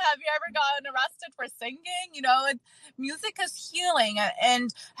guitar? Have you ever gotten arrested for singing? Music is healing.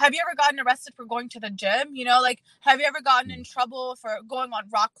 And have you ever gotten arrested for going to the gym? Like, have you ever gotten in trouble for going on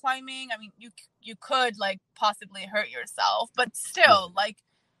rock climbing? I mean, you could like possibly hurt yourself, but still, like,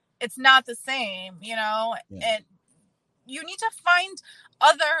 it's not the same, and you need to find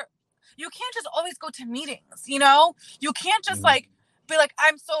you can't just always go to meetings, you can't just like be like,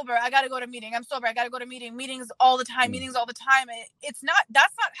 I'm sober, I gotta go to meeting. I'm sober, I gotta go to meetings all the time. That's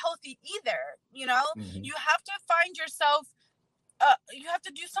not healthy either. You have to find yourself. You have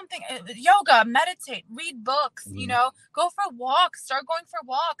to do something, yoga, meditate, read books, go for walks, start going for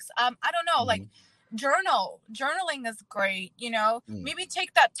walks. I don't know, like journaling is great. Maybe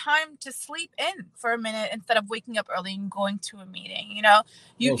take that time to sleep in for a minute instead of waking up early and going to a meeting.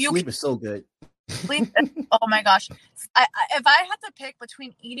 Sleep is so good. Sleep. Oh my gosh. If I had to pick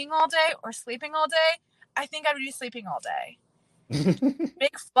between eating all day or sleeping all day, I think I would be sleeping all day.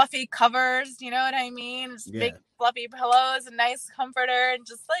 Big fluffy covers, you know what I mean? Big fluffy pillows, a nice comforter, and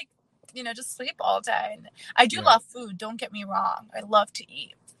just like, just sleep all day. And I do love food, don't get me wrong. I love to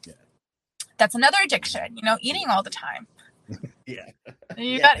eat. Yeah. That's another addiction, eating all the time. Yeah.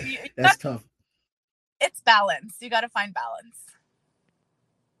 That's tough. It's balance. You got to find balance.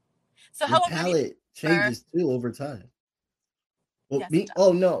 So how palate changes too over time.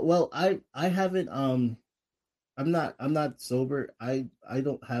 Well, I haven't I'm not sober. I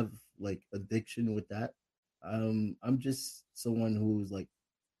don't have like addiction with that. I'm just someone who's like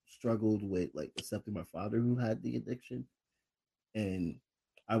struggled with like accepting my father who had the addiction, and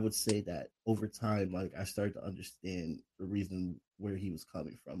I would say that over time, like I started to understand the reason where he was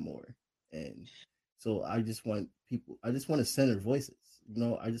coming from more, and so I just want to center voices.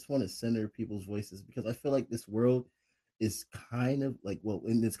 I just want to center people's voices, because I feel like this world is kind of like, well,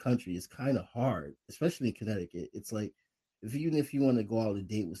 in this country, it's kind of hard, especially in Connecticut. It's like, even if you want to go out on a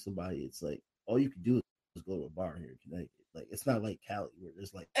date with somebody, it's like all you can do is go to a bar here in Connecticut. Like, it's not like Cali where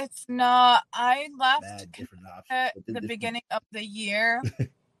there's like, it's not. I left different options at the beginning of the year,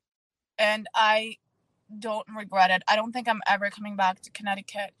 and I don't regret it. I don't think I'm ever coming back to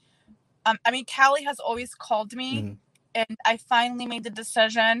Connecticut. I mean, Cali has always called me, and I finally made the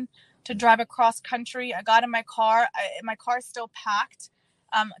decision to drive across country. I got in my car. My car is still packed.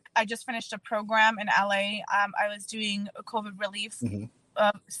 I just finished a program in LA. I was doing COVID relief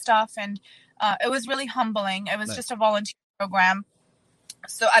stuff, and it was really humbling. It was just a volunteer program.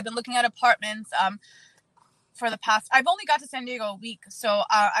 So I've been looking at apartments for the past. I've only got to San Diego a week, so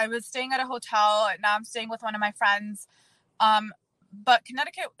I was staying at a hotel. Now I'm staying with one of my friends. But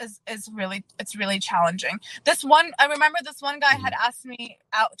Connecticut is really challenging. I remember this one guy had asked me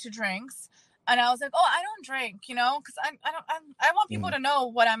out to drinks, and I was like, oh, I don't drink, because I want people to know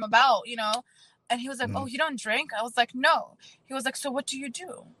what I'm about, and he was like, oh, you don't drink? I was like, no. He was like, so what do you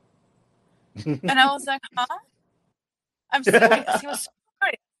do? And I was like, huh? I'm serious. He was so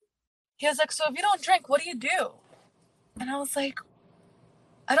serious. He was like, so if you don't drink, what do you do? And I was like,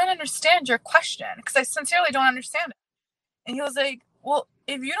 I don't understand your question, because I sincerely don't understand it. And he was like, well,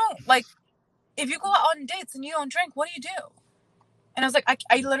 if you go out on dates and you don't drink, what do you do? And I was like,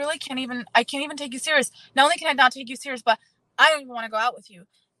 I literally can't even take you serious. Not only can I not take you serious, but I don't even want to go out with you.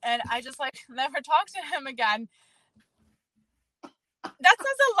 And I just like never talked to him again. That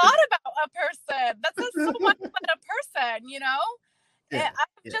says a lot about a person. That says so much about a person, you know? Yeah,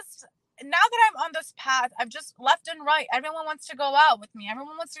 and just, now that I'm on this path, I've just left and right. Everyone wants to go out with me.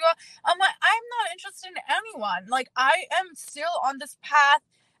 Everyone wants to go. I'm like, I'm not interested in anyone. Like, I am still on this path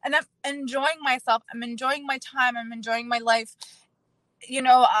and I'm enjoying myself. I'm enjoying my time. I'm enjoying my life. You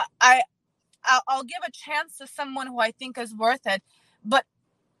know, I'll give a chance to someone who I think is worth it. But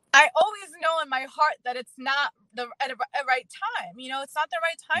I always know in my heart that it's not the right time. You know, it's not the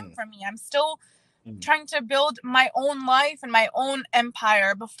right time for me. I'm still trying to build my own life and my own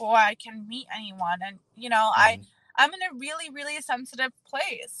empire before I can meet anyone. And, you know, I'm in a really, really sensitive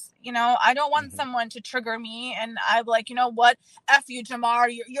place. You know, I don't want someone to trigger me and I'm like, you know what? F you, Jamar,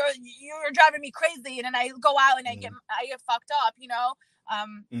 you're driving me crazy. And then I go out and I get fucked up, you know?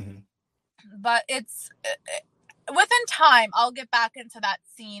 But it's within time, I'll get back into that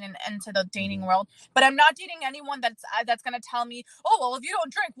scene and into the dating world. But I'm not dating anyone that's going to tell me, oh, well, if you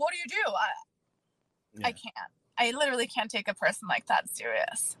don't drink, what do you do? I can't. I literally can't take a person like that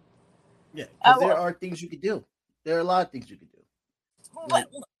serious. Yeah, because there are things you could do. There are a lot of things you could do. But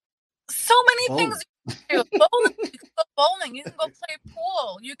so many things you can do. Bowling. You can go bowling. You can go play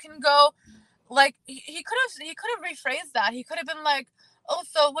pool. You can go, like, he could have rephrased that. He could have been like, oh,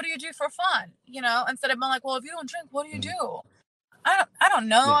 so what do you do for fun? You know, instead of being like, well, if you don't drink, what do you do? I don't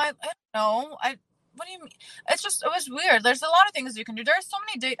know. I don't know. What do you mean? It was weird. There's a lot of things you can do. There's so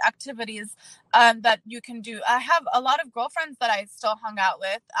many date activities that you can do. I have a lot of girlfriends that I still hung out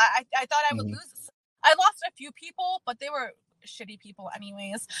with. I thought I would lose. I lost a few people, but they were shitty people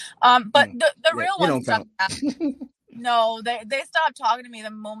anyways. But the real ones stuck out. No, they stopped talking to me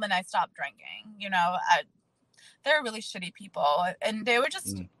the moment I stopped drinking. You know, they're really shitty people, and they were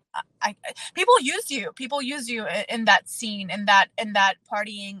just. People use you in that scene, in that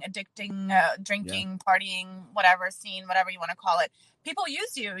partying, addicting, drinking, partying, whatever scene, whatever you want to call it. People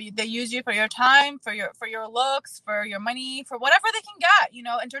use you. They use you for your time, for your looks, for your money, for whatever they can get, you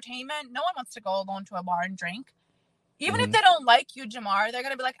know, entertainment. No one wants to go alone to a bar and drink. Even if they don't like you, Jamar, they're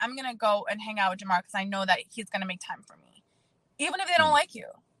going to be like, I'm going to go and hang out with Jamar because I know that he's going to make time for me. Even if they don't like you.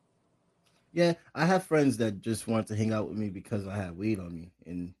 Yeah, I have friends that just want to hang out with me because I have weed on me.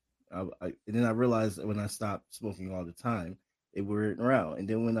 And and then I realized that when I stopped smoking all the time, they weren't around. And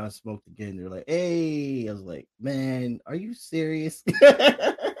then when I smoked again, they're like, "Hey," I was like, "Man, are you serious?"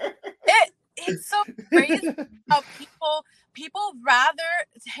 It's so crazy how people rather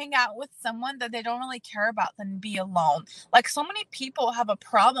hang out with someone that they don't really care about than be alone. Like, so many people have a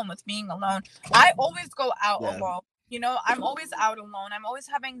problem with being alone. I always go out alone. You know, I'm always out alone. I'm always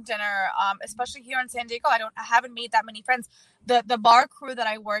having dinner, especially here in San Diego. I haven't made that many friends. The bar crew that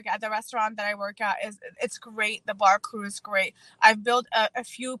I work at, the restaurant that I work at, it's great. The bar crew is great. I've built a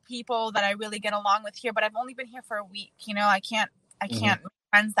few people that I really get along with here, but I've only been here for a week. You know, I can't make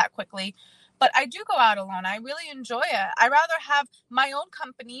friends that quickly. But I do go out alone. I really enjoy it. I rather have my own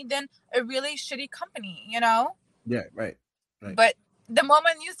company than a really shitty company, you know? Yeah, right. But the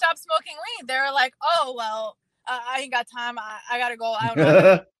moment you stop smoking weed, they're like, oh, well, I ain't got time. I got to go out on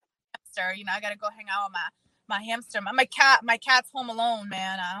my hamster. You know, I got to go hang out with my hamster. My cat's home alone,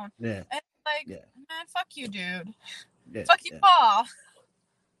 man. And it's like, man, fuck you, dude. Fuck you, Paul.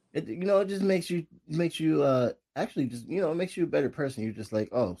 It just makes you actually just, it makes you a better person. You're just like,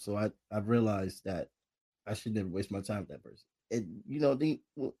 oh, so I've realized that I should never waste my time with that person.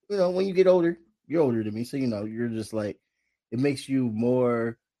 And when you get older, you're older than me, so you're just like, it makes you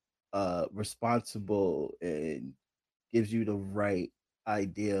more responsible and gives you the right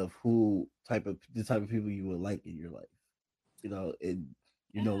idea of the type of people you would like in your life. And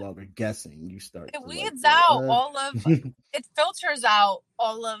you're no longer guessing. You start. It weeds out all of. It filters out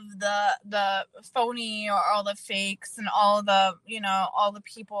all of the phony or all the fakes and all the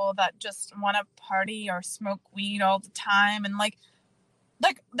people that just want to party or smoke weed all the time. And like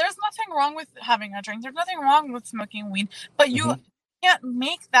there's nothing wrong with having a drink. There's nothing wrong with smoking weed, but you can't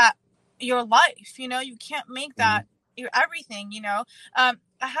make that your life. You know, you can't make that your everything. You know,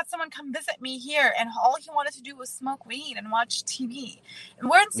 I had someone come visit me here, and all he wanted to do was smoke weed and watch TV. And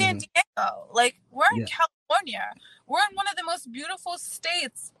we're in San Diego, like we're in California. We're in one of the most beautiful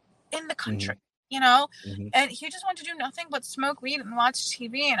states in the country, you know. And he just wanted to do nothing but smoke weed and watch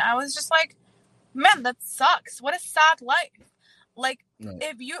TV. And I was just like, man, that sucks. What a sad life. Like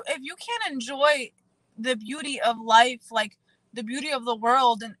if you can't enjoy the beauty of life, like the beauty of the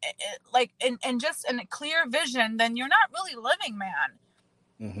world and just in a clear vision, then you're not really living, man.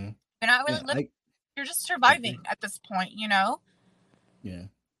 Mm-hmm. You're not really Yeah, living. You're just surviving at this point, you know? yeah,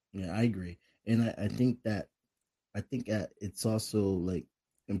 yeah, I agree, and I think that it's also like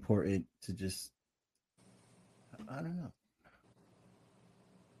important to just, I don't know.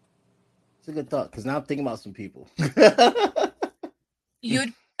 It's a good thought because now I'm thinking about some people. You'd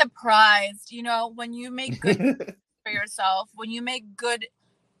be surprised, you know, when you make good for yourself, when you make good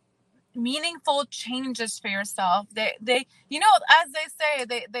meaningful changes for yourself. They you know, as they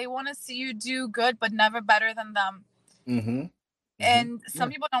say, they want to see you do good but never better than them. Mm-hmm. And some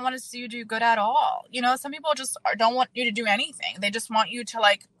people don't want to see you do good at all. You know, some people just don't want you to do anything. They just want you to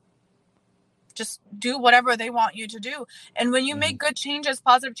like just do whatever they want you to do. And when you make good changes,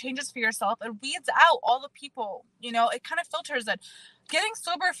 positive changes for yourself, it weeds out all the people, you know, it kind of filters it. Getting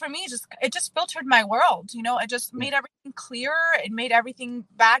sober for me just filtered my world, you know. It just made everything clearer. It made everything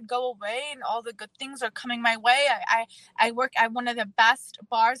bad go away, and all the good things are coming my way. I work at one of the best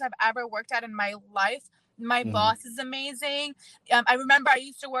bars I've ever worked at in my life. My boss is amazing. I remember I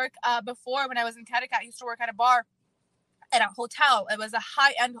used to work before, when I was in Connecticut, I used to work at a bar at a hotel. It was a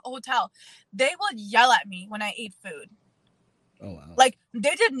high-end hotel. They would yell at me when I ate food. Oh, wow. Like,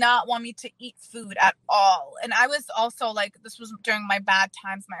 they did not want me to eat food at all. And I was also like, this was during my bad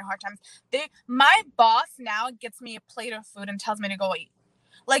times, my hard times. My boss now gets me a plate of food and tells me to go eat.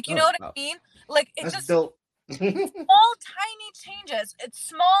 Like, you know what I mean? Like, it That's just dope. small tiny changes. It's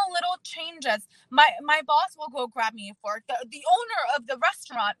small little changes. My boss will go grab me a fork. The owner of the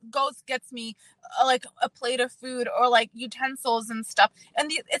restaurant gets me like a plate of food or like utensils and stuff.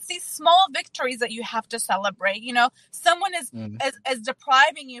 And it's these small victories that you have to celebrate. You know, someone is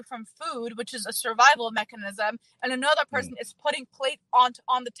depriving you from food, which is a survival mechanism, and another person is putting putting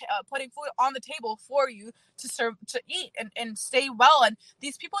food on the table for you to serve, to eat and stay well. And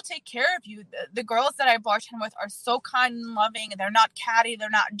these people take care of you. The girls that I bartend with are so kind and loving, and they're not catty, they're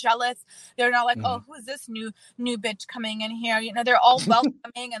not jealous, they're not like, oh, who's this new bitch coming in here? You know, they're all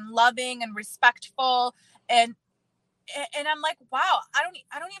welcoming and loving and respectful, and I'm like, wow, I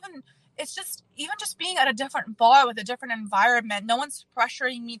don't even, it's just, even just being at a different bar with a different environment, no one's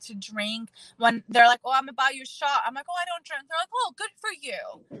pressuring me to drink. When they're like, oh, I'm gonna buy you a shot, I'm like, oh, I don't drink. They're like, oh, good for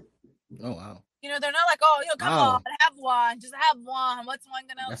you. Oh, wow. You know, they're not like, oh, come on, have one. Just have one. What's one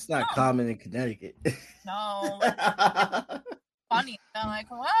gonna... That's not common in Connecticut. No. Funny. They're like,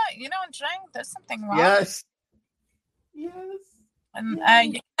 what? You don't drink? There's something wrong. Yes. And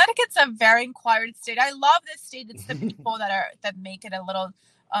Connecticut's a very inquired state. I love this state. It's the people that make it a little...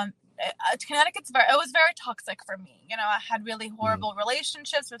 Connecticut's it was very toxic for me. You know, I had really horrible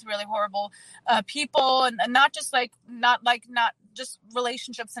relationships with really horrible people, and not just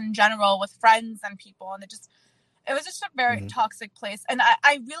relationships in general with friends and people, and it was just a very toxic place. And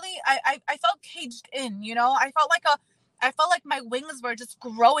I felt caged in. You know, I felt like my wings were just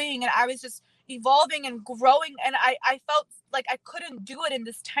growing, and I was just evolving and growing, and I felt like I couldn't do it in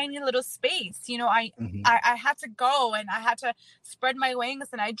this tiny little space. You know, I had to go, and I had to spread my wings,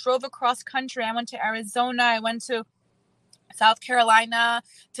 and I drove across country. I went to Arizona, I went to South Carolina,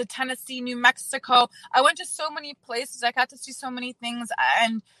 to Tennessee, New Mexico. I went to so many places. I got to see so many things,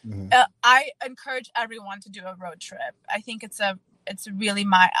 and I encourage everyone to do a road trip. I think it's really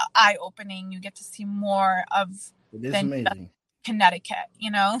eye-opening. You get to see more of amazing. Connecticut,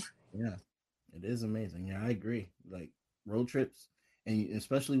 you know? Yeah, it is amazing. Yeah, I agree. Like, road trips, and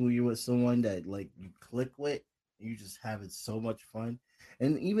especially when you're with someone that like you click with, you just having so much fun.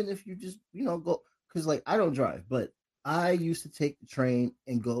 And even if you just, you know, go, because like I don't drive, but I used to take the train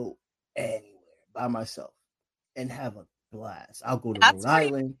and go anywhere by myself and have a blast. I'll go to Rhode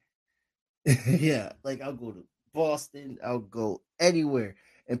Island. Yeah, like I'll go to Boston, I'll go anywhere,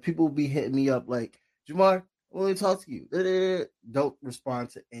 and people will be hitting me up like, Jamar, I want to talk to you. Don't respond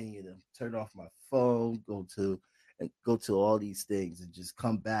to any of them. Turn off my phone, go to all these things, and just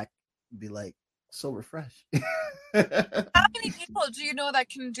come back and be like so refreshed. How many people do you know that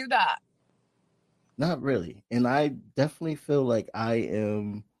can do that? Not really. And I definitely feel like I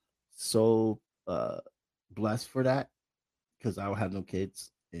am so blessed for that, because I don't have no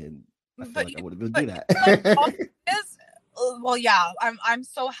kids, and I feel like I wouldn't be able to do that. Well, yeah, I'm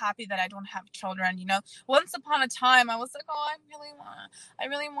so happy that I don't have children. You know, once upon a time, I was like, oh, I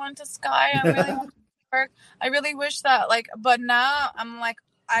really want to sky. I really want to work. I really wish that, like, but now I'm like,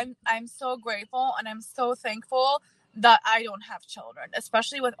 I'm so grateful, and I'm so thankful that I don't have children,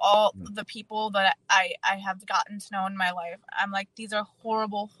 especially with all the people that I have gotten to know in my life. I'm like, these are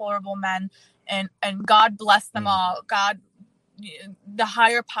horrible, horrible men, and God bless them all. God, the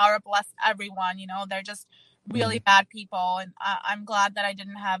higher power bless everyone. You know, they're just really bad people, and I'm glad that I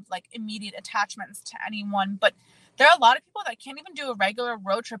didn't have like immediate attachments to anyone. But there are a lot of people that can't even do a regular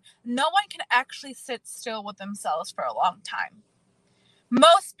road trip. No one can actually sit still with themselves for a long time.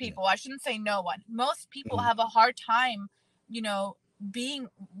 Most people, I shouldn't say no one, most people have a hard time, being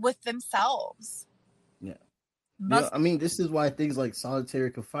with themselves. Yeah. I mean, this is why things like solitary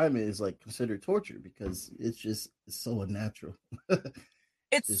confinement is like considered torture, because it's so unnatural.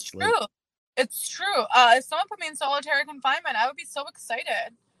 It's true. It's true. If someone put me in solitary confinement, I would be so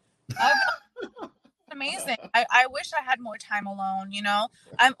excited. Amazing. I wish I had more time alone.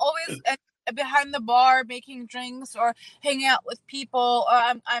 I'm always behind the bar making drinks or hanging out with people,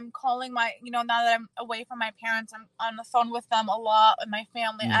 or I'm calling my, now that I'm away from my parents, I'm on the phone with them a lot, and my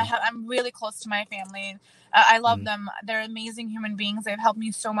family. I'm really close to my family. I love them. They're amazing human beings. They've helped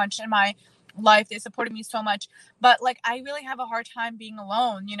me so much in my life. They supported me so much. But like, I really have a hard time being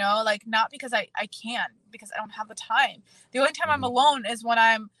alone, like, not because I can't, because I don't have the time. The only time I'm alone is when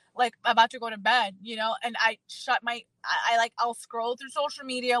I'm like about to go to bed, and I shut I'll scroll through social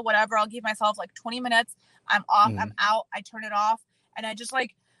media, whatever. I'll give myself like 20 minutes. I'm off. I'm out. I turn it off, and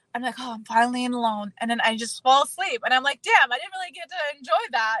I'm like, oh, I'm finally alone. And then I just fall asleep, and I'm like, damn, I didn't really get to enjoy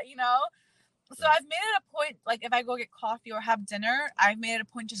that, So I've made it a point, like if I go get coffee or have dinner, I've made it a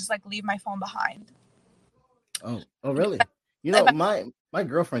point to just like leave my phone behind. Oh, really? My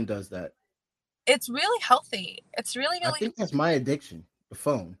girlfriend does that. It's really healthy. It's really, really. I think that's my addiction, the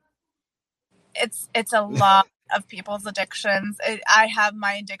phone. It's a lot of people's addictions. I have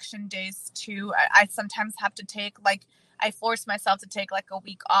my addiction days too. I sometimes have to take I force myself to take like a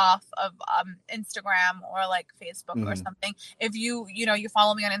week off of Instagram or like Facebook or something. If you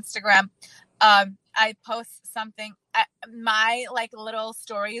follow me on Instagram, I post something. My like little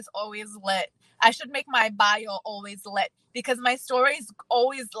story is always lit. I should make my bio always lit, because my stories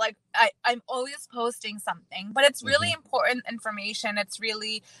always like I'm always posting something, but it's really important information. It's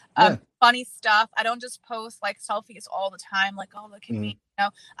really funny stuff. I don't just post like selfies all the time, like, oh, look at me.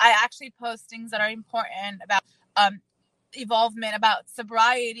 I actually post things that are important about evolvement, about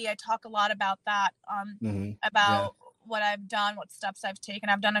sobriety. I talk a lot about that, about what I've done, what steps I've taken.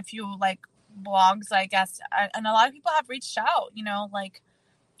 I've done a few like blogs, I guess, and a lot of people have reached out, like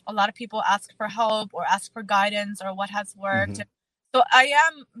a lot of people ask for help or ask for guidance or what has worked. So I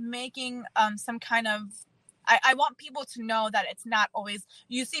am making some kind of, I want people to know that it's not always,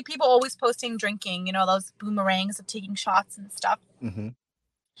 you see people always posting drinking, those boomerangs of taking shots and stuff.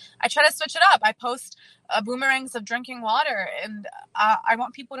 I try to switch it up. I post boomerangs of drinking water, and I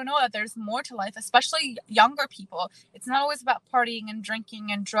want people to know that there's more to life, especially younger people. It's not always about partying and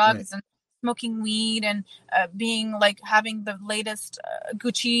drinking and drugs and smoking weed and being like having the latest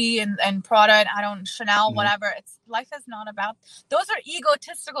Gucci and Prada and Chanel, whatever. Life is not about, those are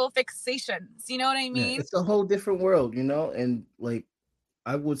egotistical fixations. You know what I mean? Yeah, it's a whole different world, and like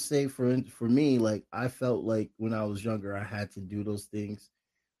I would say for me, like I felt like when I was younger, I had to do those things,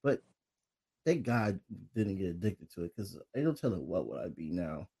 but thank God didn't get addicted to it, because I don't tell it what would I be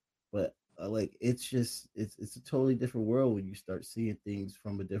now, but like it's a totally different world when you start seeing things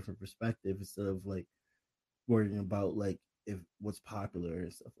from a different perspective instead of like worrying about like if what's popular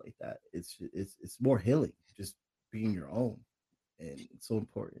and stuff like that. It's more healing, just being your own, and it's so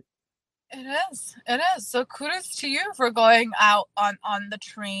important. It is. So kudos to you for going out on the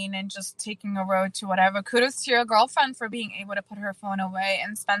train and just taking a road to whatever. Kudos to your girlfriend for being able to put her phone away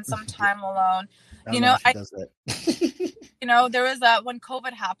and spend some time alone. I don't know if she does that. There was when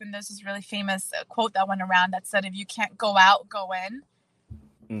COVID happened, there's this really famous quote that went around that said, if you can't go out, go in.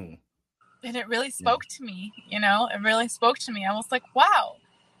 And it really spoke to me, it really spoke to me. I was like, wow,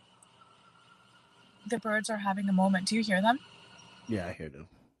 the birds are having a moment. Do you hear them? Yeah, I hear them.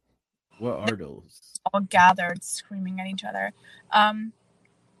 What are those? All gathered, screaming at each other.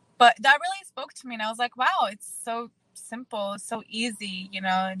 But that really spoke to me, and I was like, wow, it's so simple, so easy.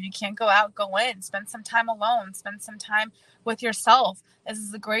 If you can't go out, go in. Spend some time alone. Spend some time with yourself. This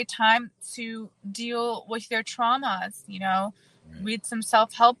is a great time to deal with your traumas. Read some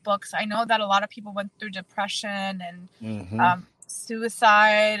self-help books. I know that a lot of people went through depression and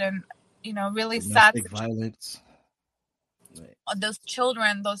suicide and really domestic violence. Those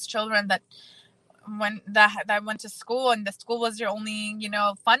children that went to school, and the school was their only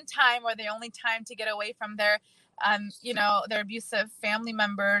fun time, or their only time to get away from their their abusive family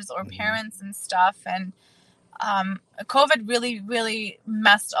members or parents and stuff. And COVID really, really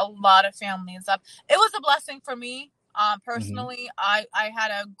messed a lot of families up. It was a blessing for me. Personally, I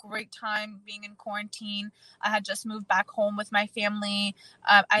had a great time being in quarantine. I had just moved back home with my family.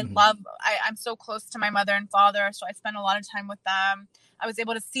 I'm so close to my mother and father, so I spent a lot of time with them. I was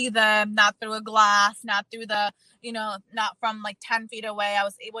able to see them, not through a glass, not through the, not from like 10 feet away. I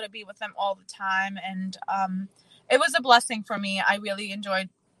was able to be with them all the time. And it was a blessing for me. I really enjoyed,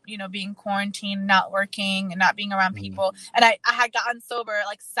 being quarantined, not working and not being around people. And I had gotten sober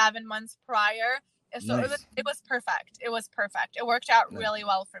like 7 months prior. So nice. It was perfect. It was perfect. It worked out really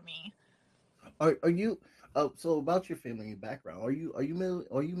well for me. Are you? So about your family and background, are you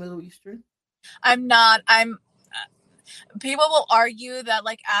Middle Eastern? I'm not. People will argue that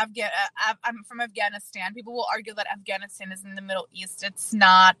like I'm from Afghanistan. People will argue that Afghanistan is in the Middle East. It's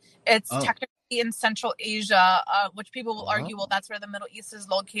not. It's technically in Central Asia, which people will argue, well, that's where the Middle East is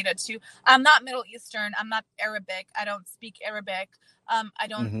located too. I'm not Middle Eastern. I'm not Arabic. I don't speak Arabic. I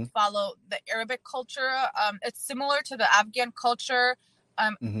don't follow the Arabic culture. It's similar to the Afghan culture,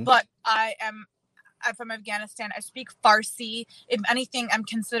 but I'm from Afghanistan. I speak Farsi. If anything, I'm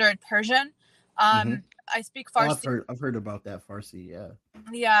considered Persian. I speak Farsi. I've heard about that Farsi.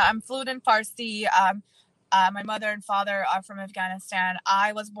 Yeah, I'm fluent in Farsi. My mother and father are from Afghanistan.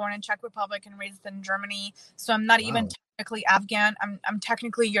 I was born in Czech Republic and raised in Germany, so I'm not even technically Afghan. I'm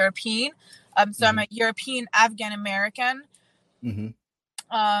technically European. So I'm a European Afghan American.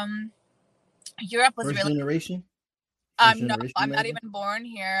 Europe was First really generation. No, I'm not even born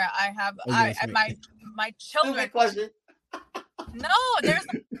here. I have my children. Question. No, there's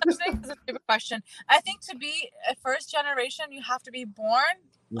no such thing as a stupid question. I think to be a first generation, you have to be born.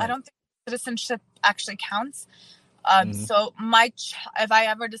 Right. I don't think citizenship actually counts. So if I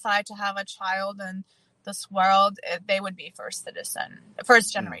ever decide to have a child in this world, they would be first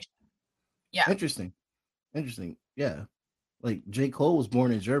generation. Yeah. Interesting. Yeah. Like J. Cole was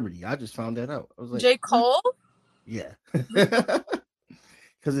born in Germany. I just found that out. I was like, J. Cole? Yeah. Because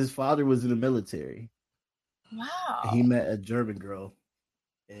his father was in the military. Wow. He met a German girl.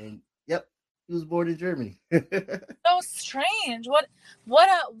 And he was born in Germany. So strange. What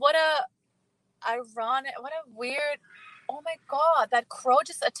a ironic, what a weird, oh my God, that crow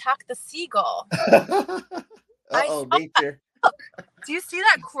just attacked the seagull. Nature. Do you see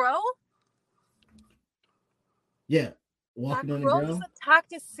that crow? Yeah. Walking on the ground. Just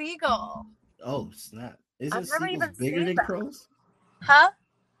attacked a seagull. Oh, snap. Isn't seagulls bigger than crows? Huh?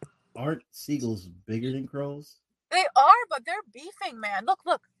 Aren't seagulls bigger than crows? They are, but they're beefing, man.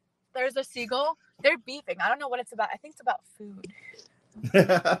 Look. There's a seagull. They're beefing. I don't know what it's about. I think it's about food.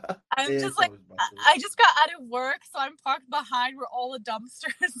 I just got out of work, so I'm parked behind where all the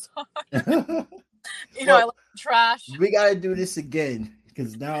dumpsters are. I like trash. We gotta do this again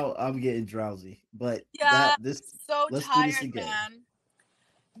because now I'm getting drowsy. But let's tired, man.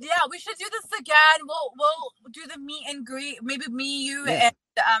 Yeah, we should do this again. We'll do the meet and greet. Maybe me, you, and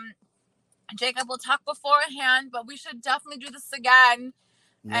Jacob will talk beforehand. But we should definitely do this again,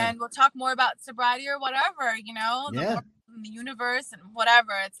 and we'll talk more about sobriety or whatever. The universe and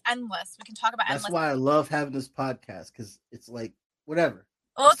whatever. It's endless. We can talk about endless. That's why I love having this podcast because it's like whatever.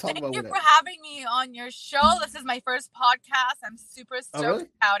 Well, thank you for having me on your show. This is my first podcast. I'm super stoked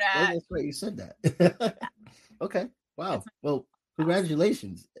about it. Well, that's right. You said that. Okay. Wow. Well,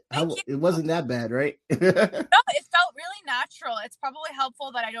 congratulations. It wasn't that bad, right? No, it felt really natural. It's probably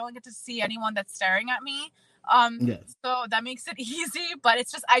helpful that I don't get to see anyone that's staring at me. So that makes it easy, but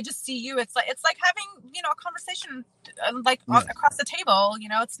it's just I just see you. It's like having a conversation across the table.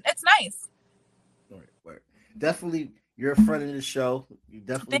 It's nice. Right. Definitely, you're a friend of the show. You're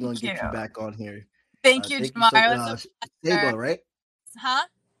definitely going to get you back on here. Thank you, Jamar. Saba, right? Huh?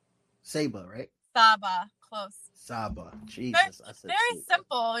 Saba, right? Saba, close. Saba, Jesus. Very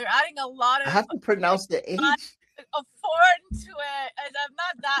simple. You're adding a lot of. I have to pronounce the H. A foreign to it, and I'm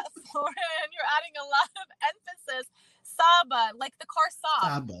not that foreign. You're adding a lot of emphasis. Saba, like the car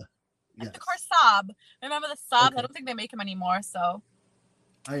Saab. Saba, yes. The car Saab. Remember the Saab? Okay. I don't think they make them anymore. So.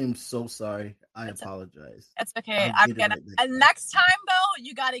 I am so sorry. I apologize. It's okay. I'm gonna. And next time, though,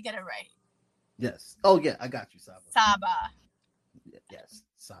 you got to get it right. Yes. Oh yeah, I got you, Saba. Saba. Yes,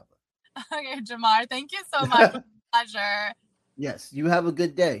 Saba. Okay, Jamar. Thank you so much. Pleasure. Yes. You have a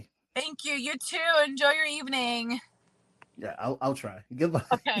good day. Thank you. You too. Enjoy your evening. Yeah, I'll try. Goodbye.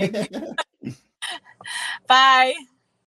 Okay. Bye.